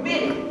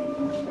submitted?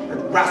 That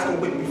rascal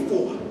went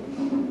before.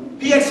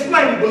 He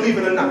explained, believe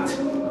it or not.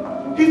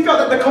 He felt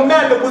that the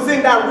commander was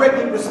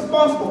indirectly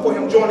responsible for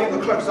him joining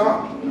Leclerc's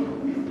army.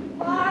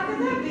 Well, how could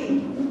that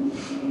be?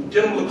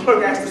 General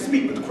Leclerc asked to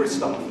speak with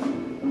Christophe.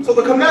 So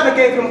the commander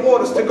gave him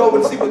orders to go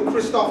and see what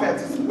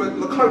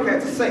Leclerc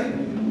had to say.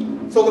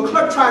 So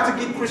Leclerc tried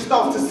to get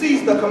Christophe to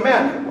seize the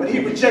commander, but he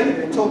rejected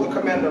it and told the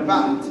commander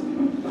about it.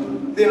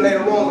 Then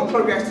later on,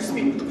 Leclerc asked to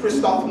speak with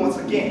Christophe once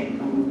again.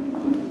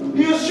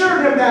 He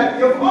assured him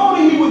that if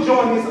only he would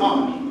join his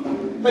army,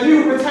 that he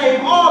would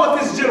retain all of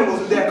his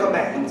generals in their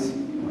commands.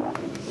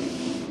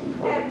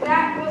 And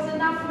that was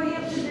enough for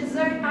him to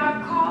desert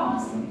our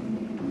cause?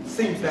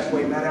 Seems that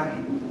way,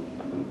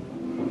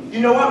 madame. You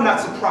know, I'm not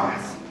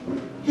surprised.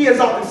 He has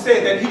often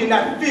said that he did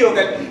not feel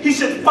that he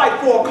should fight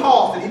for a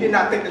cause that he did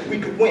not think that we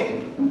could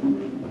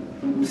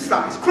win.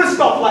 Besides,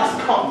 Christophe likes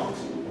comfort.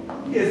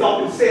 He has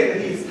often said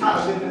that he is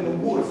tired of living in the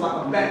woods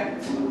like a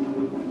bandit.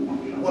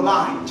 Well,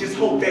 I just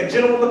hope that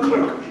General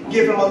Leclerc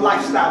give him a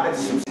lifestyle that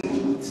suits his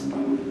needs.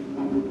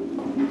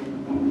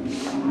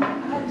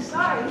 I'm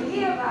sorry to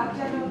hear about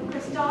General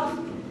Christophe.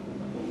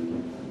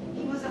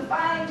 He was a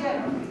fine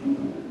general.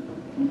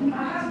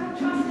 My husband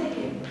trusted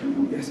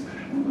him. Yes,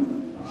 madam.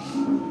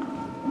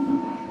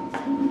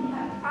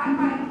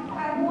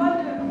 I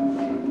wonder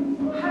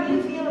how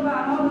you feel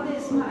about all of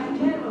this, my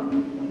general.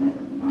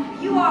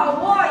 You are a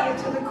warrior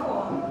to the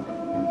core.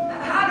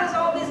 How does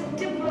all this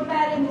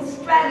diplomatic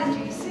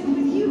strategy sit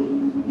with you?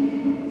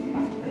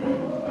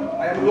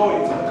 I am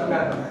loyal to the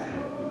commander,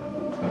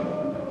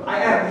 madam. I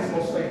am his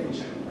most faithful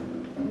general.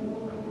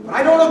 But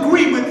I don't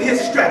agree with his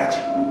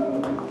strategy.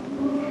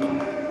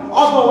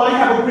 Although I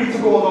have agreed to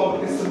go along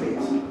with this submit.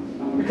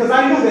 Because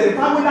I knew that if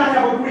I would not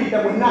have agreed,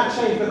 that would not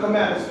change the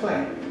commander's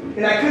plan.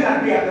 And I could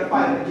not be out there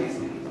fighting against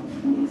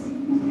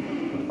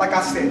him. Like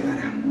I said,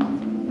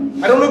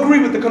 madam, I don't agree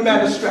with the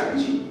commander's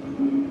strategy.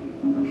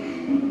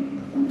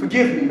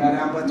 Forgive me,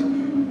 madam, but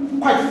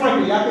quite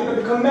frankly, I think that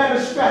the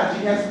commander's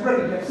strategy has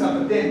rendered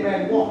himself a dead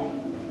man walking.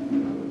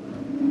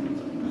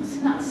 Let's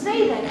not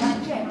say that, my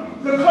general.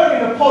 Leclerc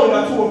and Napoleon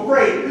are too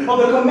afraid of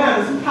the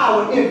commander's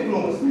power and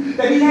influence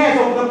that he has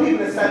over the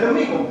people in San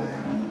Domingo, madam.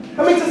 I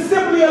mean, to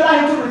simply allow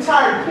him to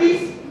retire in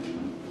peace?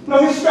 No,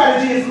 his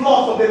strategy is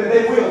lost on them and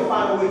they will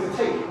find a way to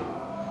take it.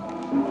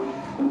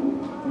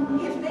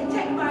 If they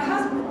take my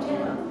husband,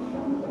 General,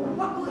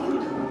 what will you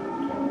do?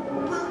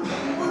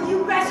 Will you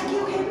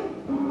rescue him?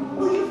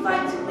 Will you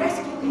fight to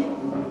rescue him?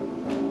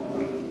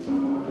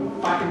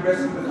 If I can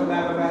rescue the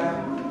commander, madam,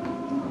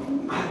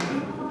 I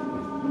will.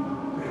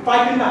 But if I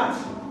cannot,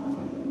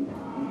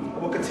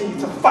 continue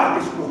to fight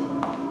this war.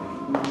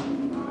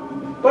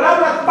 But I'm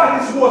not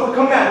fighting this war as the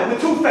commander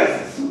with two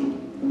faces.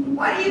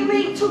 What do you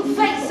mean, two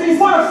faces? He's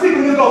one of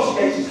secret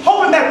negotiations,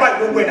 hoping that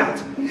right will win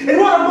out. And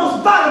one of the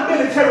most violent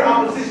military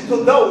opposition to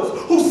those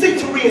who seek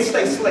to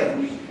reinstate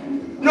slavery.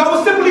 No, I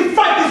will simply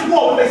fight this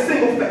war with a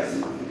single face.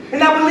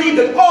 And I believe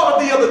that all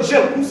of the other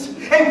generals,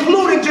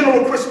 including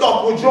General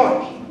Christophe, will join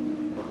me.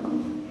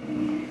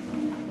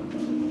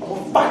 I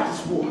will fight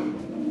this war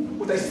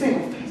with a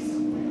single face.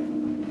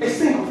 A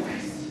single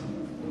face.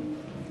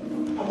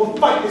 I will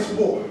fight this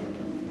war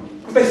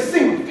with a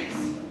single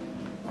face.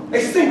 A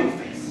single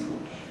face.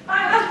 My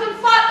husband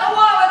fought the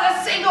war with a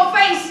single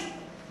face.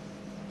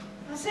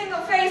 A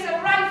single face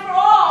and right for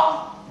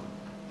all.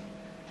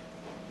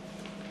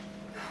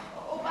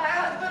 Oh, my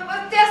husband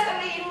was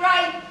desperately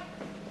right.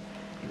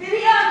 Did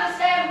he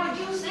understand what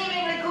you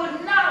seemingly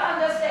could not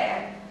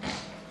understand?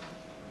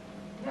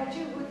 That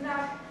you would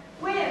not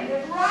win,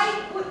 that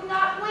right would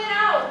not win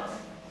out.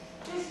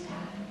 This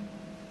time,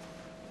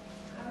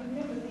 I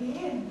remember the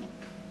end.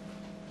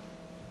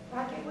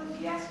 Like it was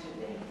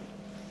yesterday.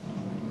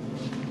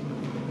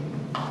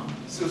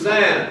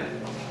 Suzanne,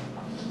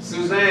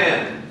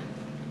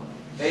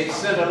 they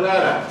sent a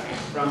letter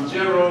from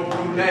General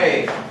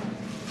Brunet.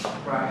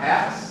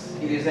 Perhaps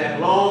it is at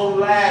long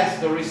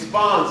last a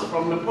response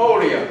from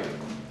Napoleon.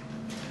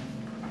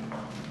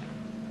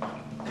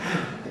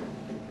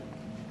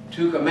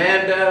 To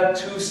Commander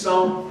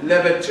Toussaint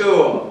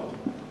Louverture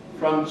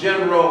from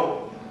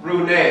General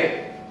Brunet.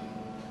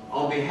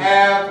 On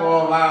behalf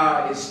of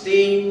our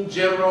esteemed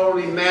General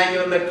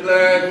Emmanuel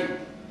Leclerc,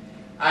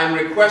 I am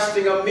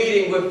requesting a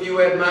meeting with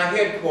you at my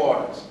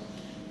headquarters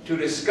to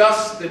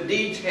discuss the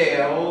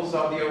details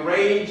of the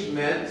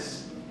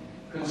arrangements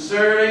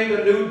concerning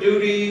the new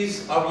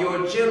duties of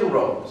your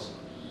generals.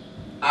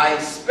 I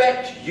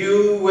expect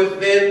you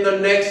within the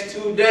next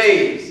 2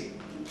 days.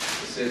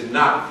 This is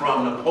not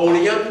from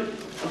Napoleon.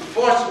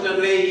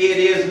 Unfortunately, it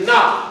is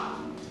not.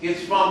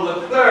 It's from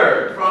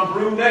Leclerc, from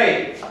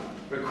Brunet,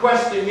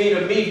 requesting me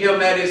to meet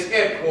him at his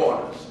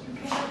headquarters. You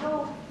cannot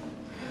go.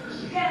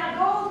 You cannot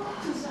go,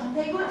 Toussaint.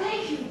 They will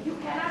take you. You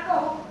cannot go.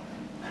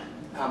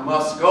 I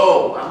must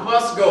go. I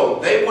must go.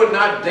 They would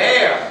not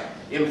dare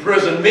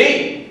imprison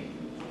me.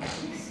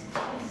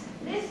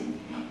 Listen.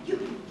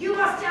 You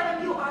must tell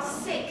them you are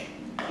sick.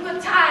 You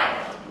are tired.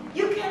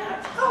 You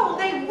cannot go.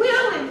 They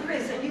will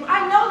imprison you.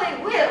 I know they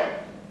will.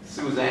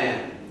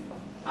 Suzanne,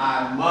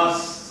 I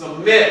must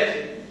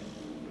submit.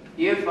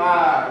 If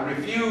I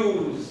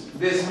refuse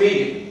this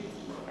meeting,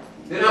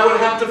 then I would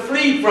have to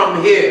flee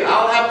from here.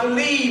 I'll have to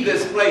leave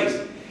this place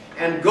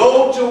and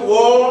go to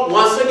war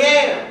once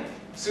again.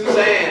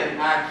 Suzanne,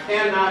 I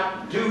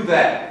cannot do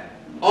that.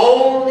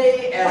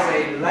 Only as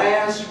a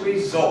last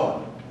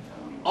resort.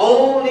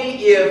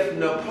 Only if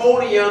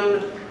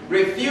Napoleon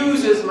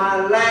refuses my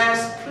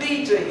last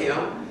plea to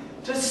him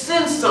to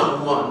send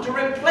someone to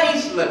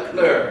replace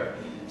Leclerc.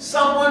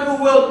 Someone who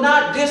will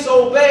not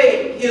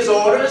disobey his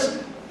orders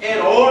and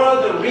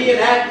order the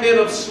reenactment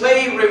of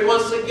slavery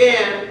once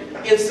again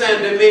in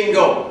San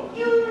Domingo.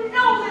 You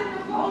know that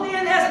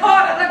Napoleon has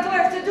ordered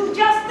Leclerc to do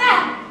just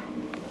that.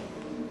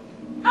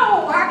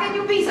 Oh, how can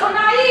you be so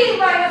naive,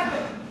 my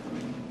husband?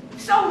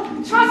 So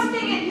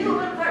trusting in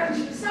human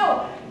virtue,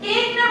 so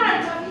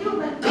ignorant of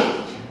human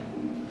nature.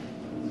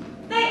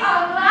 They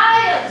are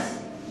liars,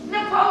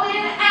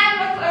 Napoleon and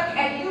Leclerc,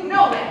 and you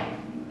know that.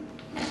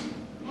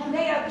 And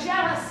they are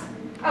jealous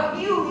of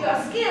you, your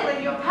skill,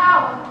 and your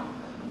power.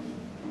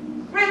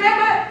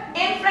 Remember,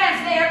 in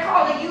France, they are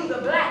calling you the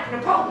Black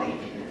Napoleon.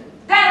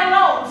 That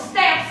alone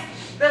stamps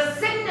the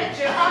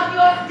signature on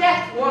your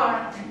death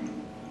warrant.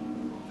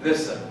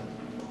 Listen,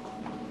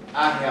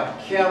 I have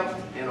kept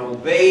and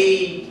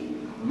obeyed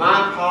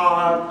my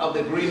part of the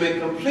agreement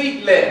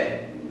completely.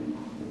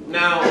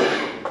 Now,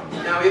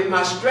 if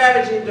my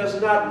strategy does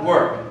not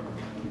work,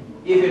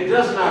 if it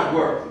does not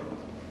work,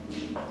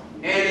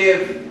 and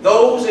if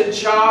those in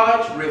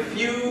charge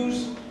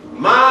refuse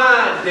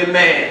my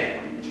demand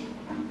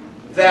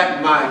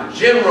that my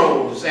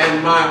generals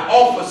and my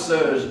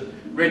officers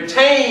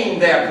retain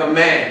their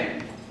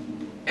command,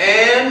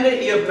 and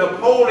if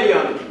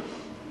Napoleon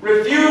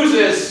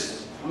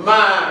refuses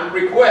my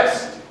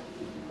request,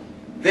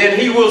 then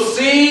he will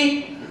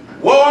see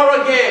war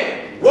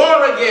again,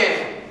 war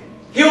again.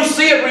 He'll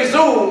see it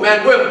resume,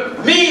 and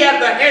with me at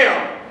the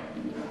helm.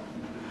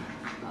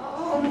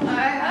 Oh,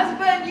 my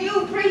husband,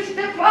 you preach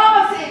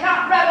diplomacy,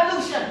 not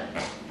revolution.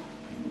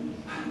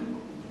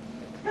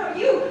 No,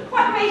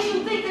 what makes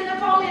you think that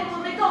Napoleon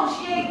will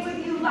negotiate with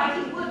you like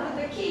he would with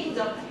the kings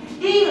of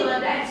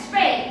England and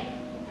Spain?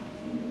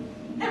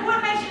 And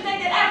what makes you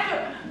think that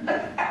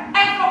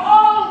after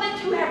all that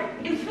you have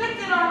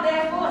inflicted on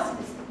their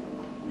forces,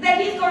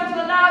 that he's going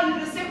to allow you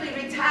to simply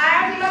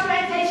retire to your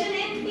plantation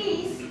in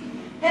peace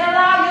and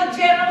allow your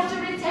generals to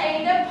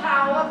retain their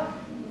power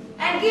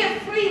and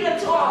give freedom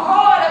to a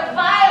horde of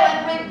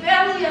violent,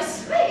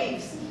 rebellious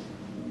slaves?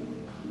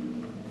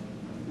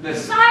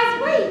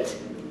 Besides, wait.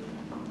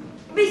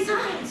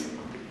 Besides,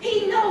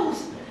 he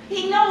knows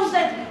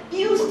that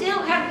you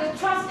still have the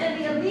trust and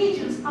the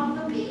allegiance of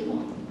the people.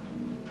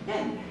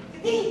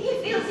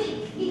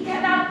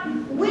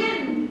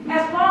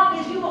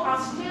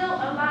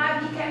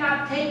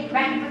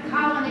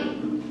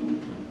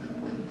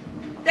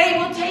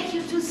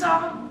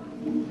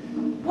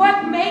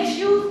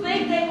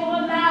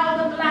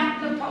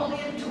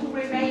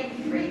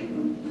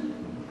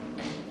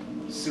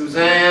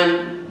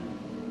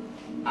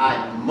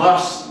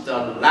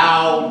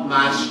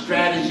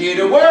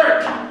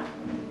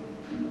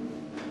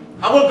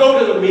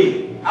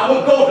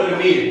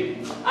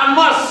 I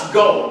must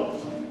go.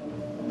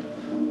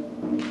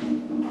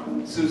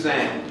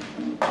 Suzanne.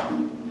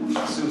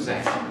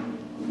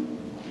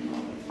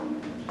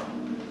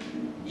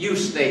 You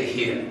stay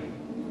here.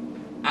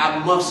 I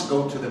must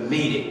go to the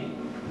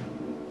meeting.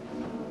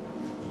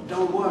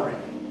 Don't worry.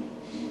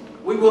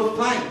 We will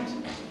fight.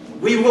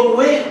 We will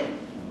win.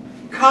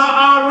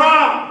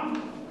 Ka'ara.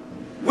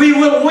 We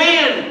will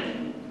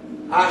win.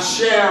 I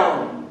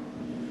shall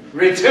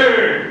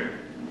return.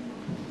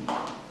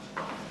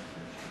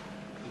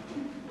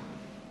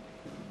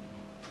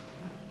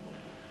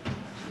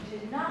 You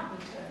did not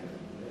return.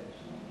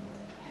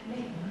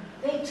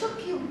 They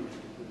took you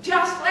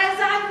just as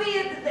I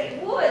feared that they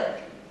would.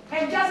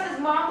 And just as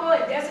Mambo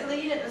and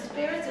Jessie and the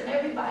spirits and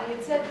everybody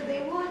had said that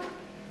they would.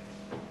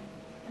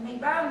 And they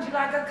bound you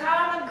like a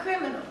common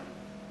criminal.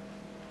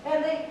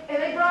 And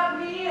they brought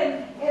me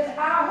and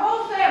our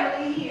whole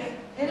family here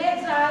in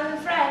exile in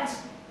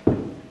France.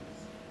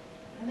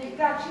 And they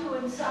got you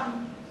in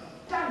some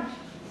dungeon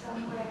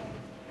somewhere.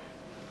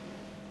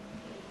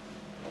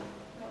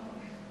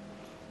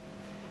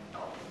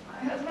 Oh, my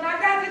husband, I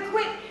got to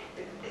quit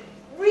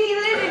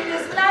reliving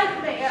this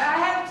nightmare. I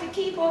have to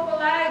keep hope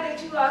alive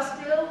that you are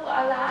still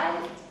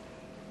alive.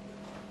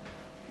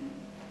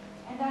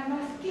 And I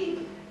must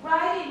keep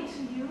writing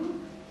to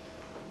you,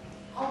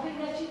 hoping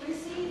that you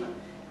receive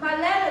my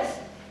letters,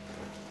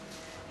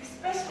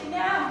 especially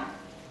now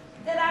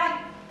that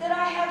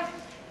I have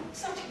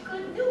such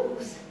good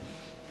news.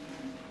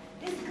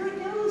 This good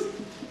news,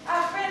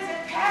 our friends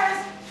in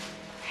Paris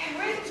have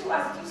written to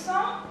us,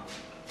 Toussaint.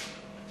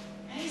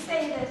 They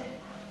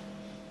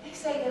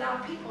say that our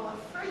people are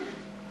free.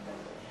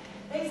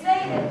 They say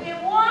that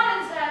we're one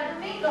in San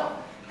Domingo.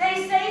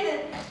 They say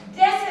that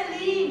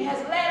Jessie has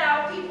led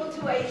our people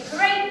to a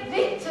great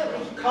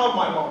victory. Come,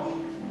 my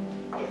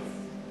mom. Yes.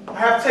 I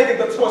have taken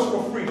the torch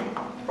for freedom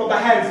from the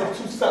hands of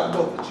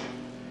Toussaint,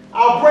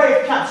 our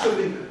brave capture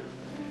leader.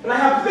 And I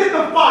have lit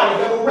the fire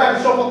that will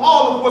ravage over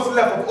all of what's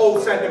left of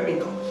old San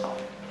Domingo.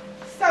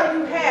 So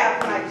you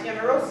have, my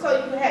general,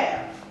 so you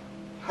have.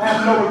 I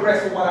have no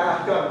regrets for what I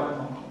have done, my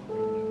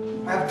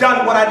mom. I have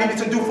done what I needed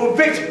to do for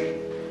victory.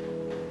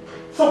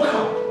 So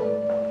come,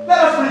 let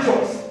us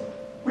rejoice.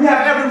 We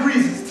have every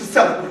reason to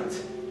celebrate.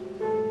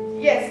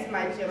 Yes,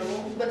 my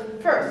general,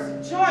 but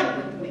first, join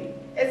with me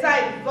as I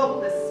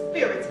invoke the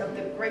spirits of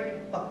the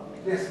great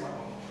Buckman. Yes, my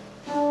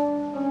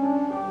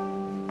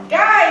mom.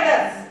 Guide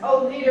us,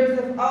 O leaders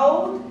of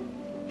old.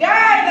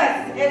 Guide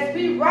us as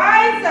we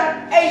rise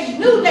up a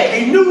new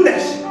nation. A new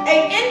nation.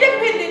 An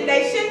independent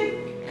nation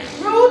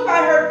ruled by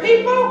her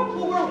people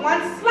who were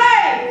once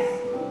slaves.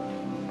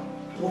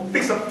 We'll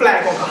fix a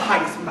flag on the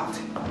highest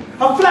mountain.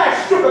 A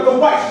flag stripped of the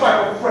white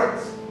stripe of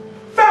France.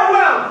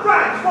 Farewell,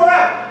 France,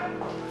 forever.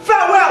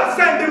 Farewell,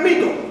 San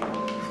Domingo.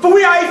 For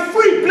we are a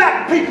free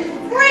black people.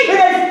 Free. In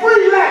a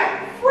free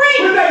land. Free.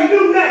 With a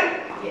new name.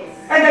 Yes.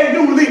 And a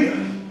new leader.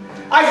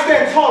 I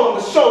stand tall on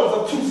the shoulders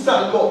of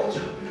Toussaint,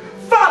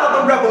 father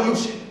of the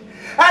revolution.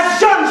 As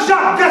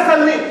Jean-Jacques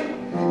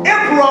Dessalines,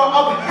 Emperor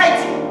of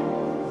Haiti.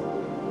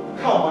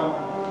 Come on.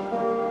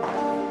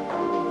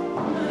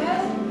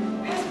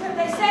 Yes, but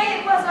they say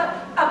it was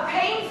a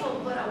painful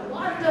but a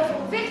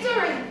wonderful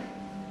victory.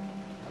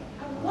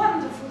 A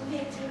wonderful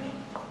victory,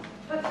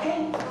 but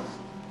painful.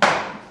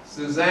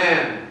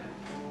 Suzanne,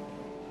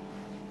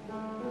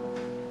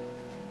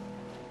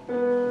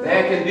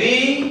 there can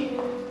be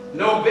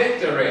no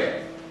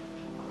victory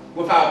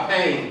without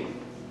pain.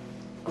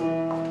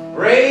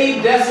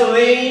 Brave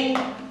Dessalines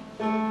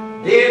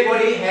did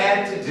what he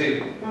had to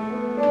do.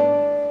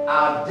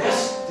 Our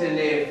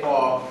destiny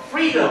for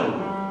freedom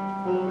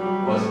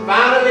was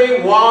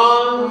finally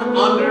won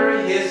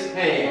under his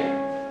hand.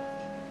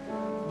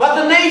 But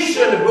the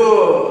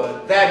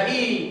nationhood that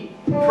he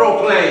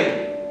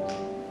proclaimed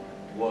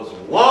was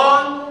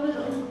won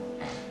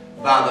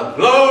by the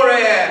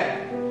glory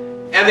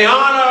and the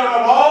honor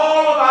of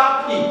all of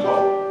our people.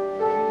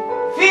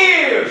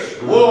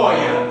 Fierce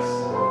warriors,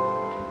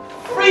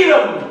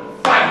 freedom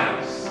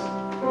fighters,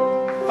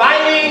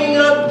 fighting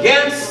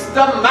against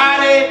the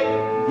mighty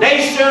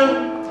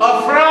nation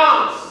of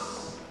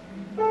France,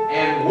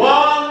 and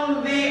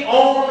won the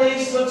only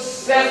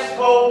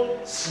successful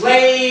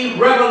slave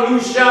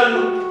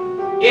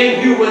revolution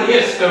in human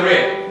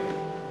history.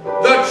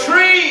 The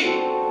tree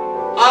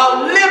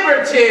of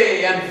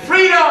liberty and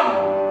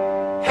freedom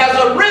has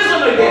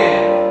arisen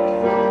again,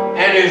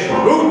 and its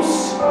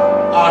roots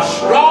are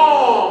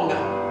strong,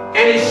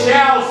 and it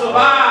shall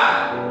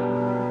survive.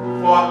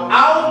 For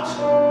out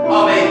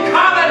of a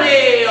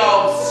colony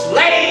of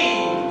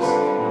slaves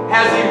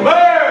has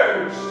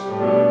emerged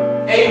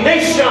a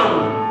nation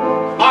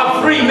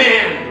of free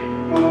men.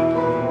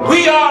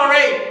 We are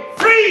a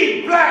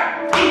free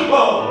black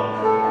people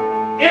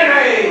in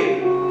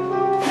a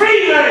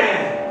free land.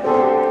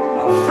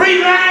 A free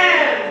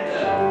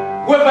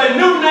land with a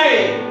new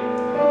name,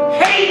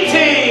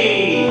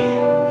 Haiti.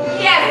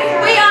 Yes,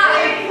 we are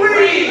A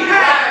free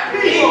black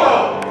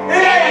people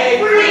in a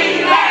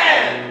free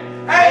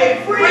land.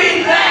 A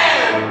free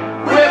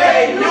land with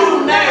a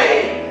new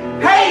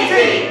name,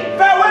 Haiti.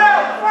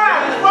 Farewell,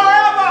 France,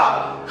 forever.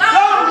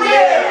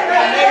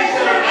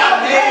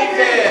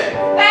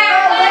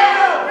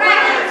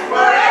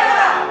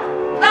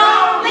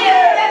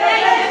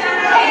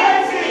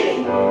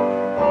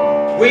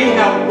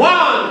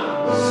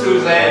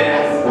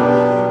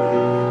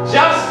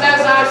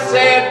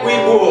 said we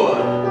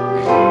would.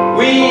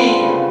 We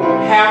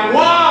have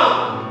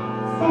won.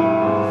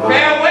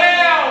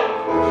 Farewell,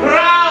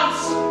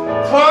 France,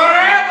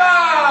 forever.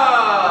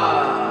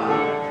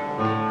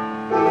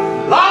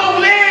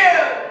 Long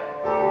live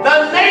the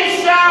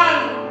nation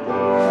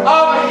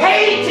of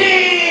Haiti.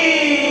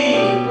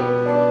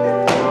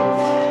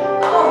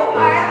 Oh,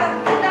 my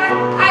husband,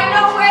 I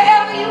know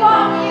wherever you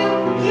are,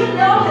 you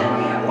know that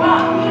we are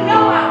one. You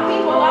know our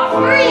people are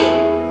free.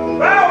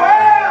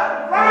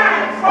 Farewell,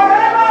 France,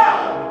 forever!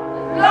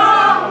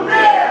 Long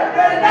live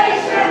the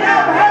nation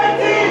of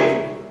Haiti!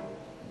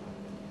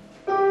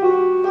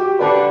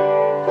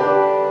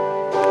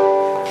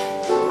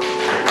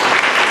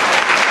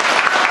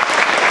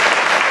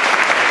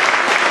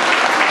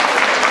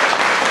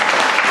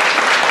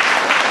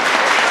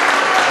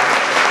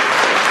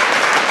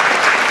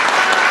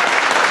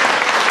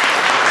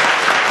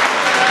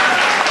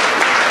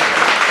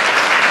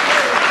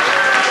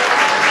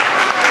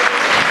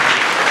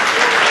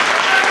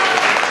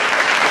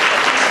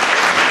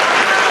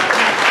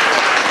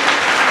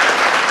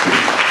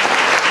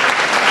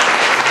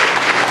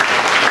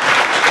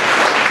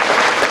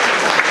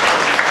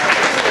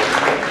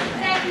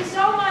 Thank you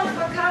so much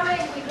for coming.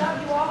 We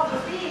love you all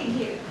for being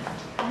here.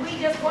 And we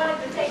just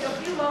wanted to take a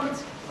few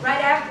moments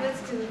right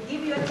afterwards to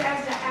give you a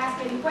chance to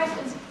ask any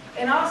questions.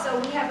 And also,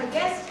 we have a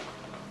guest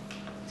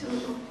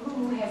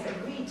who has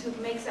agreed to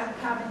make some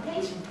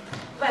commentation.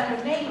 But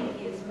her name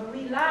is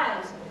Marie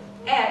Lyles,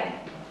 and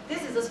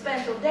this is a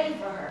special day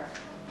for her.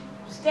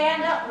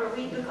 Stand up,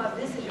 Marie, because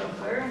this is your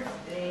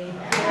birthday.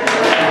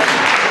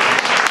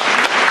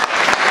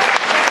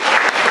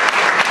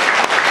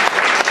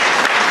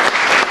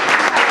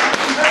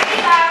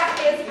 Marie Lyles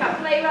is a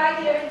playwright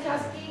here in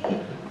Tuskegee,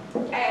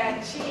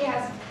 and she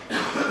has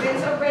been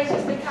so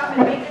gracious to come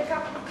and make a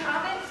couple of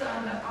comments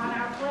on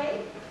our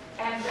play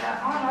and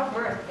on our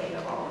birthday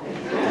of all days.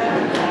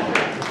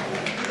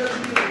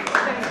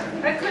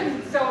 I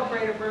couldn't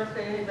celebrate a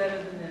birthday any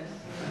better than this.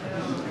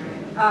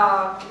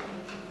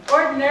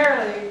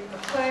 Ordinarily, a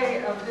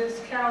play of this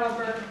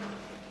caliber,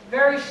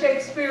 very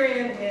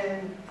Shakespearean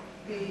in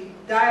the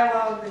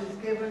dialogue that is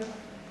given,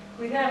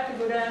 we'd have to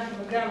go down to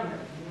Montgomery.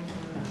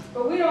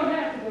 But we don't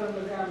have to go to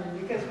Montgomery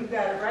because we've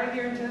got it right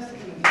here in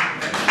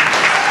Tuskegee.